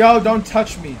want! Yo, don't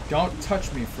touch me. Don't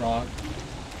touch me, frog.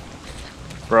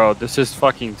 Bro, this is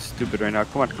fucking stupid right now.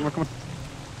 Come on, come on, come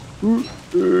on.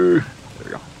 There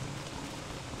we go.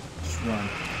 Just run.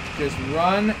 Just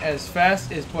run as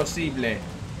fast as possible.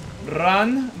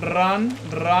 Run, run,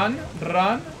 run,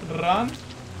 run, run.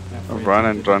 Run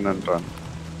and run and run.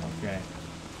 Okay.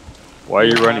 Why are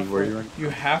you running? Where are you running? You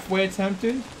halfway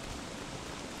attempted?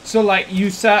 So, like,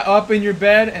 you sat up in your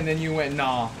bed and then you went,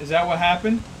 nah. Is that what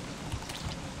happened?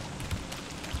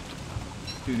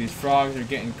 Dude, these frogs are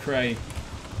getting cray.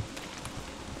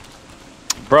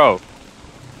 Bro,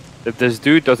 if this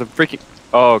dude doesn't freaking...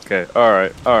 Oh, okay.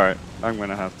 Alright, alright. I'm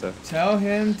gonna have to... Tell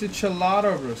him to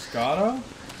chillato, Broscato.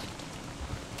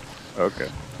 Okay.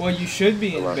 Well, you should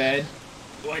be in bed.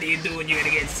 What are you doing? You're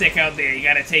gonna get sick out there. You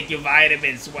gotta take your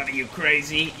vitamins. What are you,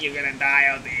 crazy? You're gonna die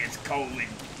out there. It's COVID.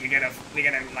 You're gonna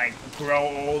like grow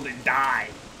old and die.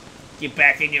 Get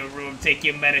back in your room. Take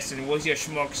your medicine. Where's your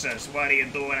schmuxers? What are you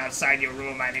doing outside your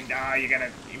room? I mean, you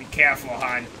gotta be careful,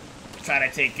 hon. I'm trying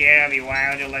to take care of you. Why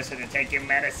don't you listen to take your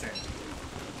medicine?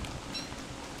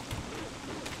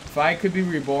 If I could be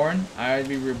reborn, I would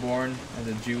be reborn as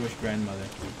a Jewish grandmother.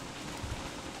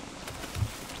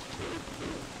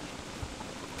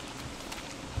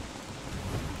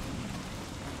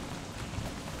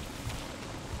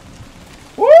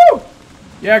 Woo!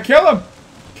 Yeah, kill him!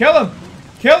 Kill him!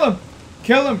 Kill him!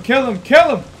 Kill him! Kill him!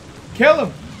 Kill him! Kill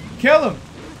him! Kill him!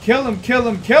 Kill him! Kill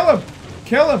him! Kill him!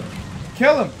 Kill him!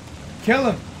 Kill him! Kill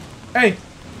him! Hey!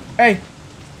 Hey!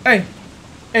 Hey!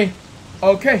 Hey!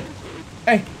 Okay!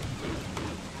 Hey!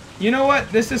 You know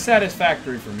what? This is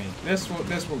satisfactory for me. This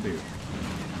will do.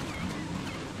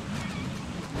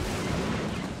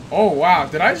 Oh wow!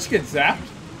 Did I just get zapped?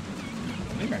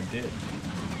 I think I did.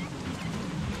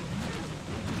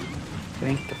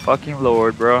 Thank the fucking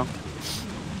Lord, bro.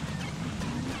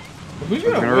 But who's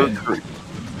gonna win?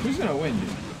 Who's gonna win,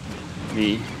 dude?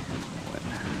 Me.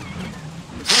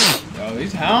 Yo,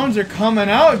 these hounds are coming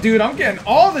out, dude. I'm getting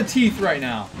all the teeth right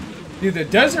now. Dude, the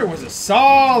desert was a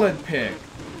solid pick.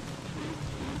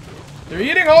 They're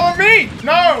eating all the meat!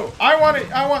 No! I want it.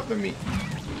 I want the meat.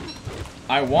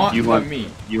 I want the meat.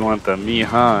 You want the meat,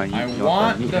 huh? I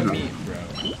want the meat, bro.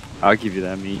 I'll give you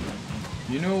that meat.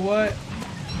 You know what?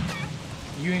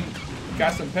 You ain't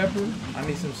got some pepper? I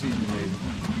need some seasoning,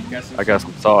 baby. I got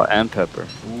some salt and pepper.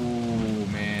 Ooh,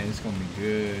 man, it's gonna be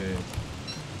good.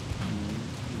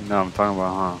 No, I'm talking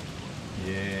about, huh?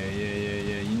 Yeah.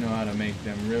 You know how to make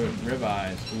them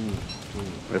ribeyes. Ooh.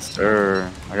 Yes,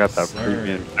 sir. I got that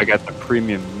premium. I got the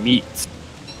premium meats.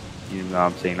 You know what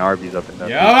I'm saying? Arby's up in that.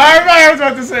 Yeah, I was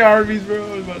about to say Arby's, bro.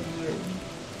 I was about to say.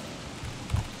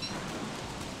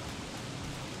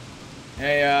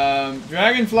 Hey,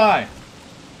 Dragonfly.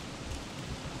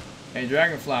 Hey,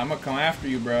 Dragonfly, I'm gonna come after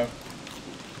you, bro.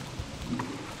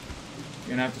 You're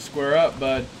gonna have to square up,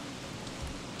 bud.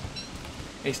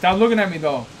 Hey, stop looking at me,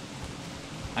 though.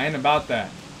 I ain't about that.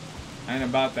 I ain't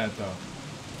about that, though.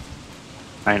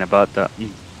 I ain't about that.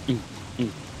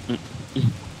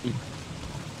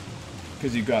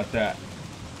 Because you got that.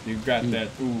 You got that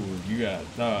food. You got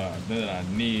that I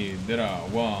need, that I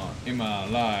want in my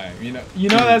life. You know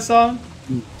that song?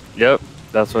 Yep.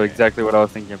 That's exactly what I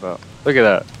was thinking about. Look at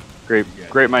that.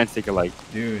 Great minds think alike.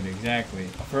 Dude, exactly.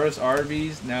 First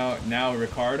Arby's, now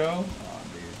Ricardo. Oh,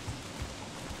 dude.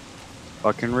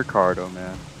 Fucking Ricardo,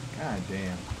 man. God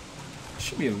damn. It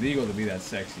should be illegal to be that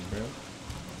sexy, bro.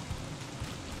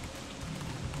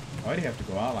 Why do you have to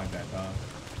go out like that, dog?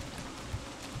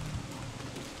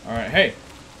 Alright, hey.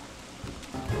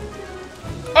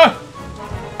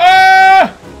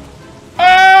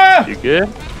 You good?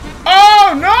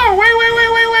 Oh, no! Wait.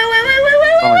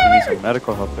 Sound like you need some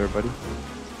medical help there, buddy.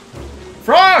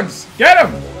 Frogs! Get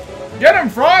him! Get him,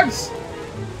 frogs!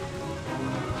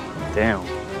 Damn.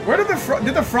 Where did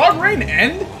the frog rain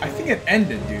end? I think it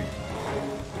ended, dude.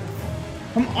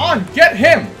 Come on, get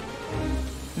him!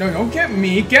 No, don't get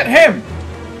me, get him!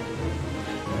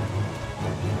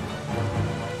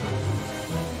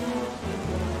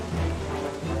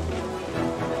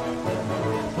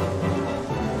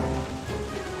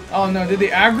 Oh no, did the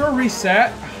aggro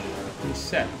reset?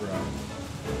 Reset, bro.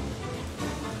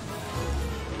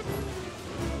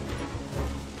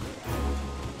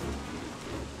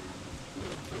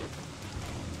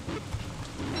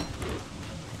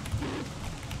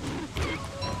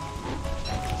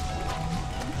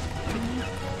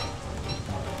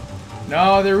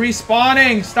 No, they're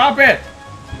respawning! Stop it!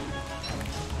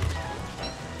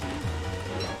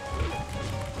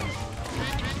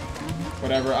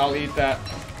 Whatever, I'll eat that.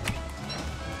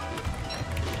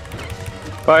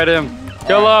 Fight him!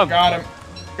 Kill him! Got him!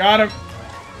 Got him!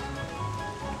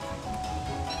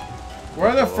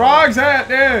 Where the frogs at,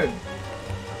 dude?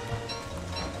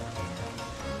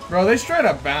 Bro, they straight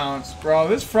up bounced. Bro,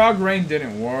 this frog rain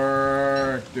didn't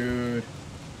work, dude.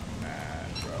 I'm mad,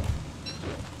 bro.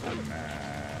 I'm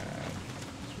mad.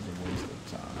 This was a waste of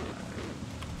time.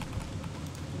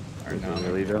 Alright, now I'm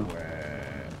really gonna though? get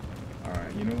wet.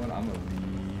 Alright, you know what? I'm gonna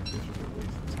leave. This was a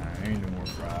waste of time. There ain't no more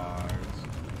frogs.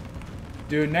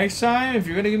 Dude, next time, if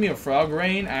you're gonna give me a frog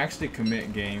rain, actually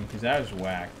commit game, because that was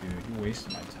whack, dude. You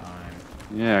wasted my time.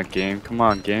 Yeah, game. Come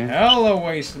on, game. Hella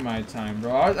wasted my time,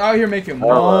 bro. I was out here making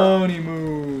money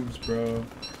moves, bro.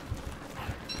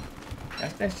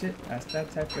 That's that shit. That's that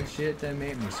type of shit that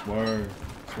made me swerve.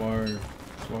 Swerve.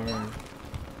 Swerve.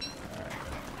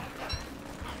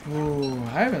 Alright. Ooh,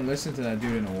 I haven't listened to that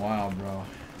dude in a while, bro.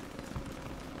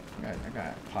 I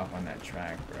gotta pop on that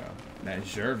track, bro. That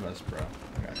Jervas, bro.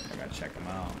 I gotta check him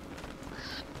out.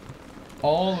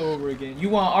 All over again. You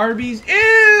want Arby's?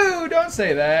 Ew! Don't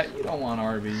say that. You don't want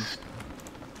Arby's.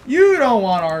 You don't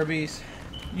want Arby's.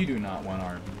 You do not want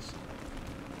Arby's.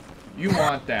 You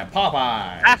want that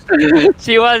Popeyes.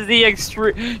 She was the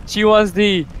extreme. She was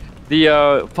the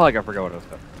fuck. I forgot what it was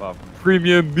called.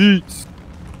 Premium meats.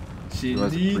 She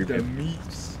need the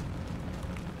meats.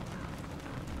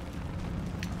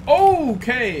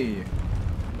 Okay.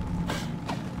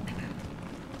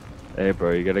 Hey,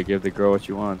 bro, you gotta give the girl what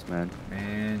she wants, man.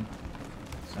 Man,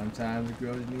 sometimes the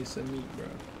girls need some meat, bro.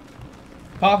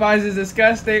 Popeyes is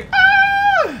disgusting.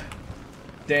 Ah!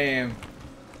 Damn.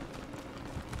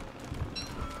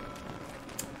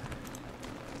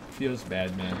 Feels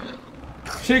bad, man.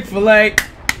 Chick-fil-A.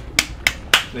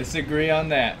 Let's agree on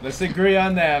that. Let's agree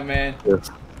on that, man. Yes.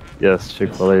 Yes,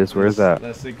 Chick-fil-A is where's that?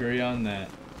 Let's agree on that.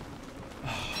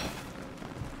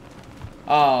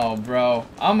 Oh, bro.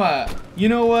 You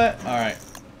know what? Alright.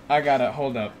 I gotta,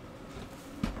 hold up.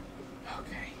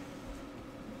 Okay.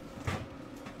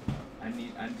 I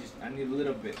need a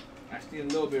little bit. I just need a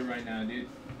little bit right now, dude.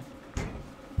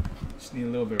 Just need a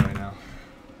little bit right now.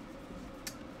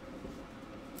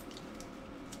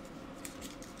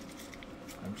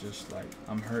 I'm just like,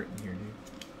 I'm hurting here,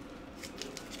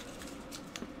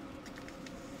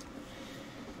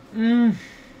 dude.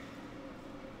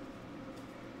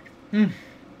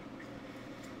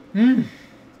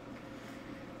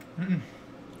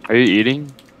 Are you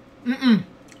eating? Mm-mm.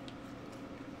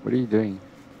 What are you doing?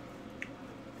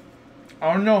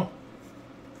 I don't know.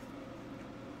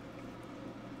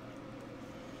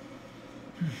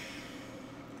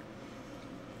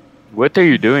 What are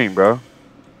you doing, bro?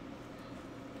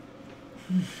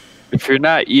 If you're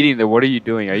not eating, then what are you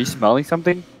doing? Are you smelling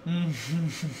something?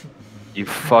 You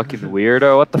fucking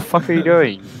weirdo. What the fuck are you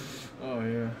doing? Oh,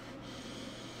 yeah.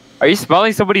 Are you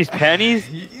smelling somebody's panties?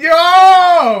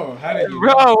 Yo! How did you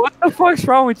Bro, what the fuck's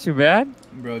wrong with you, man?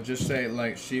 Bro, just say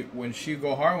like when she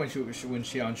go hard when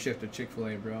she on shift at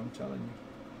Chick-fil-A, bro. I'm telling you,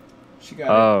 she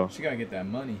gotta get that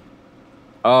money.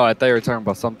 Oh, I thought you were talking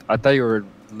about something. I thought you were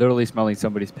literally smelling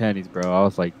somebody's panties, bro. I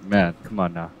was like, man, come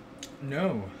on now.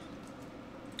 No,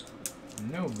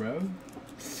 bro.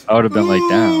 I would have been like,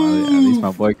 damn. At least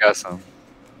my boy got some.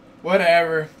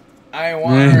 Whatever. I ain't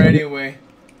want her anyway.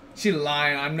 She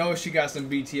lying. I know she got some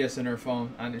BTS in her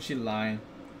phone. I know she lying.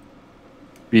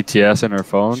 BTS in her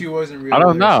phone? She wasn't real. I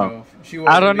don't know. She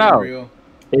wasn't I don't know. real.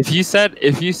 If you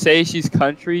say she's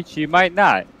country, she might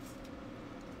not.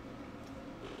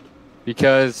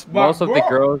 Because most of the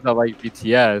girls that like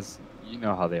BTS, you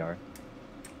know how they are.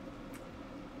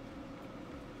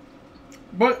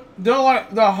 But they're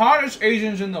like the hottest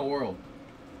Asians in the world.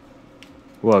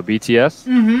 What, BTS?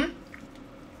 Mm-hmm.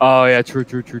 Oh yeah, true.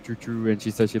 And she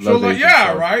said she loves like, Asian yeah,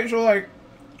 stuff. right? So like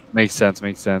makes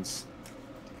sense.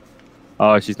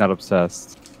 Oh, she's not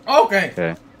obsessed.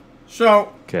 Okay.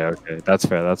 So Okay. That's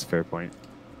fair. That's a fair point.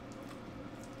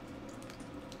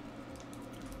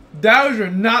 Those are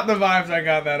not the vibes I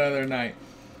got that other night.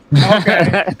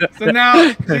 Okay. So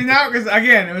now, because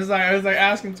again, it was like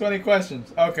asking 20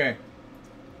 questions. Okay.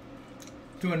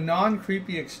 To a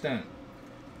non-creepy extent,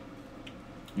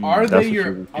 are they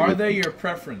your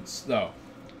preference though?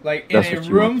 Like in a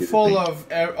room full of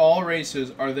all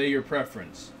races, are they your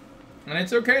preference? And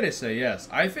it's okay to say yes.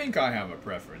 I think I have a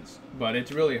preference, but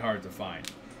it's really hard to find.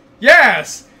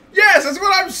 Yes, that's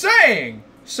what I'm saying.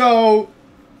 So,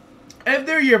 if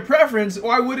they're your preference,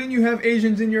 why wouldn't you have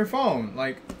Asians in your phone?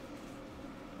 Like,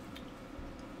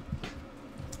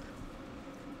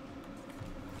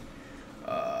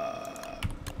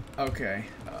 okay.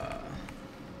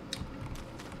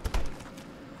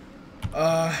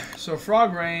 So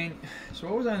Frog Rain. So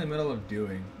what was I in the middle of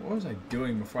doing? What was I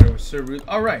doing before I was so rude?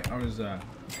 All right, I was okay.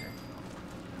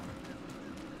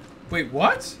 Wait,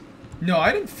 what? No,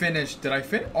 I didn't finish. Did I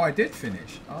finish? Oh, I did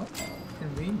finish. Oh,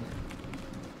 convenient.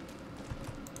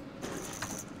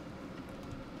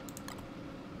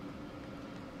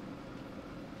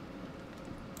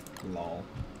 Lol.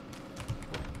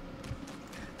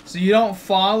 So you don't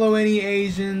follow any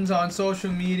Asians on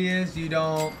social medias? You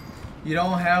don't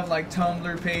have like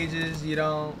Tumblr pages? You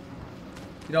don't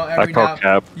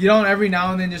every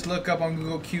now and then just look up on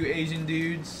Google cute Asian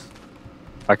dudes?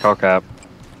 I call cap.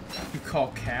 You call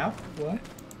cap? What?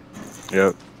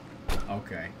 Yep.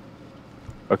 Okay.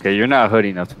 Okay, you're not hood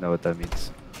enough to know what that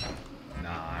means. Nah,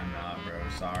 I'm not, bro.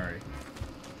 Sorry.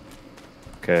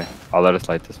 Okay, I'll let it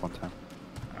slide this one time.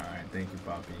 Alright, thank you,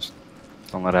 Poppy.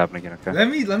 Don't let it happen again, okay?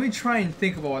 Let me try and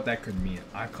think about what that could mean.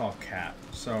 I call cap.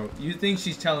 So you think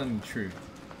she's telling the truth?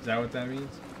 Is that what that means?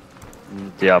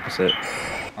 The opposite.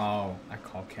 Oh, I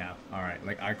call cap. Alright,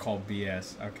 like I call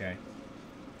BS. Okay.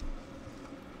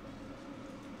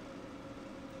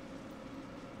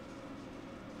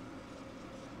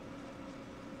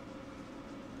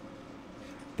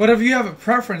 But if you have a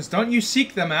preference, don't you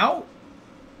seek them out?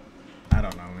 I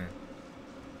don't know, man.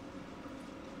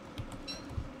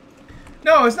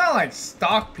 No, it's not like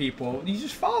stalk people. You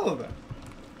just follow them.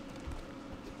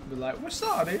 Be like, what's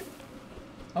up, dude?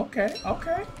 Okay.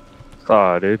 What's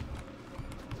up, dude?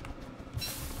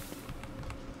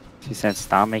 She said,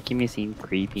 stop making me seem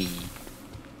creepy.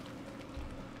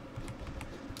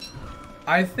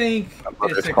 I think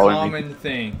it's a common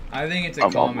thing. I think it's a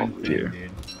common thing,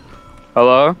 dude.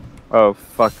 Hello? Oh,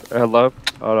 fuck. Hello?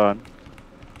 Hold on.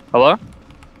 Hello?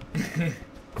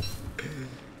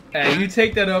 Hey, you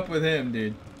take that up with him,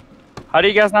 dude. How do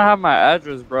you guys not have my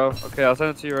address, bro? Okay, I'll send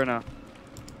it to you right now.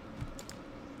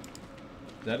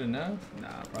 Is that enough?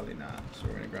 Nah, probably not. So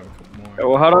we're gonna grab a couple more. Okay,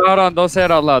 well, hold on. Don't say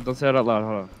it out loud. Hold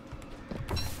on.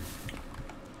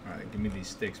 Alright, give me these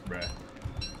sticks, bruh.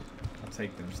 I'll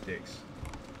take them sticks.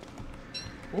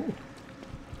 Ooh.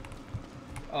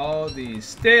 All these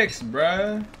sticks,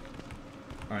 bruh.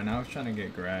 Alright, now I was trying to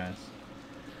get grass.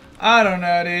 I don't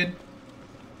know, dude.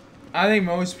 I think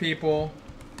most people,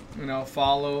 you know,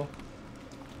 follow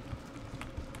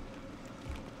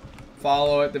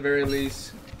at the very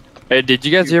least. Hey, did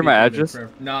you guys hear my address?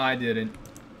 No, I didn't.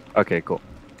 Okay, cool.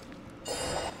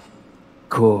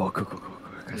 Cool.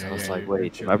 Because I was like,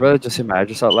 wait, did my brother just hear my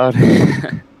address out loud?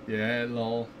 Yeah,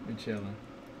 lol, we're chilling.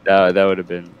 That would have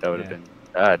been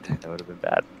bad. That would have been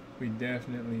bad. We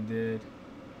definitely did.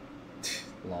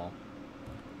 Lol.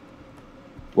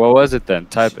 What was it then?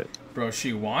 Type it. Bro,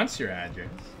 she wants your address.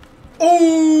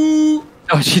 Ooh!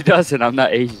 No, she doesn't. I'm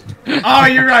not Asian. Oh,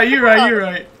 you're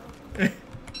right.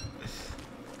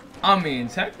 I mean,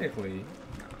 technically.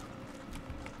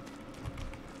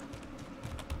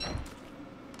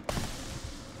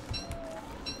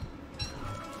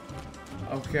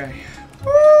 Okay.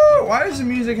 Woo! Why does the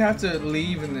music have to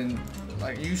leave and then,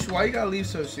 like, why you gotta leave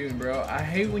so soon, bro? I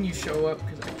hate when you show up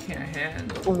because I can't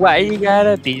handle. Why you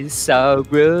gotta be so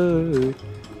rude?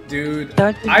 Dude,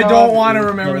 I don't want to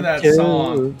remember that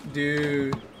song.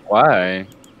 Dude. Why?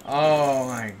 Oh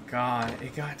my god.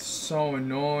 It got so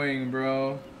annoying,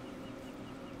 bro.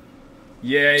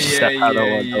 Yeah,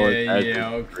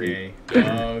 okay.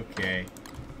 Okay.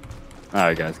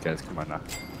 Alright, guys, come on now.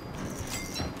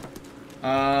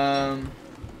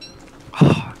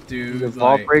 Dude, the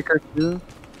ball breaker too?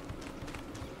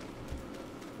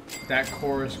 That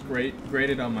chorus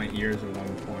grated on my ears at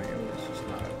one point. It was just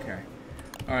not okay.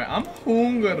 Alright, I'm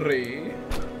Hungary.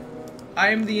 I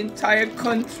am the entire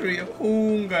country of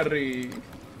Hungary.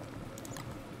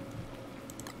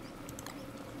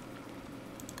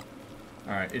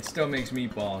 Alright, it still makes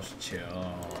meatballs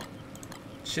chill.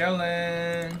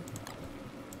 Chillin'.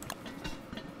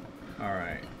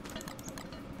 Alright.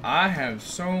 I have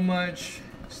so much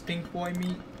stink boy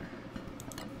meat.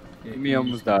 Me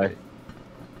almost died.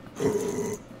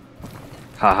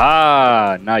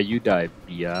 Haha! Now you die,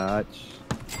 biatch.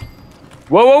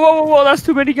 Whoa! That's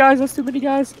too many guys.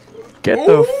 Get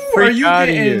the freak out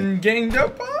of here. Are you getting ganged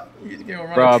up on? You gonna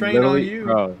run Bro, a train on you?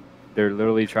 Bro, they're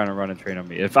literally trying to run a train on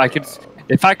me. If I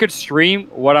could stream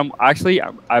what I'm actually,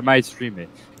 I might stream it.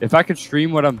 If I could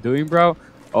stream what I'm doing, bro,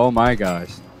 oh my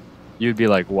gosh, you'd be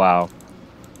like, wow,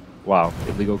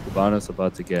 illegal Cubano's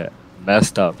about to get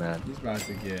messed up, man. He's about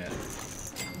to get.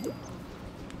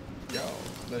 Yo,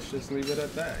 let's just leave it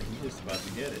at that. He's just about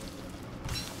to get it.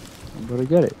 I'm gonna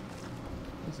get it.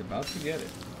 He's about to get it.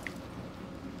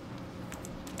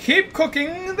 Keep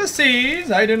cooking the seeds.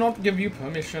 I do not give you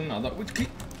permission.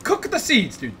 Cook the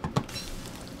seeds, dude.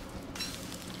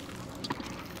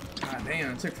 God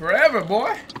damn, it took forever,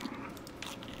 boy.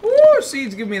 Woo,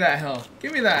 seeds, give me that health.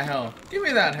 Give me that health. Give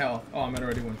me that health. Oh, I'm at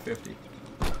already 150.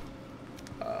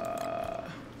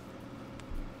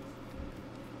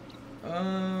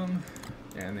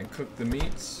 Yeah, and then cook the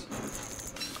meats.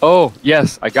 Oh,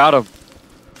 yes, I got him.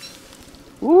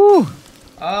 Woo! Look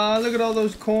at all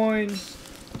those coins.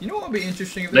 You know what would be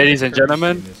interesting if ladies and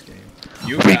gentlemen, in this game?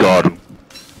 We got him.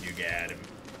 You got him.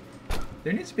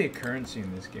 There needs to be a currency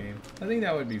in this game. I think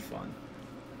that would be fun.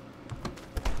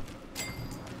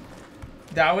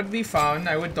 That would be fun.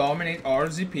 I would dominate all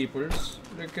the peoples.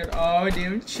 Look at all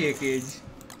them chickens.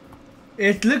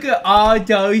 Look at all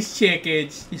those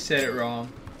chickens. You said it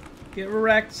wrong. Get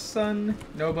wrecked, son.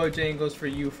 No Bojangles for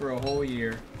you for a whole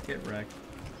year. Get wrecked.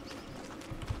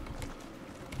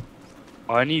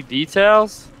 Oh, I need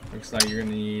details? Looks like you're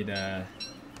gonna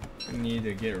need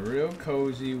to get real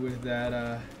cozy with that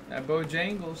that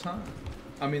Bojangles, huh?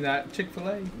 I mean that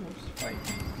Chick-fil-A. Whoops, fight.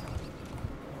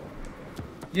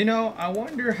 You know, I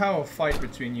wonder how a fight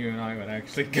between you and I would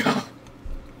actually go.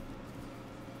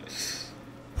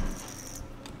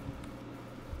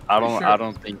 I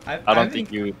don't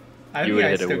think you would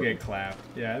hit it. Still get clapped.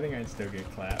 Yeah, I think I'd still get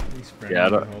clapped. Yeah,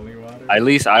 holy water. At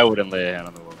least I wouldn't lay a hand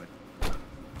on the woman.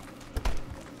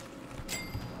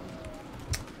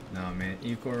 No, man.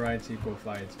 Equal rights, equal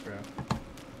fights, bro.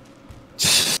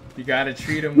 You gotta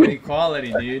treat them with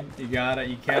equality, dude. You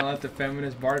can't let the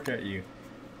feminists bark at you.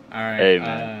 All right. Hey,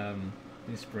 man.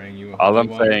 Spring you. All I'm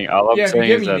saying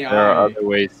is that there are other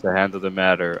ways to handle the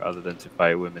matter other than to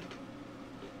fight women.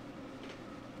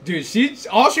 Dude,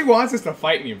 all she wants is to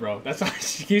fight me, bro. That's all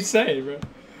she keeps saying,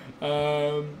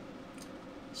 bro.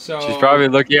 So she's probably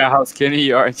looking at how skinny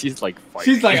you are, and she's like, fight.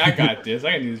 She's like, I got this.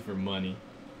 I can do this for money.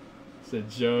 It's a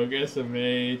joke.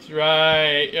 SMH.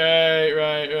 Right.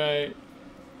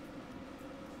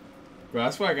 Bro,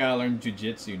 that's why I gotta learn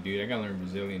jiu-jitsu, dude. I gotta learn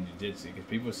Brazilian jiu-jitsu because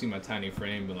people see my tiny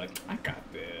frame, but like, I got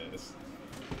this.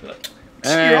 Like,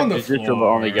 you're on the jiu-jitsu will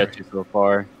only get you so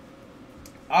far.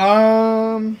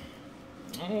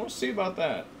 We'll see about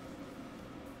that.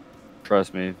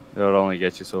 Trust me, it'll only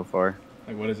get you so far.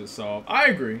 Like, what does it solve? I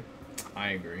agree.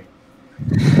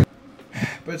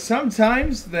 But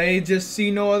sometimes they just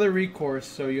see no other recourse,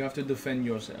 so you have to defend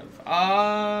yourself.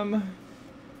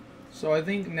 So I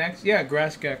think next, yeah,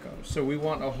 grass gecko. So we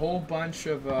want a whole bunch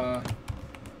of,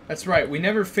 that's right, we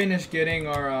never finished getting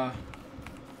our,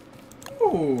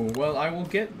 oh, well, I will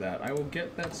get that. I will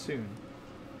get that soon.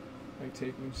 Like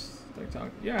taking, like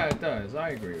talking. Yeah, it does. I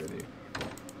agree with you.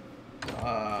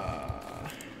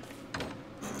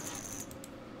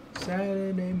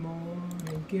 Saturday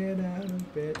morning, get out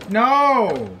of bed.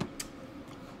 No!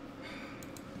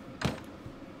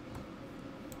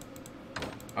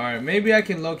 Alright, maybe I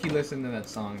can low-key listen to that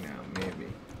song now.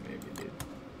 Maybe. Maybe, dude.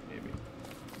 Maybe.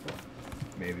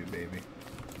 Maybe, baby.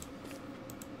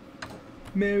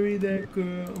 Marry that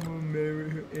girl, I'm gonna marry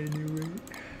her anyway.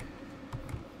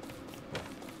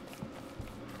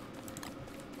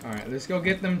 Alright, let's go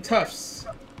get them tufts.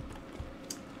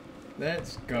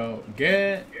 Let's go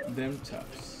get them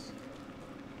tufts.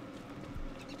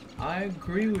 I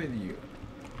agree with you.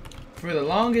 For the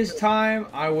longest time,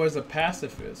 I was a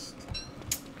pacifist.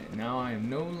 And now I am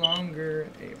no longer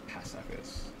a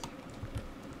pacifist.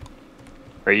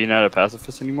 Are you not a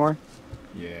pacifist anymore?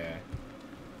 Yeah.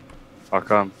 How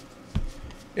come?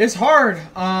 It's hard,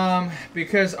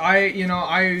 because I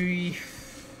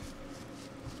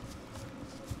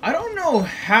don't know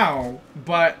how,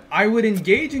 but I would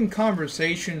engage in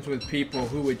conversations with people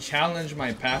who would challenge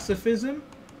my pacifism.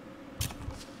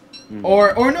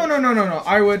 Or no.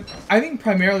 I think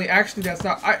primarily, actually, that's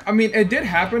not, I mean, it did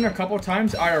happen a couple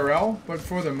times IRL, but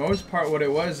for the most part, what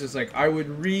it was is like, I would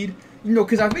read,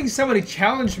 because I think somebody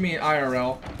challenged me in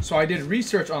IRL, so I did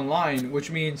research online,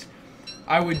 which means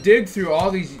I would dig through all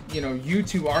these,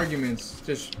 YouTube arguments,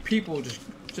 just people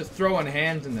just throwing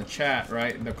hands in the chat,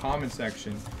 right, in the comment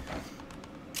section.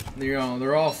 They're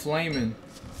all flaming.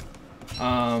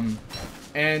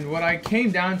 And what I came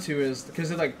down to is,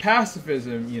 because of like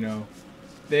pacifism,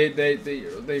 they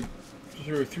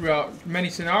threw out many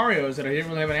scenarios that I didn't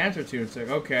really have an answer to. It's like,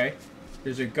 okay,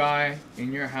 there's a guy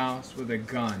in your house with a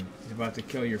gun. He's about to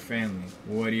kill your family.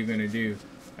 What are you gonna do?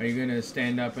 Are you gonna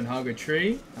stand up and hug a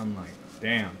tree? I'm like,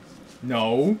 damn.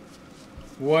 No.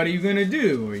 What are you gonna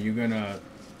do? Are you gonna...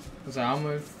 I was like, I'm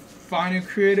gonna find a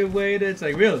creative way to... It's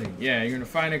like, really? Yeah, you're gonna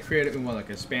find a creative... in what, like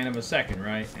a span of a second,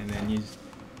 right? And then you...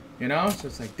 So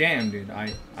it's like, damn, dude,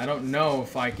 I don't know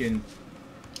if I can...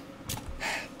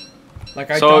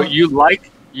 Like, So you like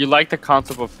the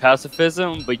concept of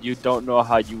pacifism, but you don't know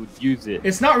how you would use it.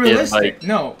 It's not realistic.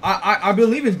 No, I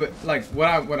believe in, but like what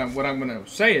I'm gonna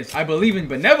say is I believe in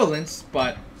benevolence,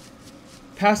 but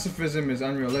pacifism is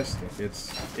unrealistic.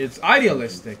 It's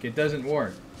idealistic. It doesn't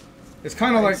work. It's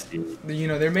kind of like,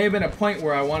 there may have been a point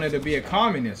where I wanted to be a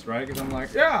communist, right? Because I'm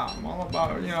like, yeah, I'm all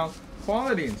about,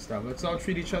 quality and stuff. Let's all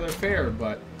treat each other fair.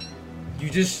 But you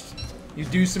do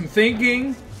some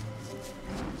thinking,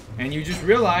 and you just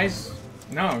realize,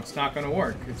 no, it's not going to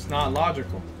work. It's not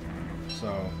logical.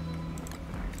 So,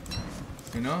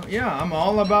 yeah, I'm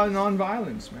all about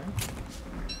nonviolence, man.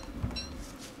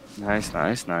 Nice.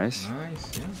 Nice,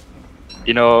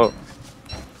 yeah.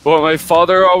 What my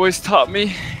father always taught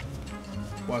me?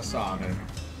 What's up, man?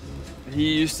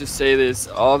 He used to say this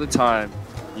all the time.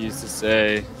 He used to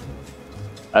say,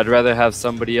 I'd rather have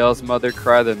somebody else's mother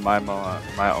cry than my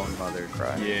own mother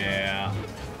cry. Yeah.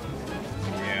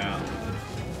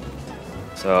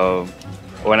 So,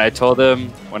 when I told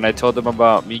him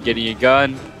about me getting a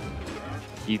gun,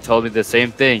 he told me the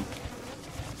same thing.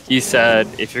 He said,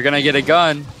 if you're gonna get a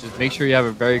gun, just make sure you have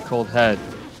a very cold head.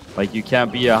 Like, you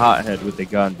can't be a hothead with a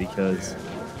gun, because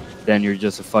then you're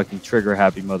just a fucking trigger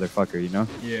happy motherfucker,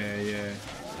 Yeah.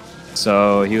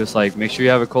 So he was like, make sure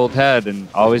you have a cold head, and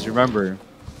always remember,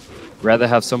 rather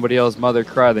have somebody else's mother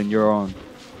cry than your own.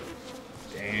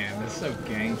 Damn, that's so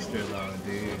gangster though,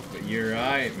 dude. But you're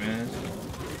right, man.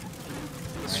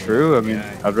 It's true. I mean,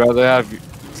 I'd rather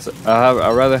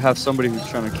have somebody who's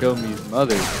trying to kill me's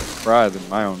mother cry than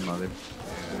my own mother.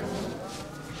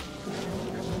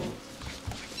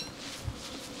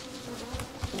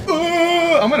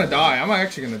 I'm gonna die. I'm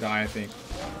actually gonna die, I think.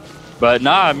 But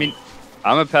nah, I mean,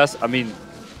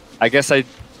 I guess I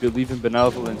believe in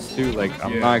benevolence too. Like,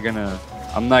 I'm not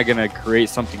gonna create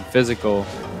something physical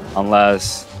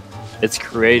unless it's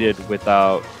created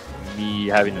without me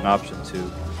having an option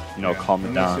to, calm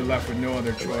it down. Unless you're left with no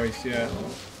other choice, yeah.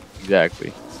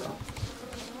 Exactly. So,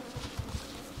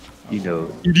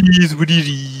 it is what it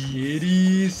is. It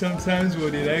is sometimes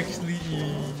what it actually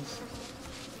is.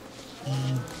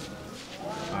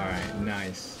 Alright,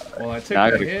 nice. Well, I took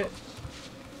a hit.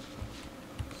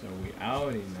 So we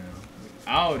outie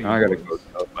now. Now I gotta go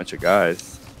kill a bunch of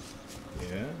guys.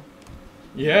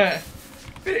 Yeah.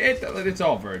 It's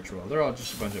all virtual. They're all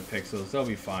just a bunch of pixels. They'll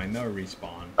be fine. They'll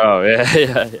respawn. Oh,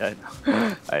 yeah,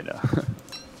 I know.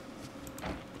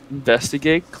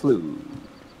 Investigate clue.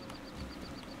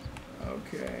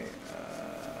 Okay.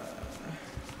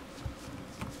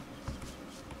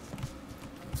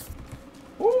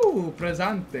 Ooh,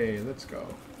 presente. Let's go.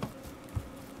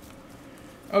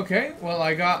 Okay, well,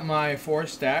 I got my 4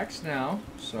 stacks now,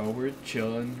 so we're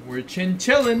chilling. We're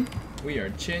chin-chillin'. We are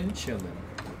chin-chillin'.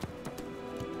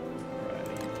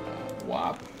 Right.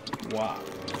 Wop.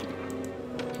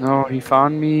 No, he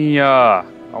found me. I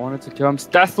wanted to kill him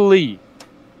stealthily.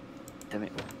 Damn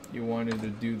it. You wanted to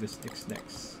do the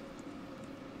snacks.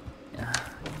 Yeah.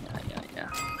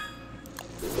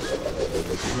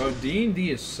 Bro,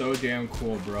 D&D is so damn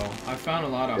cool, bro. I found a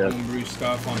lot of homebrew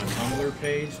stuff on the Tumblr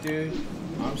page, dude.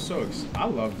 I'm so I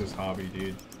love this hobby,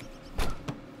 dude.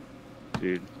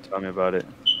 Dude, tell me about it.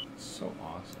 It's so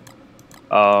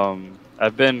awesome.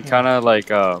 I've been kind of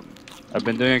like I've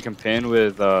been doing a campaign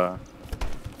with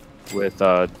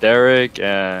Derek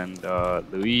and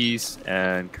Luis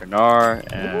and Kernar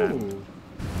and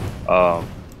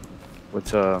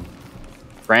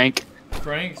Frank.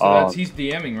 Frank, so he's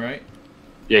DMing, right?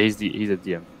 Yeah, he's a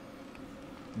DM.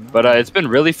 Nice. But it's been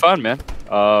really fun, man.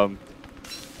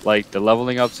 Like the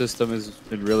leveling up system has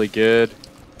been really good.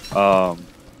 Kind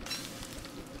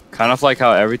of like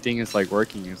how everything is like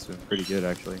working. It's been pretty good,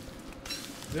 actually.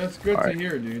 That's good to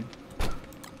hear, dude.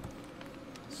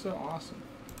 So awesome.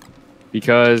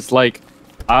 Because like,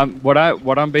 what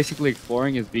I'm basically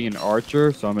exploring is being an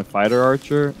archer. So I'm a fighter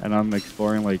archer, and I'm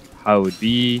exploring like how it would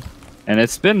be, and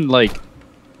it's been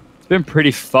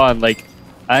pretty fun. Like,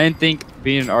 I didn't think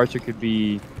being an archer could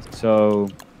be so.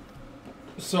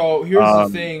 So here's the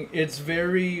thing: it's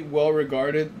very well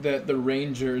regarded that the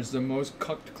ranger is the most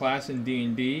cucked class in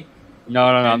D&D. No,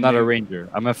 I'm not a ranger.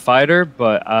 I'm a fighter,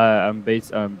 but I'm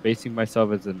basing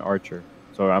myself as an archer.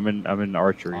 So I'm in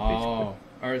archery basically. Oh,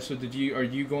 all right. So are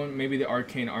you going maybe the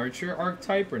arcane archer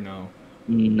archetype or no?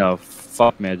 No,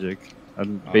 fuck magic.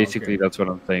 Basically that's what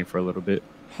I'm saying for a little bit.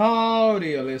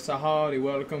 Howdy, Alyssa. Howdy.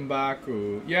 Welcome back.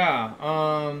 Yeah.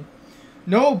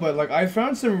 No, but like I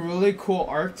found some really cool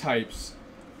archetypes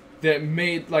that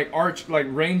made like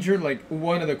ranger like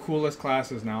one of the coolest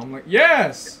classes now. I'm like,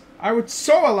 yes, I would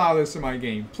so allow this in my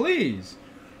game, please.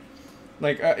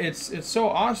 Like it's so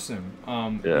awesome. Yeah,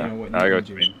 you know, what I got you what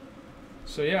you mean.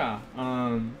 So yeah,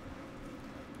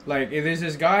 like there's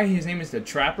this guy. His name is the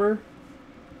Trapper,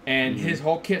 and his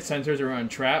whole kit centers around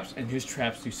traps, and his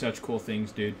traps do such cool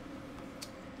things, dude.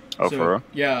 Oh, so, for real?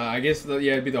 Yeah, I guess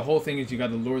it'd be the whole thing is you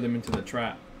got to lure them into the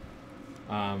trap.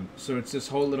 So it's this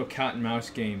whole little cat and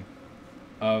mouse game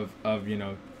of you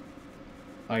know,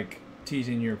 like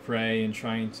teasing your prey and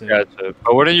trying to. Gotcha.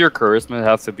 But wouldn't your charisma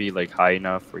have to be like high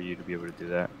enough for you to be able to do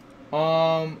that?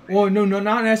 Well, no,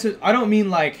 not necessarily. I don't mean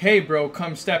like, hey, bro,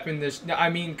 come step in this. I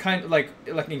mean, kind of like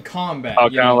in combat. Oh,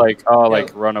 kind of like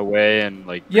like run away and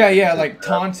like. Yeah, like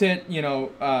taunt it.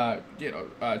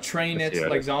 Train it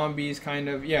like zombies, kind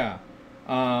of. Yeah,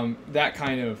 that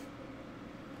kind of.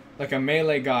 Like a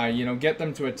melee guy, you know, get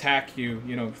them to attack you,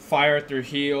 you know, fire at their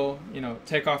heel, you know,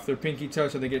 take off their pinky toe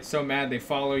so they get so mad they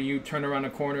follow you, turn around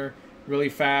a corner really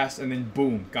fast, and then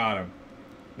boom, got him.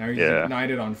 Now he's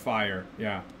ignited on fire.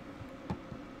 Yeah.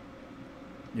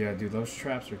 Yeah, dude, those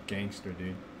traps are gangster,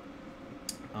 dude.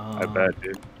 I bet,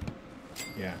 dude.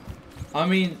 Yeah. I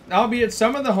mean, albeit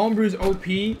some of the homebrew's OP,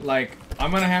 like,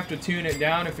 I'm gonna have to tune it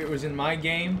down if it was in my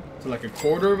game to like a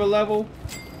quarter of a level.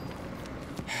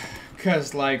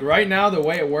 Because, like, right now, the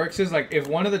way it works is, like, if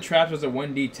one of the traps was a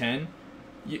 1d10,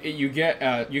 you get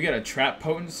a trap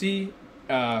potency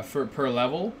per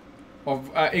level.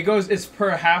 It's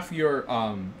per half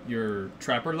your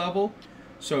trapper level.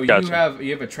 So you have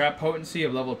a trap potency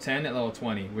of level 10 at level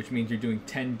 20, which means you're doing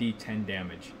 10d10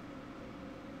 damage.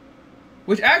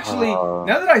 Which actually, now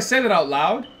that I said it out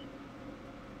loud...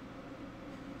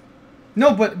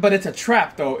 No, but it's a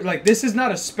trap though. Like this is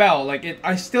not a spell. Like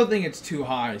I still think it's too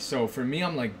high. So for me,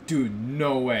 I'm like, dude,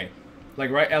 no way.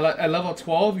 Like right at level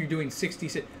 12, you're doing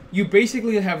 66. You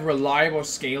basically have reliable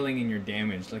scaling in your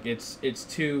damage. Like it's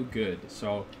too good.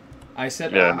 So I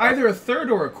said either a third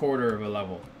or a quarter of the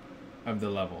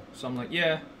level. So I'm like,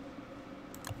 yeah,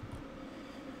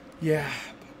 but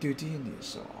dude, D&D is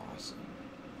so awesome.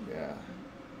 Yeah.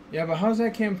 But how's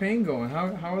that campaign going?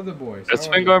 How are the boys? It's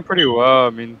been going pretty well. I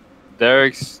mean.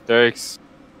 Derek's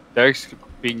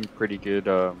being pretty good.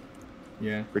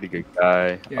 Pretty good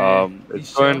guy. Yeah,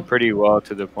 it's going pretty well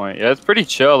to the point. Yeah, it's pretty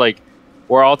chill. Like,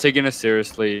 we're all taking it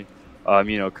seriously.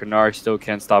 You know, Kernar still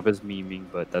can't stop his memeing,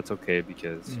 but that's okay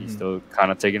because he's still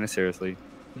kind of taking it seriously.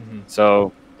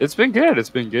 So it's been good.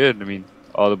 It's been good. I mean,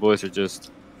 all the boys are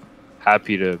just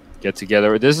happy to get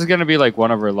together. This is gonna be like one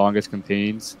of our longest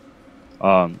campaigns,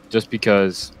 just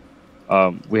because.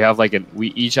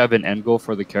 We each have an end goal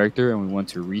for the character, and we want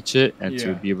to reach it. And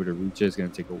to be able to reach it is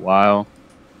going to take a while.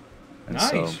 And nice.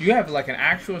 So, you have like an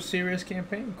actual serious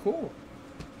campaign. Cool.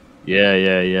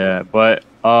 Yeah. But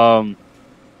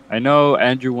I know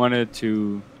Andrew wanted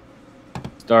to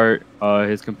start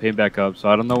his campaign back up, so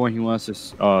I don't know when he wants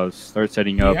to start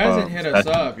setting up. He hasn't hit us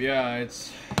up. Yeah,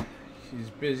 he's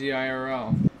busy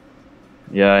IRL.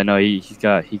 Yeah, I know he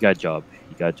got job.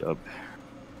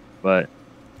 But.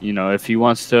 You know, if he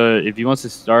wants to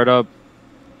start up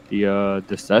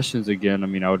the sessions again, I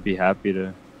mean, I would be happy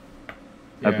to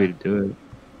do it.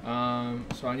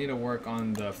 So I need to work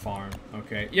on the farm.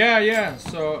 Okay. Yeah, yeah.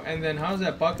 So, and then how's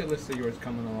that bucket list of yours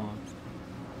coming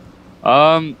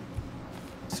along?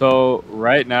 So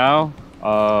right now,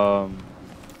 I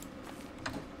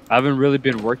haven't really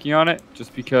been working on it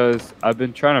just because I've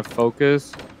been trying to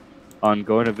focus on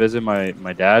going to visit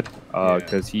my dad,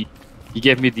 because he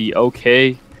gave me the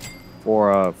okay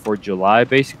for July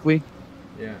basically.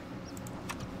 Yeah.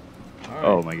 Right,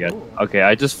 oh my god. cool.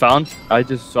 Okay,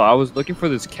 so I was looking for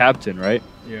this captain, right?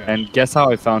 Yeah. And guess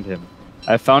how I found him?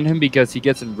 I found him because he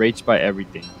gets enraged by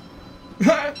everything.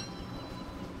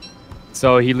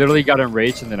 So he literally got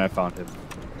enraged and then I found him.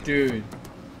 Dude.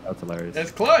 That's hilarious.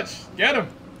 That's clutch. Get him.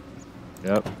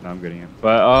 Yep, now I'm getting him.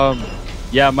 But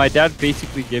yeah, my dad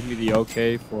basically gave me the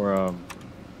okay to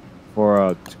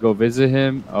go visit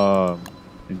him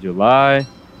in July.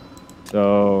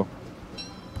 So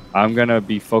I'm gonna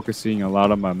be focusing a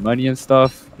lot on my money and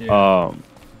stuff. Yeah.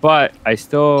 But I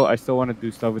still want to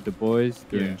do stuff with the boys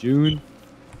during June.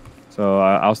 So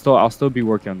I'll still be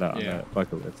working on that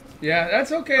bucket list. Yeah,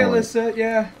 that's okay, Alyssa.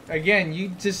 Yeah. Again, you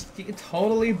can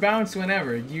totally bounce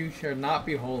whenever. You should not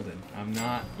be beholden. I'm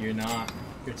not. You're not.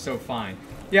 You're so fine.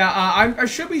 Yeah. I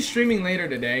should be streaming later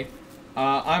today.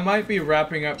 I might be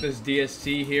wrapping up this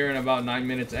DST here in about 9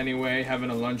 minutes anyway, having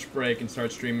a lunch break and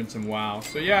start streaming some WoW.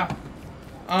 So yeah.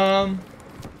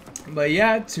 But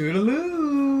yeah,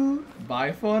 toodaloo.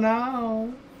 Bye for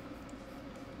now.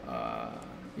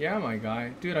 Yeah, my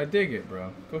guy. Dude, I dig it,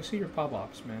 bro. Go see your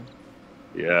pop-ups, man.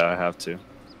 Yeah, I have to.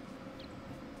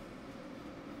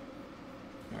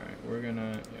 Alright, we're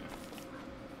gonna...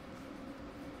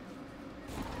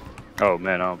 Yeah. Oh,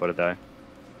 man, I'm about to die.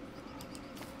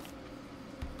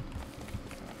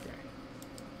 Okay.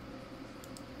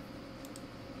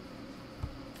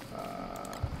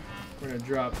 We're gonna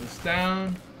drop this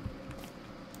down.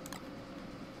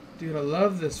 Dude, I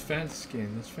love this fence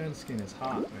skin. This fence skin is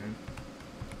hot, man.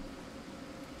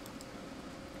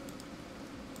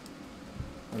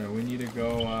 Alright, we need to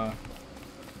go, I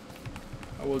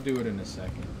will do it in a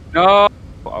second. No!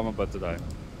 I'm about to die.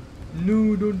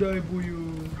 No, don't die,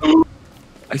 boyo.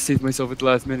 I saved myself at the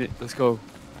last minute. Let's go.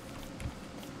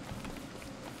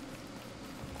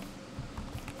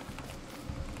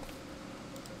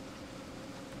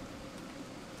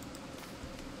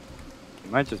 He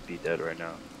might just be dead right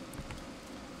now.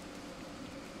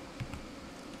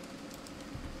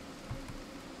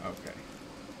 Okay,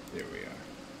 there we are.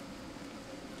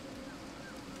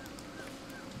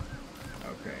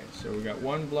 Okay, so we got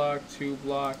 1 block, 2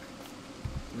 block,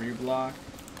 3 block.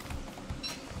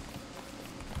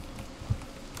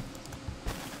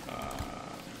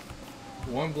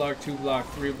 1 block, 2 block,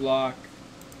 3 block,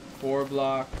 4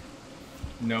 block.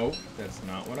 Nope, that's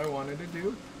not what I wanted to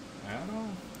do at all.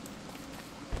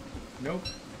 Nope,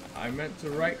 I meant to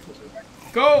right click.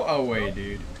 Go away,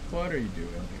 dude. What are you doing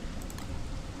here?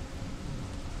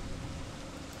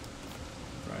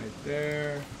 Right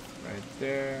there, right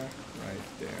there,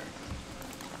 right there.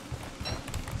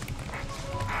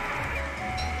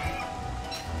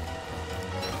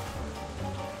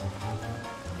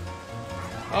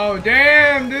 Oh,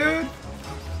 damn, dude.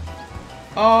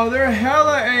 Oh, they're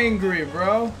hella angry,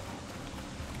 bro.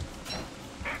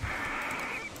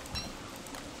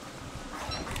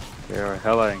 They are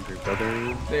hella angry,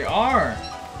 brother. They are.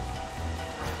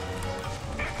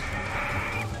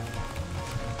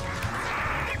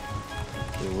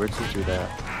 Dude, where'd you do that?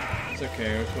 It's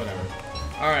okay, it's whatever.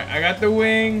 Alright, I got the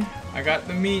wing. I got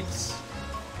the meats.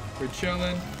 We're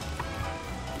chilling.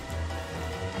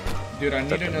 Dude, I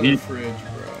need another fridge,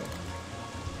 bro.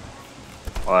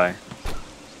 Why?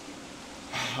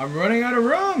 I'm running out of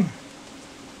room.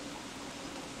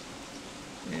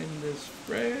 In this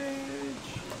fridge.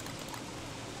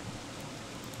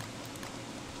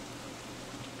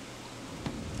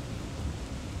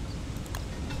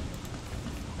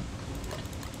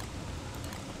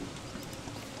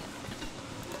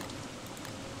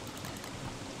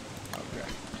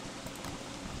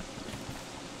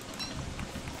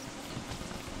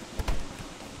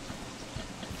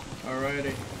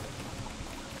 Alrighty.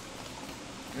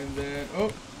 And then,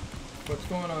 oh, what's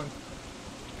going on?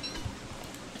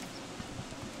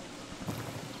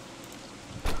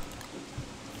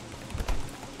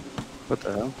 What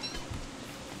the hell?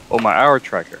 Oh, my hour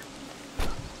tracker. I'm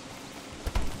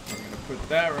gonna put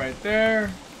that right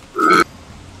there.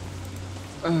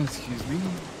 Excuse me.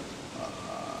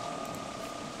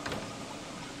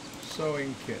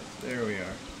 Sewing kit. There we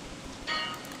are.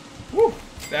 Woo!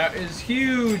 That is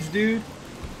huge, dude.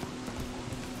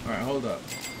 Alright, hold up.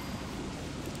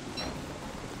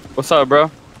 What's up,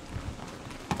 bro?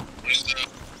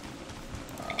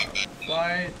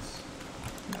 Fights.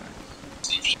 No.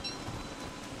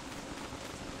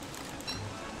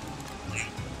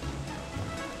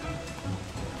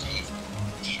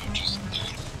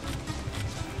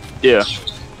 Yeah.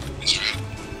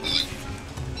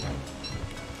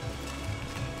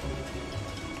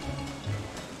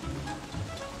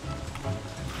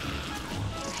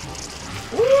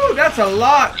 Ooh, that's a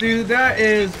lot, dude. That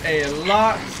is a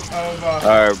lot of.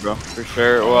 Alright, bro. For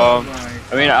sure. Well,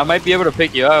 I mean, I might be able to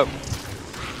pick you up.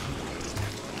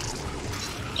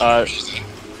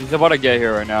 He's about to get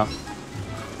here right now.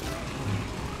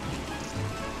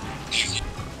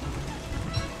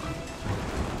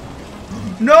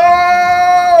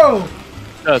 No!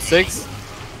 6?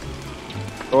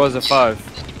 Or was it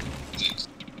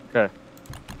 5? Okay.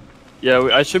 Yeah,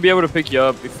 I should be able to pick you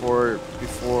up before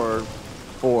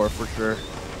 4 for sure.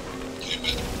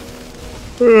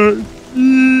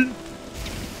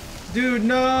 Dude,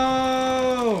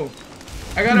 no!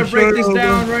 I gotta break this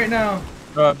down right now.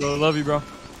 Alright, bro. Love you, bro.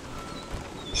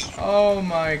 Oh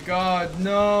my god,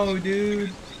 no,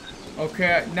 dude.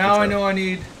 Okay, now I know I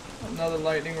need another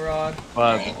lightning rod.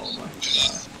 5. Oh my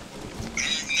god.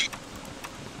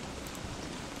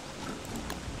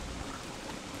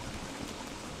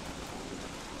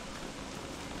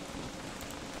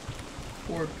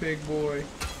 Poor pig boy.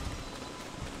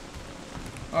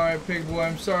 Alright, pig boy,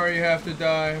 I'm sorry you have to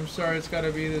die. I'm sorry it's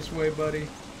gotta be this way, buddy.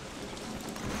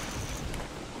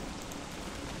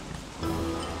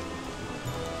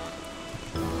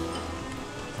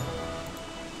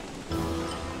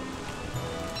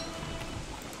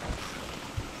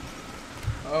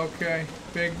 Okay,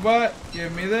 big butt,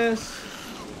 give me this.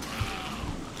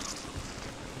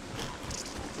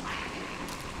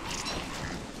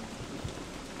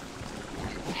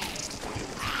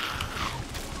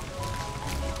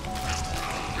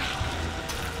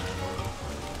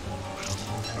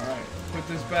 Alright, put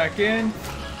this back in.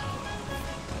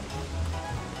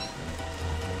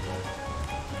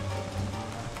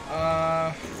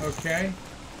 Okay.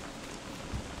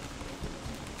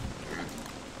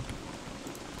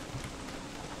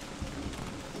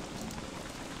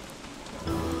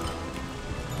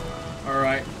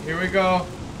 Alright, here we go.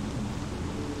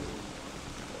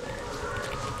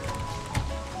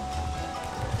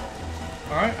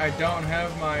 Alright, I don't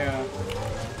have my,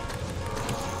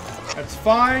 that's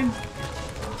fine.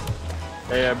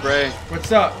 Hey, Brae.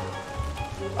 What's up?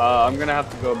 I'm gonna have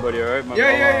to go, buddy, alright?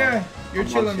 Yeah. You're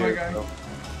chilling, my guy. So.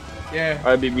 Yeah.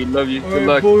 Alright, baby, love you. Good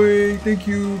luck. Boy, thank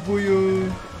you, boy.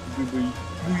 Good boy.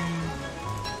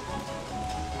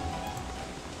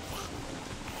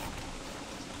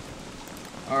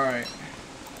 Alright.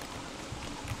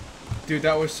 Dude,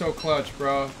 that was so clutch,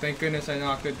 bro. Thank goodness I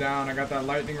knocked it down. I got that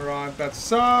lightning rod. That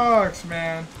sucks,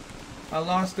 man. I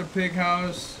lost the pig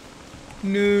house.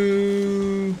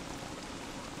 No.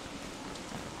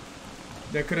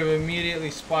 That could have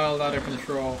immediately spiraled out of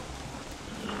control.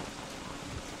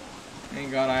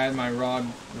 Thank God I had my rod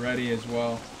ready as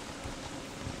well.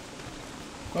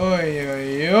 Oi,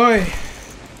 oi, oi.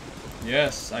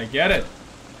 Yes, I get it.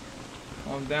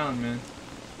 Calm down, man.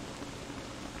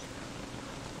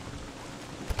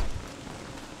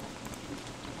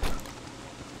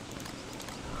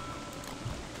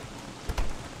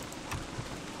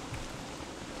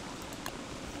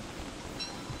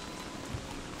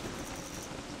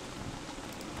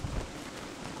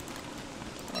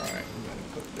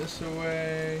 This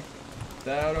away,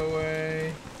 that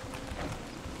away.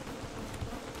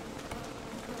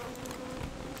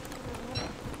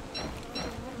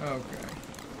 Okay.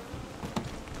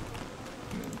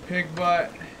 And then pig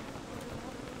butt.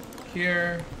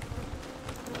 Here.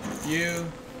 You.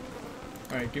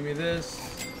 Alright, give me this.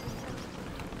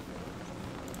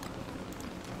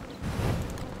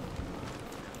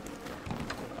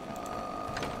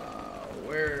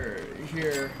 Where?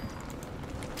 Here.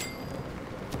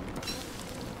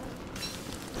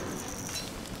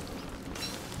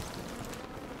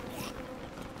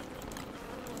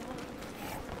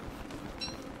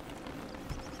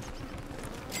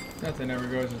 Nothing ever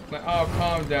goes as planned. Oh,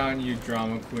 calm down, you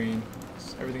drama queen.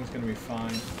 Everything's gonna be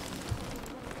fine.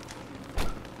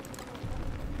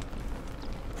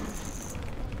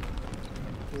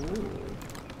 Ooh.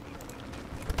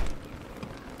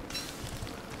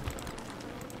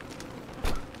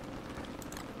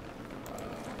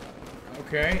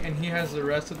 Okay, and he has the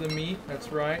rest of the meat.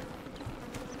 That's right.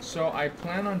 So I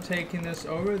plan on taking this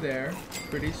over there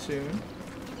pretty soon.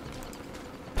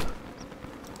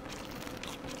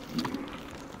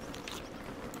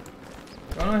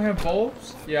 Don't I have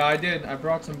bulbs? Yeah, I did. I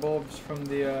brought some bulbs from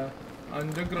the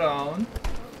underground.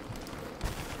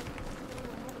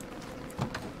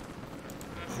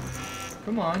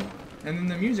 Come on. And then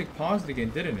the music paused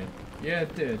again, didn't it? Yeah,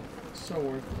 it did. So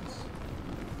worthless.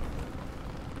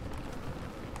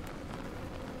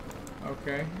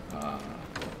 Okay.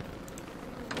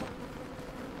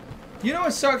 You know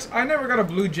what sucks? I never got a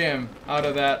blue gem out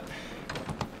of that.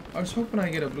 I was hoping I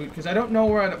get a blue, because I don't know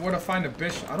where to find a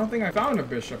bishop. I don't think I found a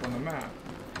bishop on the map.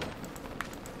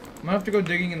 I'm gonna have to go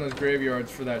digging in those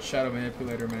graveyards for that shadow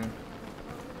manipulator, man.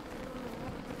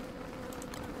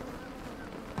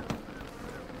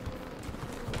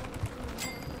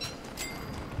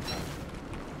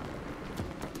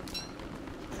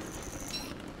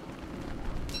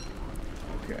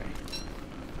 Okay.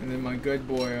 And then my good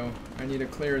boyo, I need to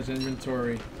clear his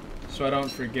inventory so I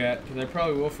don't forget, because I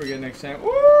probably will forget next time.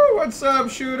 Woo! What's up,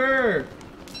 shooter?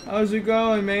 How's it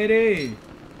going, matey?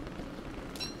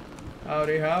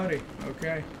 Howdy, howdy.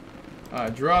 Okay.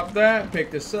 Drop that. Pick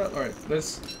this up. Alright,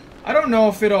 let's... I don't know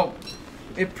if it'll...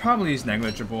 It probably is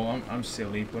negligible. I'm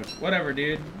silly, but whatever,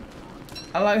 dude.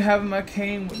 I like having my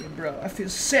cane with me, bro. I feel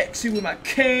sexy with my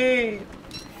cane.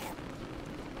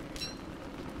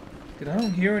 Dude, I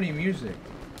don't hear any music.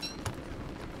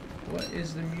 What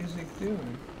is the music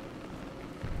doing?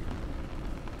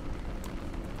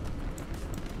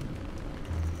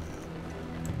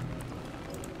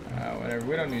 Whatever.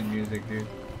 We don't need music, dude.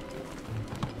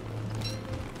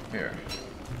 Here.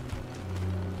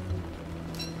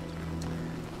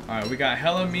 Alright, we got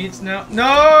hella meats now.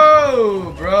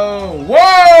 No, bro.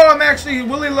 Whoa, I'm actually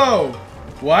really low.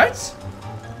 What?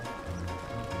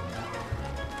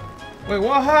 Wait,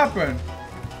 what happened?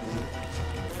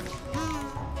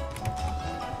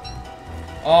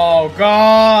 Oh,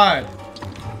 God.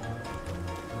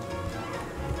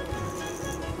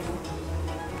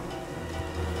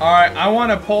 Alright, I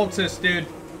want a poultice, dude.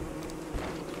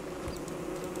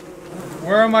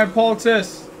 Where are my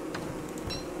poultice?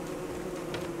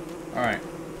 Alright.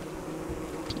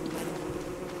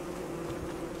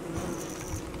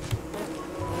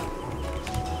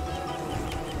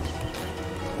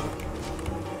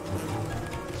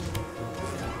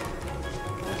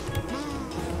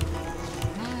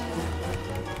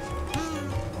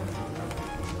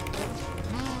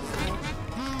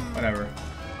 Whatever.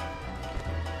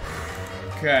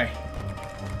 Okay.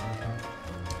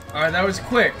 Alright, that was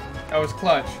quick. That was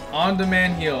clutch.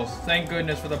 On-demand heals. Thank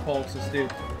goodness for the pulses,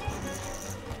 dude.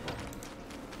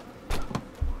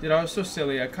 Dude, I was so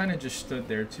silly. I kind of just stood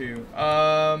there, too.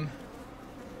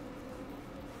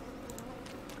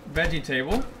 Veggie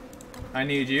table. I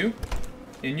need you.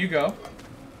 In you go.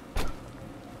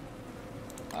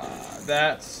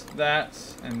 That's,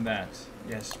 and that.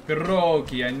 Yes,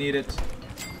 pierogi. I need it.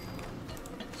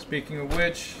 Speaking of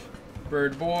which...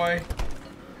 Bird boy,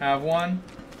 have one.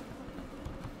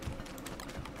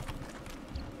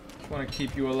 Just want to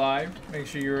keep you alive. Make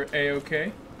sure you're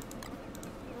A-okay.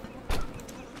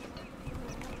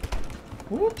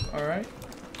 Whoop, alright.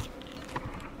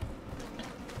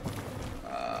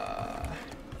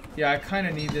 Yeah, I kind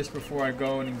of need this before I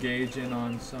go and engage in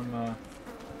on some,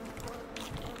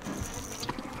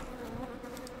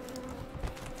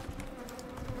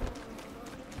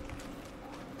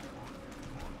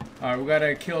 Alright, we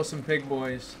gotta kill some pig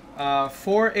boys.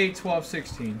 4, 8, 12,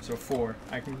 16. So 4.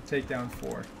 I can take down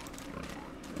 4.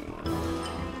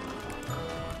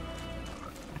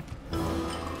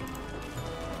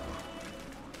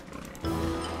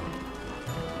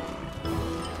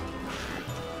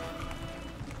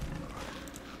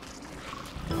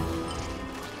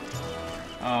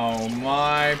 Oh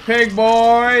my pig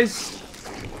boys!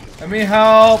 Let me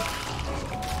help!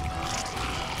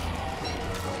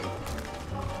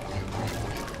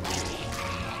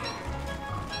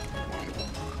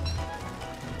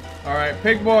 Alright,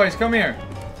 pig boys, come here.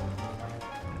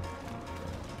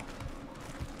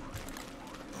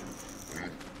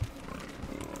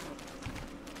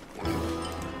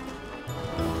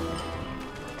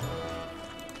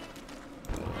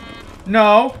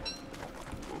 No.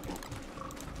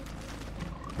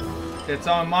 It's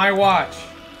on my watch.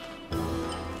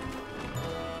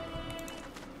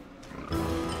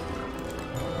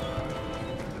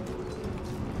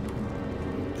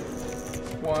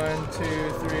 One, two,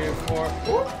 three, four.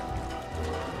 Ooh.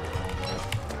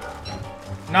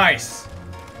 Nice.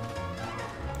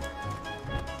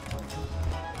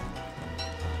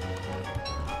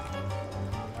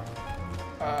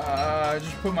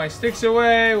 Just put my sticks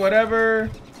away, whatever.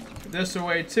 Put this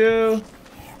away too.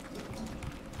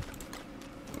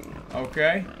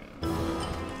 Okay.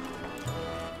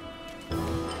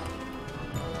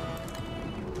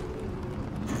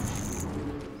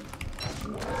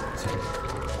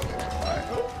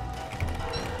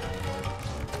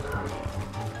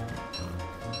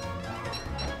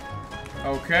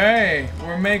 Okay,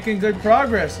 we're making good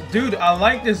progress. Dude, I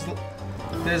like this.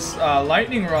 This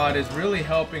lightning rod is really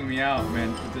helping me out,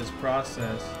 man, with this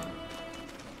process.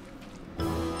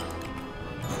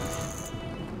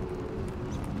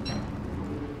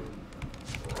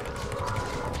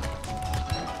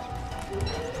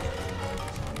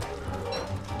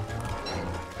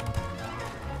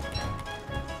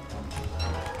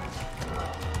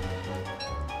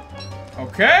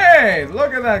 Okay,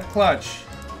 look at that clutch.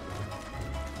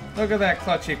 Look at that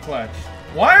clutchy clutch.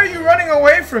 Why are you running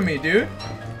away from me, dude?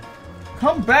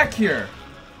 Come back here.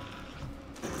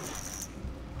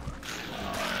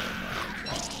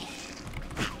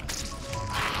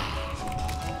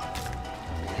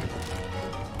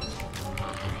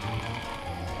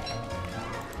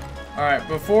 Alright,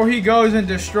 before he goes and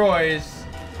destroys...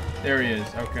 There he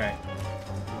is, okay.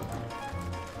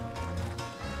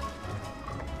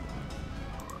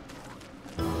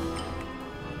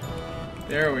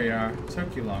 There we are.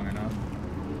 Took you long enough.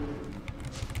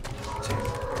 2,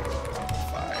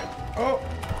 5. Oh!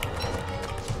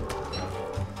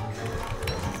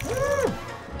 Woo!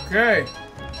 Okay.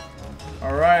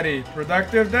 Alrighty.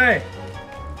 Productive day,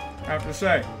 I have to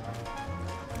say.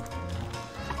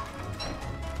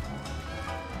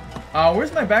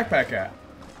 Where's my backpack at?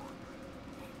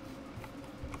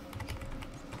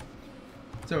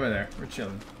 It's over there. We're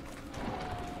chilling.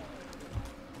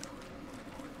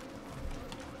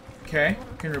 Okay,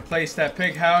 can replace that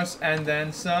pig house and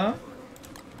then some.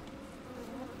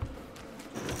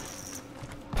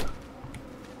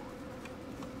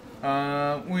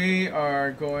 We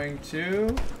are going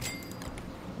to...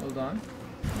 Hold on.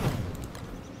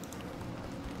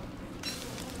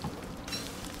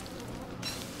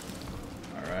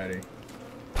 Alrighty.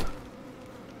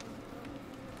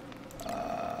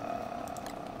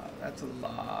 That's a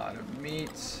lot of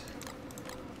meat.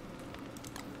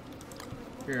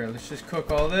 Here, let's just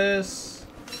cook all this.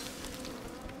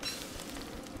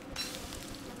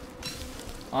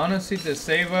 Honestly, to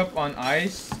save up on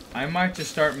ice, I might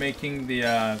just start making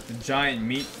the giant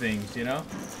meat things, you know?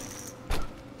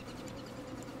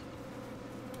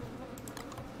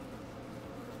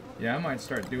 Yeah, I might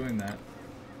start doing that.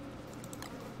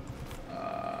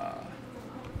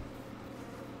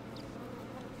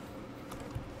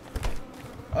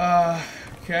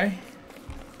 Okay.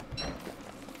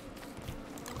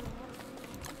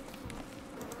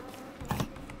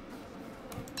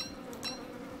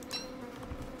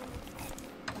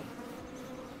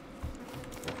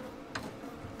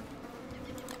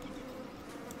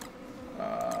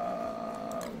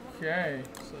 Okay,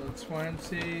 so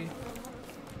 20,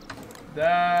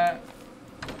 that,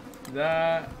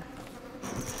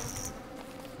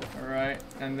 alright,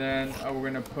 and then we're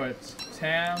gonna put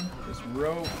Tam, this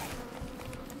rope,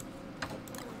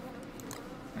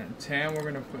 and Tam, we're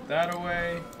gonna put that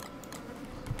away.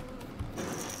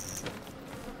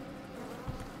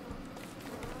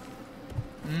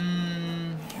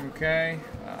 Okay,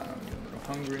 I'm a little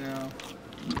hungry now.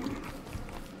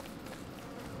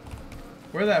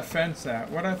 Where that fence at?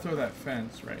 Where'd I throw that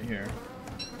fence? Right here.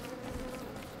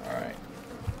 Alright.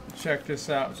 Check this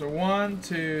out. So 1,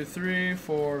 2, 3,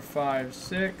 4, 5,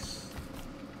 6.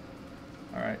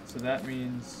 Alright, so that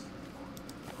means...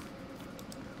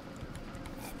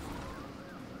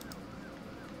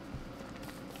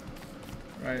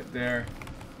 Right there.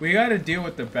 We gotta deal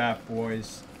with the bat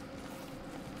boys.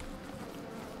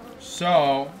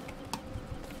 So,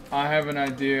 I have an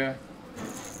idea.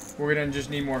 We're gonna just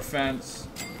need more fence.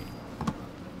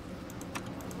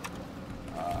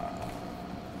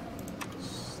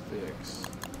 Sticks.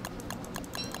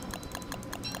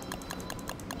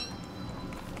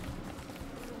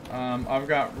 I've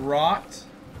got rot.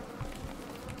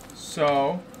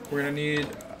 So, we're gonna need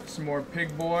some more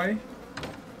pig boy.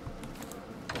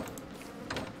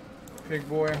 Pig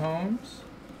boy homes.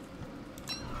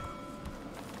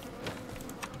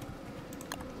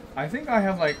 I think I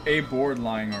have like a board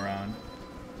lying around.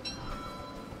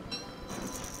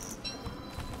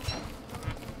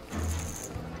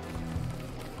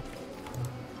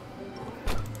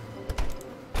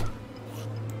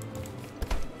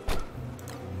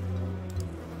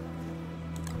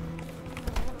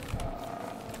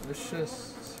 Let's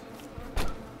just...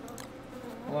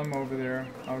 While I'm over there,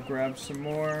 I'll grab some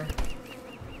more.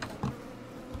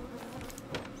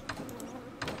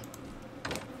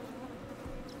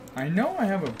 I know I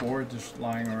have a board just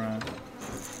lying around.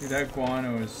 Dude, that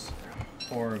guano is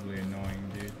horribly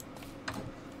annoying, dude.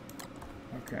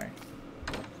 Okay.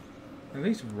 At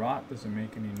least rot doesn't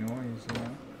make any noise,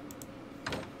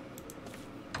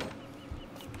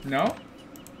 you know? No?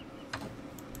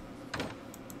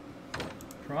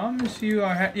 Promise you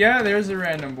I have... Yeah, there's a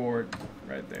random board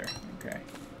right there. Okay.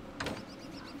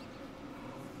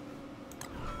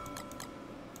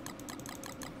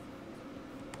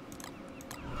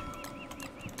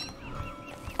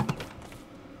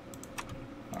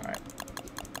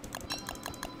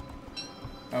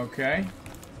 Okay.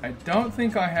 I don't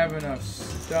think I have enough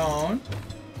stone.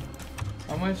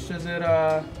 How much does it,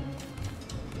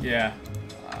 yeah.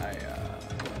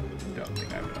 Don't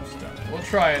think I have enough stuff. We'll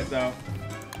try it though.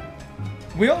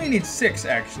 We only need 6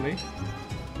 actually.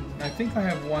 I think I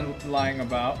have 1 lying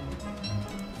about.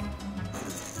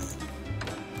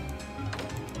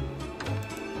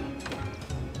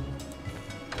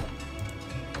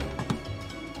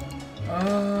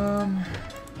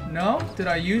 No? Did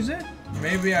I use it?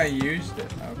 Maybe I used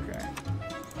it. Okay.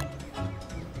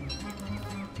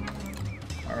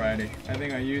 Alrighty. I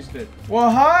think I used it. Well,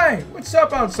 hi! What's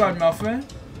up outside, Muffin?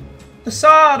 What's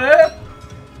up, dude?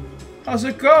 How's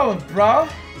it going, bro?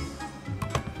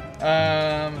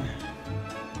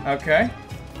 Okay.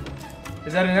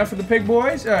 Is that enough for the pig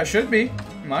boys? Should be.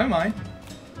 In my mind.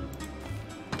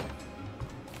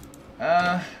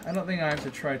 I don't think I have to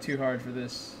try too hard for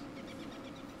this.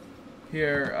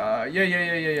 Here,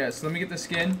 yeah. So let me get the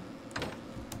skin.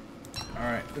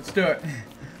 Alright, let's do it.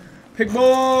 Pig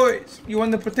boys! You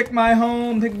want to protect my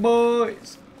home, pig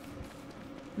boys?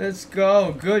 Let's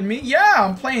go. Good me? Yeah,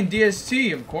 I'm playing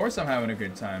DST. Of course I'm having a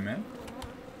good time, man.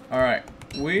 Alright,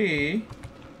 we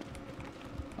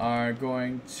are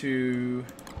going to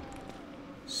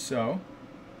sew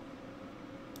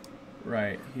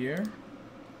right here.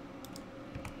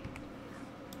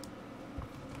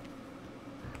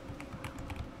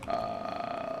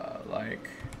 Like,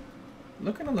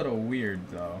 looking a little weird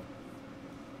though.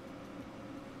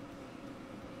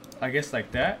 I guess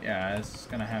like that? Yeah, it's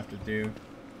gonna have to do.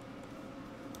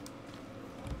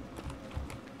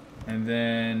 And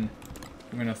then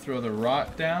I'm gonna throw the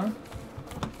rot down.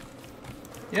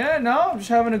 Yeah, no, I'm just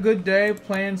having a good day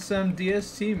playing some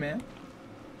DST, man.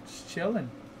 Just chilling.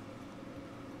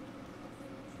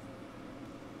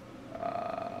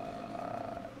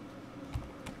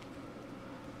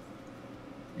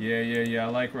 Yeah, I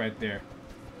like right there.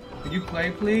 Could you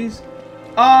play, please?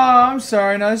 Oh, I'm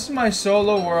sorry. No, this is my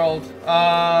solo world.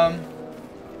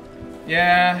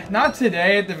 Yeah, not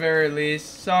today at the very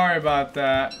least. Sorry about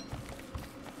that.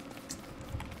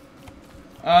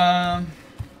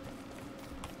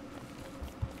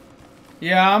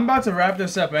 Yeah, I'm about to wrap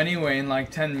this up anyway in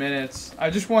like 10 minutes. I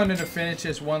just wanted to finish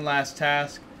this one last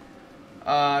task.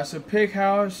 So pig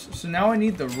house. So now I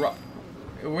need the rot.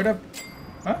 Where'd I...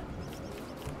 Huh?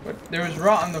 What? There was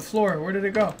rot on the floor. Where did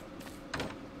it go?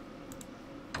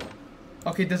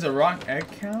 Okay, does a rotten egg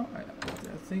count? I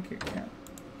think it counts.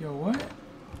 Yo, what?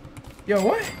 Yo,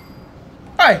 what?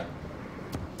 Hey!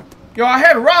 Yo, I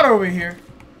had rot over here.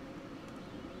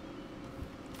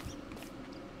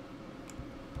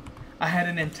 I had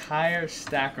an entire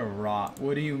stack of rot.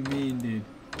 What do you mean, dude?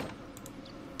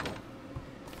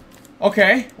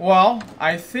 Okay, well,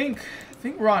 I think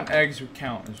rotten eggs would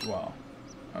count as well.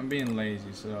 I'm being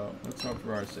lazy, so let's hope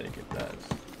for our sake it does.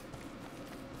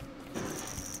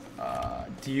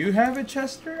 Do you have it,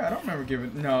 Chester? I don't remember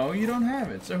giving... No, you don't have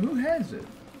it. So who has it?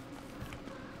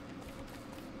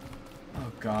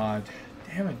 Oh, God.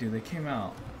 Damn it, dude. They came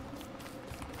out.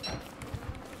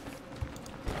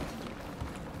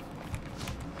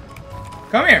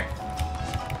 Come here.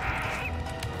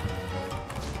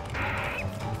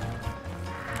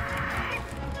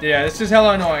 Yeah, this is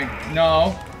hella annoying.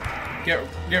 No.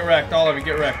 Get wrecked. All of you,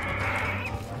 get wrecked.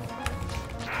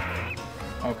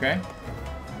 Okay.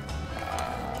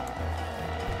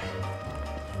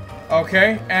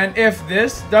 Okay, and if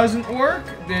this doesn't work,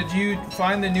 did you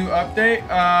find the new update?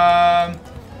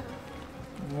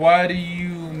 What do you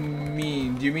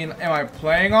mean? Do you mean, am I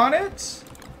playing on it?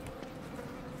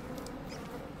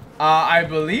 I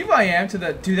believe I am to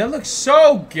the... Dude, that looks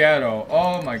so ghetto.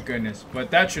 Oh my goodness. But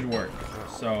that should work.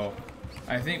 So,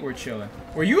 I think we're chilling.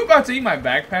 Were you about to eat my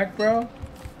backpack, bro?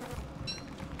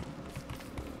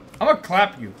 I'm gonna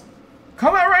clap you.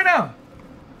 Come out right now.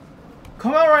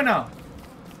 Come out right now.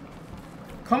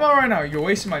 Come out right now. You're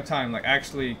wasting my time. Like,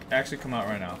 actually come out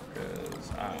right now.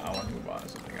 Because I want to move on to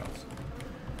something else.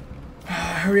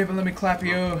 Hurry up and let me clap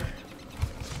you.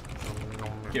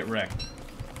 Get wrecked.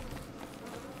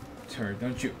 Turd,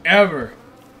 don't you ever.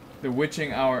 The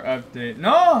witching hour update.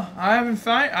 No, I haven't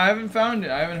found it.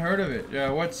 I haven't heard of it. Yeah,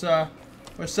 what's up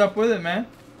with it, man?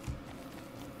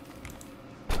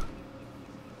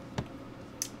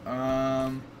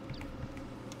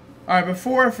 Alright,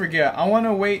 before I forget, I want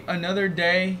to wait another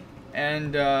day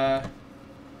and,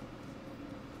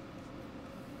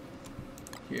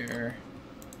 here.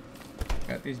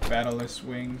 Got these battleless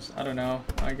wings. I don't know.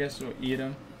 I guess we'll eat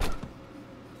them.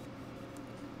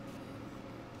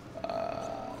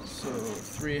 So,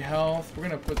 3 health. We're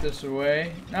gonna put this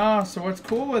away. No, so what's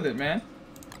cool with it, man?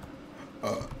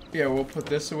 Yeah, we'll put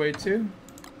this away too.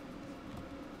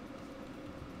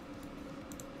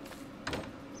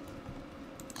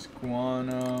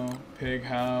 Guano, pig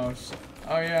house.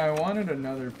 Oh yeah, I wanted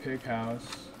another pig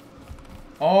house.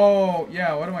 Oh,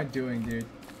 yeah, what am I doing, dude?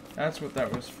 That's what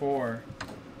that was for.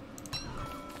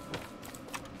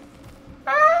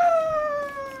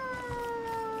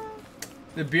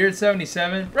 The Beard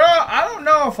 77? Bro, I don't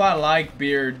know if I like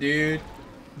Beard, dude.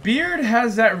 Beard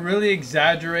has that really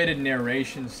exaggerated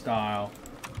narration style.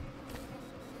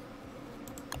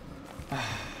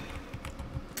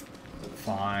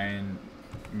 Fine.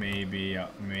 Maybe,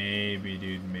 maybe,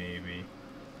 dude, maybe.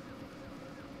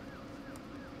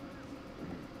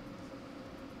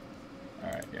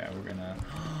 Alright, yeah, we're gonna...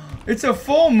 It's a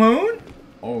full moon?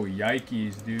 Oh,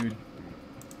 yikes, dude.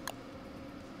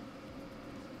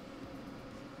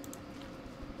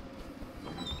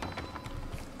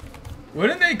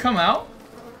 Wouldn't they come out?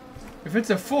 If it's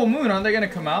a full moon, aren't they gonna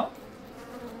come out?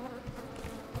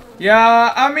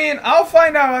 Yeah, I mean, I'll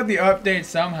find out at the update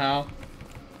somehow.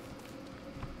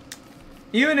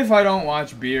 Even if I don't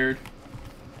watch Beard.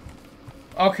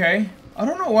 Okay. I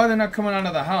don't know why they're not coming out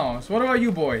of the house. What about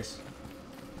you boys?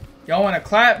 Y'all wanna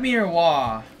clap me or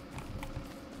wah?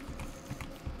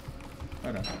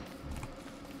 Whatever.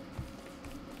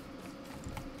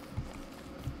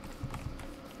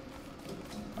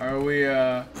 Are we,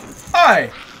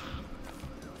 Hi!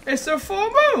 It's a full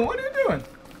moon! What are you doing?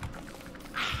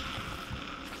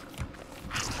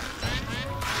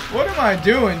 What am I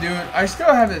doing, dude? I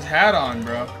still have this hat on,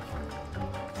 bro.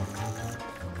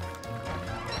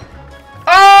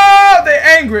 Oh! They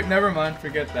angry! Never mind.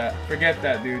 Forget that. Forget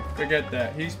that, dude. Forget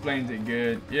that. He explains it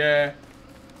good. Yeah.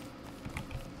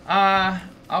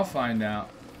 I'll find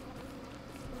out.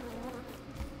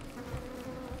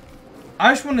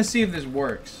 I just want to see if this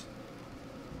works.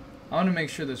 I want to make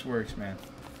sure this works, man.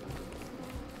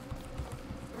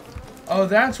 Oh,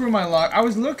 that's where my lock... I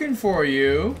was looking for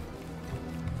you.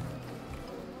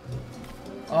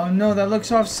 Oh, no, that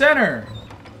looks off-center.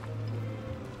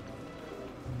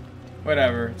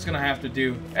 Whatever. It's going to have to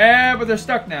do. But they're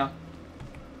stuck now.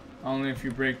 Only if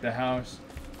you break the house.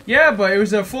 Yeah, but it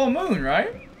was a full moon,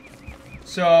 right?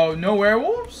 So, no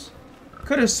werewolves?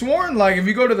 Could have sworn, like, if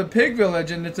you go to the pig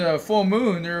village and it's a full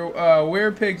moon, there are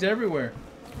were-pigs everywhere.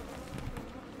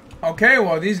 Okay,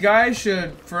 well, these guys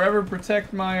should forever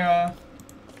protect my,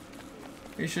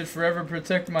 they should forever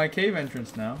protect my cave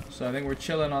entrance now. So I think we're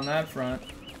chilling on that front.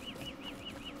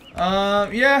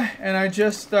 Yeah, and I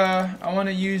just, I want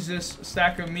to use this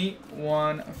stack of meat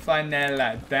one final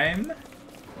time.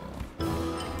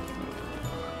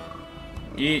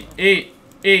 Eat, eat,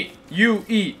 eat. You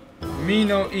eat. Me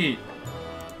no eat.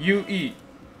 You eat.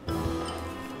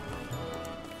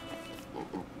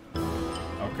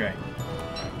 Okay.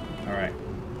 Alright.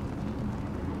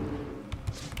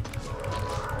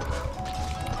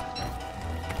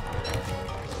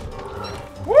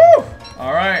 Woo!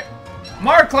 Alright.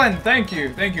 Markland, thank you.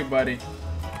 Thank you, buddy.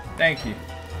 Thank you.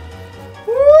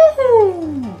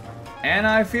 Woohoo! And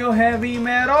I feel heavy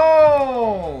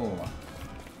metal!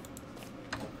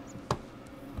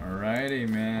 Alrighty,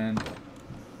 man.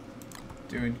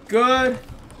 Doing good.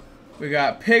 We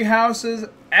got pig houses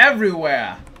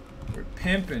everywhere. We're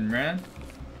pimping, man.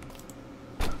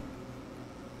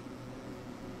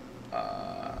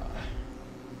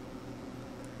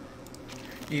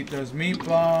 Eat those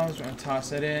meatballs. We're gonna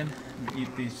toss it in.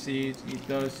 Eat these seeds. Eat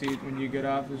those seeds when you get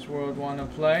off this world. Wanna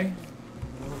play?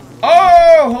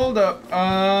 Oh, hold up.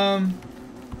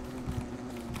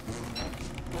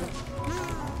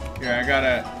 Here, I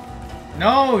gotta.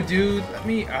 No, dude. Let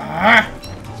me. All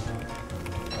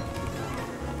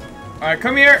right,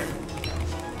 come here.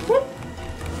 Whoop.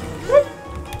 Whoop.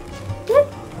 Whoop.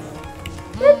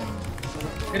 Whoop.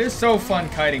 It is so fun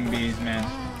kiting bees, man.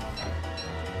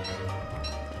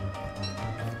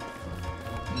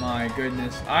 My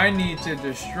goodness. I need to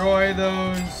destroy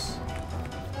those.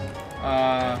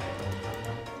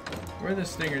 Where the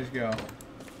stingers go?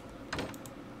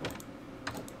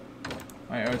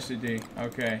 My OCD.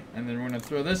 Okay. And then we're going to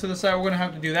throw this to the side. We're going to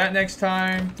have to do that next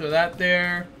time. Throw that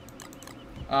there.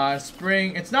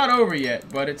 Spring. It's not over yet,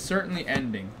 but it's certainly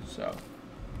ending. So.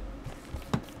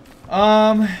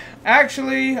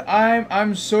 Actually,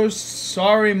 I'm so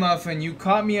sorry, Muffin. You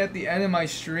caught me at the end of my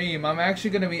stream. I'm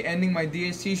actually going to be ending my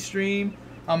DST stream.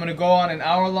 I'm going to go on an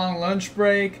hour-long lunch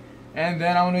break. And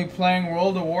then I'm going to be playing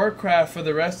World of Warcraft for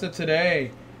the rest of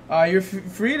today. You're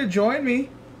free to join me.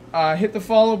 Hit the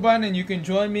follow button and you can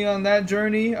join me on that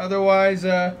journey. Otherwise,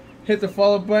 hit the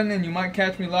follow button and you might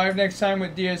catch me live next time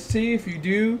with DST. If you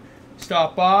do,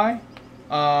 stop by.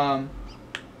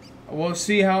 We'll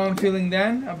see how I'm feeling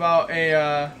then about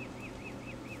a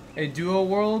duo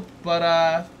world. But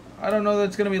I don't know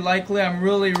that's going to be likely. I'm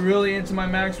really into my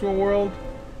Maxwell world.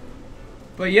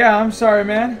 But yeah, I'm sorry,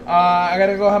 man. I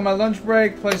gotta go have my lunch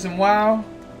break, play some WoW.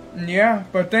 Yeah,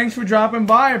 but thanks for dropping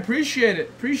by. Appreciate it.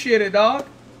 Appreciate it, dog.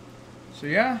 So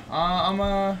yeah,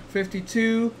 I'm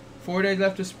 52. 4 days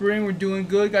left of spring. We're doing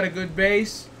good. Got a good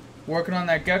base. Working on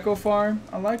that gecko farm.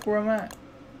 I like where I'm at.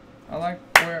 I like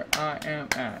where I am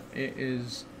at. It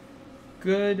is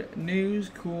good news,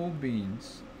 cool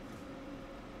beans.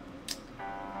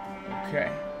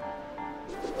 Okay.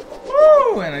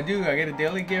 Woo! And I get a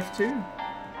daily gift too.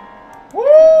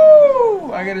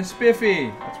 Woo! I get a spiffy.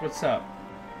 That's what's up.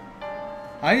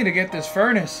 I need to get this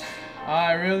furnace.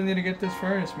 I really need to get this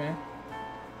furnace, man.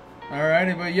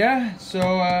 Alrighty, but yeah, so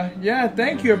yeah,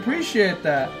 thank you, appreciate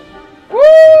that.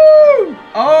 Woo!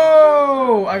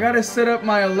 Oh, I gotta set up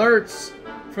my alerts.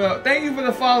 Thank you for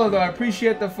the follow, though. I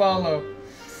appreciate the follow.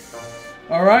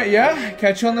 Alright, yeah,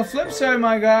 catch you on the flip side,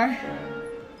 my guy.